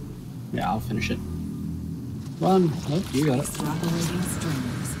 Yeah, I'll finish it. Run. Oh, you got it. Extrapolating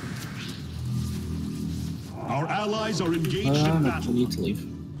strings. Our allies are engaged in No, battle. you need to leave.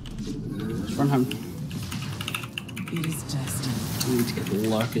 Just run home. It is destined. We need to get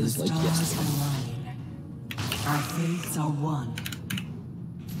lurkers The like stars yesterday. align. Our fates are one.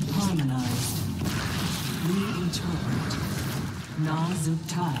 Harmonized. We interpret. Na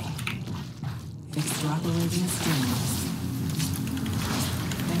Zubtai. Extrapolating strings.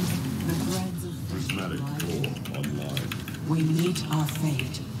 And the threads of we meet our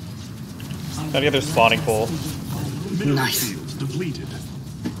fate. Gotta get their spawning pole. Mineral Nice. field depleted.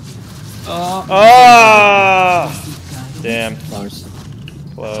 Ah! Damn. Close.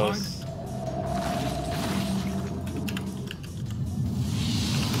 Close.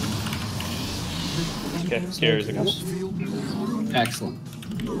 Okay, here's it comes. Excellent.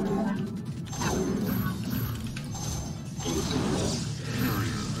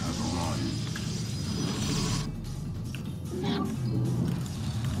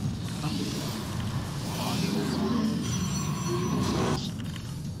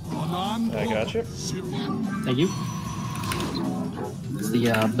 I got you. Thank you. It's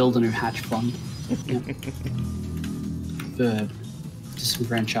the build a new hatch fund. Yep. The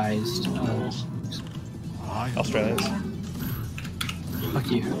disenfranchised. Australians.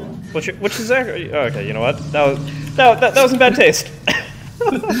 Fuck you. Which is actually okay. You know what? That was in bad taste.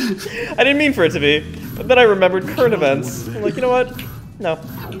 I didn't mean for it to be, but then I remembered current events. I'm like, you know what? No,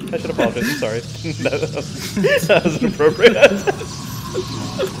 I should apologize. I'm sorry. that was inappropriate.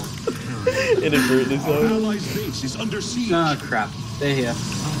 Inadvertently Our so. allies' base is under siege. Oh crap. They're here.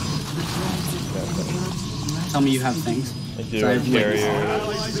 Tell me you have things. I do. So I have wings. Our Carrier.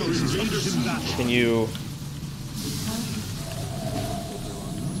 allies' base is engaged in battle. Can you?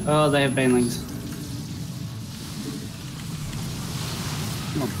 Oh, they have banelings.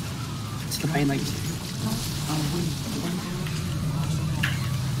 Come on. It's the banelings.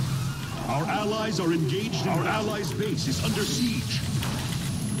 Our allies are engaged. Our allies' base is under siege.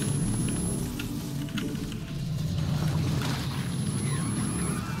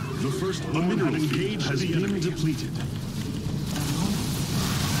 The first mineral engaged has been depleted.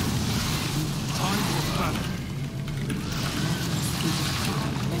 Time for battle.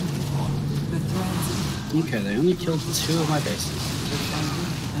 The threads Okay, they only killed 2 of my bases.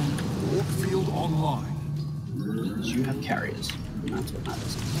 Warp field online. You have carriers. That's what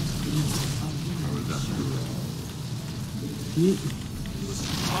matters.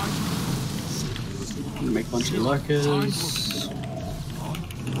 I'm gonna make a bunch of lurkers. Where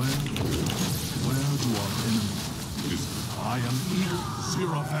do our enemies? I am here.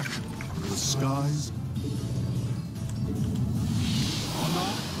 Zero action. The skies.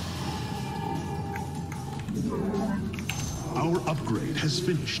 Our upgrade has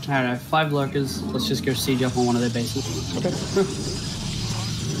finished. Alright, I have 5 lurkers. Let's just go siege up on one of their bases. Okay.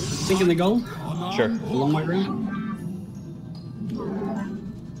 Thinking the gold? Sure. Along my route?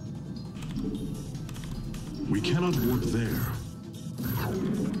 We cannot warp there.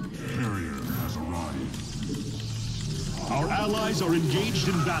 Carrier has arrived. Our allies are engaged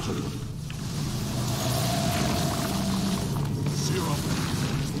in battle. Zero.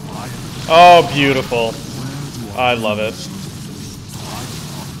 Oh, beautiful. I love it.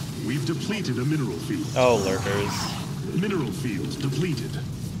 We've depleted a mineral field. Oh, lurkers. Mineral field depleted.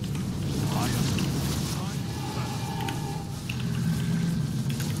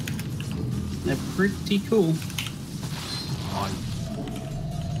 They're pretty cool.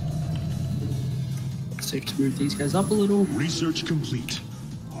 6, move these guys up a little. Research complete.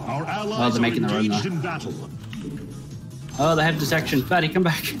 Our Oh, allies they're are making their own engaged now. in battle. Oh, they have detection. Fatty, come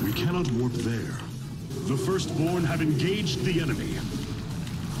back. We cannot warp there. The firstborn have engaged the enemy.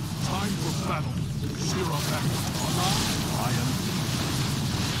 Time for battle. Zero back. I am.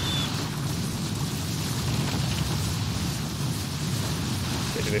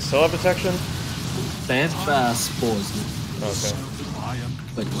 Okay, do they still have detection? They have spores now. Okay. I am.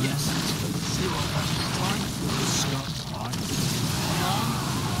 But yes. Zero back. Time for the sky.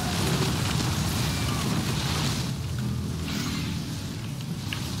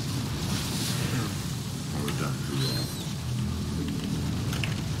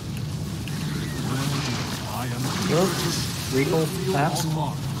 Recall, perhaps?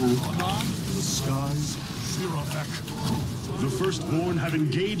 The skies. Zero action. The firstborn have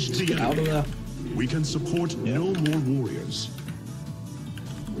engaged the Out of enemy. there. We can support no more warriors.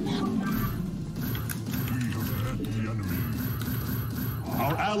 We have had the enemy.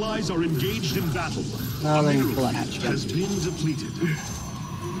 Our allies are engaged in battle. No, they didn't pull that hatch Has been depleted.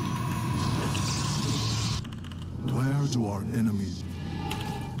 Where do our enemies?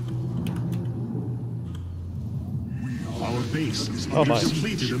 Our base is Oh my.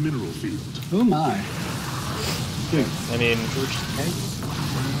 depleted a mineral field. Oh my. I mean,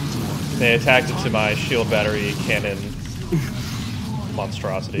 they attacked it to my shield battery cannon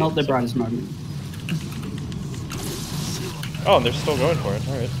monstrosity. Not the so- brightest moment. Oh, and they're still going for it.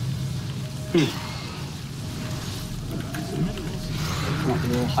 All right. Want the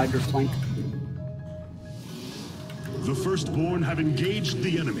little Hydra flank. The firstborn have engaged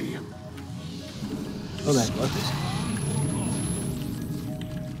the enemy. Oh, that's lurkers.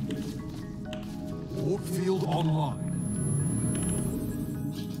 Warp field online.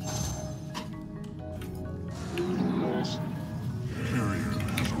 Carrier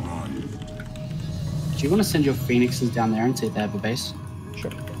has arrived. Do you want to send your phoenixes down there and see if they have a base?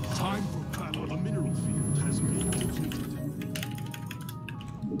 Sure. Time for battle. A mineral field has been depleted.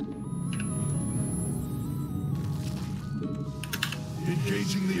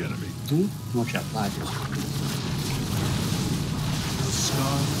 Engaging the enemy. Watch out, Hydras. The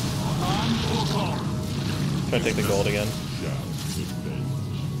sky. Try to take the gold again.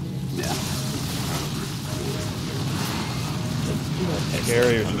 Yeah.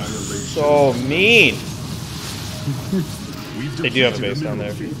 Carriers are so mean. They do have a base down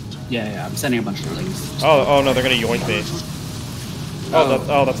there. Yeah, I'm sending a bunch of links. Oh no, they're gonna yoink me.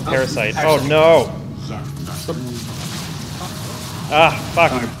 That's a parasite. Oh no. Ah,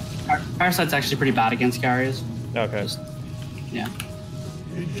 fuck. Parasite's actually pretty bad against carriers. Okay. Yeah.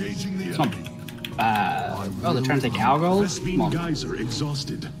 Engaging the It's not enemy. bad. Oh, they're trying to take our gold? Come Vespine on. Geyser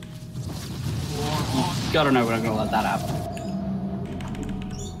exhausted. Gotta know we're not gonna let that happen.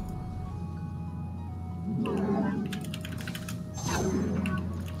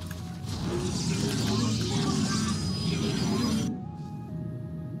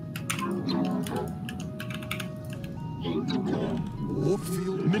 Warp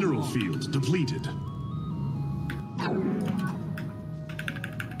field. Mineral field depleted.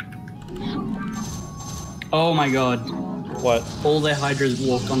 Oh my god. What? All their Hydras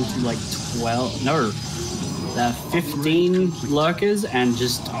walked onto like 12. No. 15 lurkers and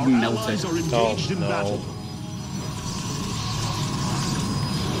just melted. Oh no.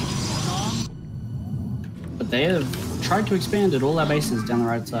 But they have tried to expand at all our bases down the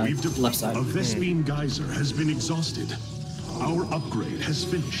right side, left side. A Vespene geyser has been exhausted. Our upgrade has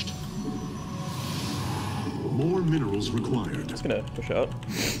finished. More minerals required. It's gonna push out.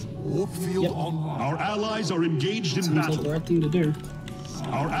 Yep. Our allies are engaged in Seems like battle. the right thing to do.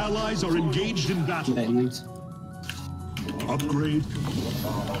 Our allies are engaged in battle. Baitings. Upgrade.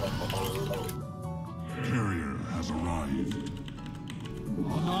 Carrier has arrived.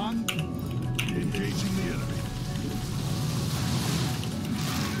 Engaging the enemy.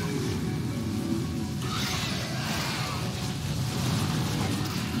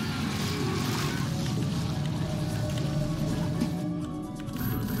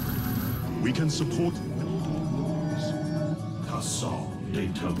 We can support.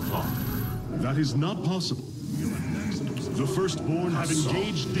 That is not possible. The firstborn have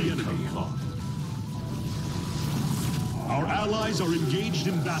engaged the enemy. Our allies are engaged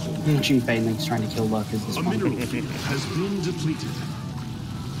in battle. Watching Baitings trying to kill lurkers is A fun. mineral field has been depleted.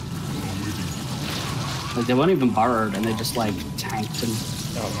 Like, they weren't even burrowed and they just like tanked and.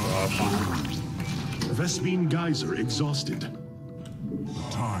 Oh gosh. Vespene geyser exhausted.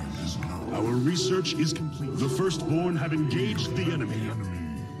 Time is now. Our research is complete. The firstborn have engaged the enemy.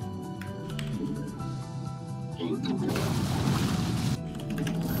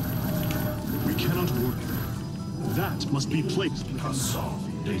 We cannot work. That must be placed.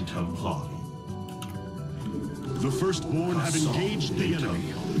 The firstborn have engaged the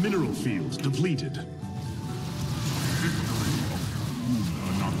enemy. Mineral fields depleted.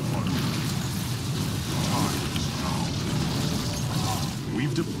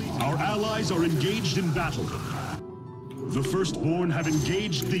 We've depleted. Our allies are engaged in battle. The firstborn have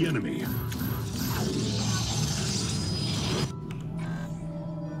engaged the enemy.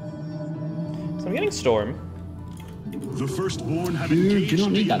 So I'm getting Storm. The firstborn have You engaged do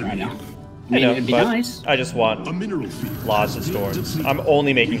not need the that right enemy. now. I know, it'd be but nice. I just want A mineral field. lots of storms. I'm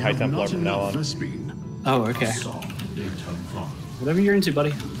only making High Templar from now on. Vespene. Oh, okay. Whatever you're into,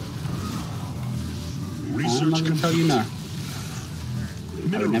 buddy. I'm Research not gonna tell you no.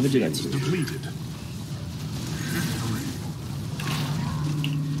 Mineral never do that to fields you. depleted.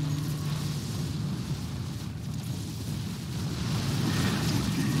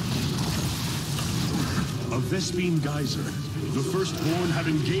 A Vespene geyser. The firstborn have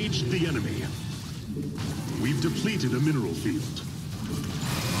engaged the enemy. We've depleted a mineral field.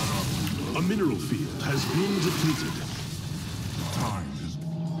 A mineral field has been depleted. Time is.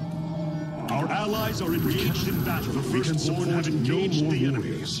 Our allies are engaged in battle. The firstborn have engaged the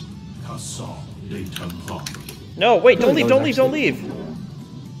enemies. No, wait, don't leave, don't leave, don't leave.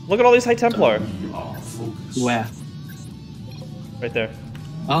 Look at all these High Templar. Where? Right there.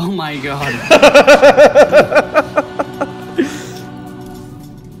 Oh my god.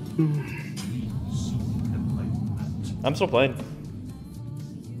 I'm still playing.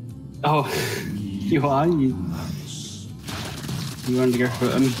 Oh, you are? You wanted to go for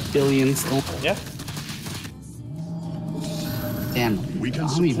a billion still? Yeah. Damn, We can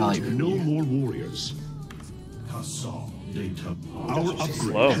army support value. no more warriors. Our upgrade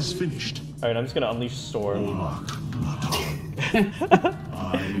Slow. has finished. Alright, I'm just gonna unleash Storm.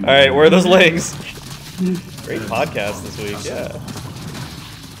 Alright, where are those legs? Great podcast this week, yeah.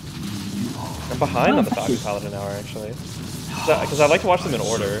 I'm behind on the Falcon Paladin hour, actually. Because I like to watch them in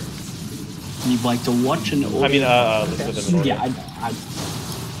order. You'd like to watch an order? I mean, listen to them in order. Yeah,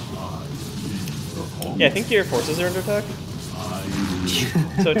 Yeah, I think your forces are under attack.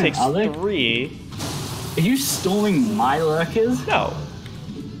 So it takes Are they? 3. Are you storming my lurkers? No,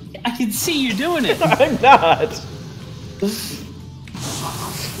 I can see you doing it. I'm not.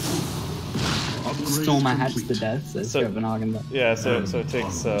 Upgrade Storm my hats to complete. death, says So- Copenhagen. Yeah, so it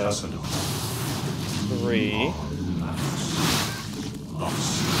takes 3.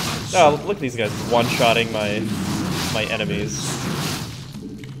 Oh, look at these guys one-shotting my enemies.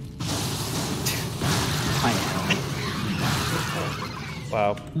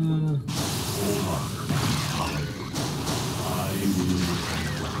 Wow.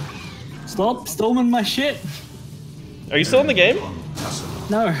 Stop storming my shit. Are you still in the game?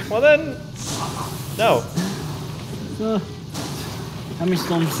 No. Well then, no. How many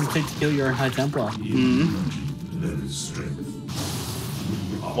storms does it take to kill your own High Templar? 1,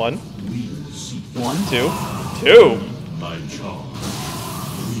 1? 2, 2.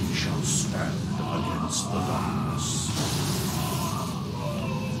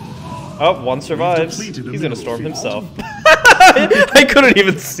 Oh, one survives. depleted a He's gonna mineral storm field. himself. I couldn't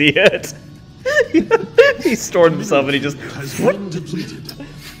even see it. He stormed himself and he just... Has been depleted.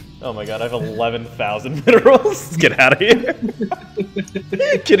 Oh my god, I have 11,000 minerals. Let's get out of here.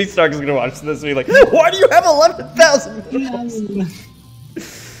 Kitty Stark is gonna watch this and be like, why do you have 11,000 minerals?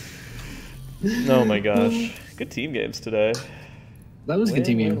 Oh my gosh. Good team games today. That was a good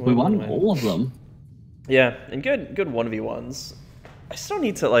team game. We won all of them. Yeah, and good 1v1s. I still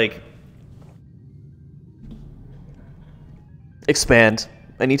need to, like... expand.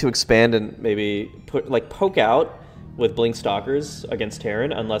 I need to expand and maybe poke out with Blink Stalkers against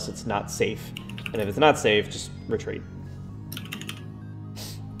Terran unless it's not safe. And if it's not safe, just retreat.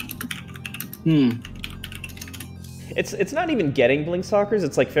 It's not even getting Blink Stalkers,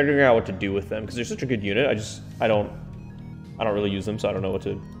 it's like figuring out what to do with them because they're such a good unit. I don't really use them, so I don't know what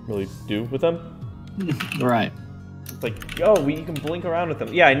to really do with them. Right. It's like, oh, you can blink around with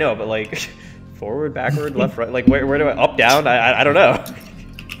them. Yeah, I know, but like forward, backward, left, right, like where do I up, down? I don't know.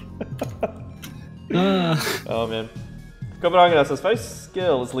 Oh man. Copenhagen says, "Fight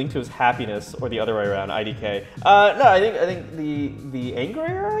skill is linked to his happiness, or the other way around." IDK. No, I think the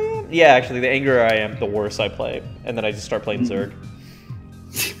angrier I am. Yeah, actually, the angrier I am, the worse I play, and then I just start playing Zerg.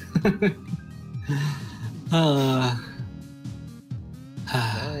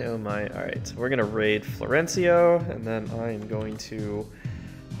 Oh my! All right, we're gonna raid Florencio, and then I am going to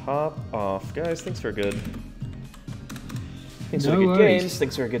hop off, guys. Thanks for a good. Thanks for the good games.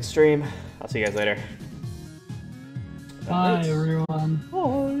 Thanks for a good stream. I'll see you guys later. Bye, everyone.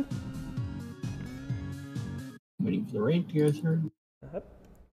 Bye. Waiting for the raid to go through. Yep.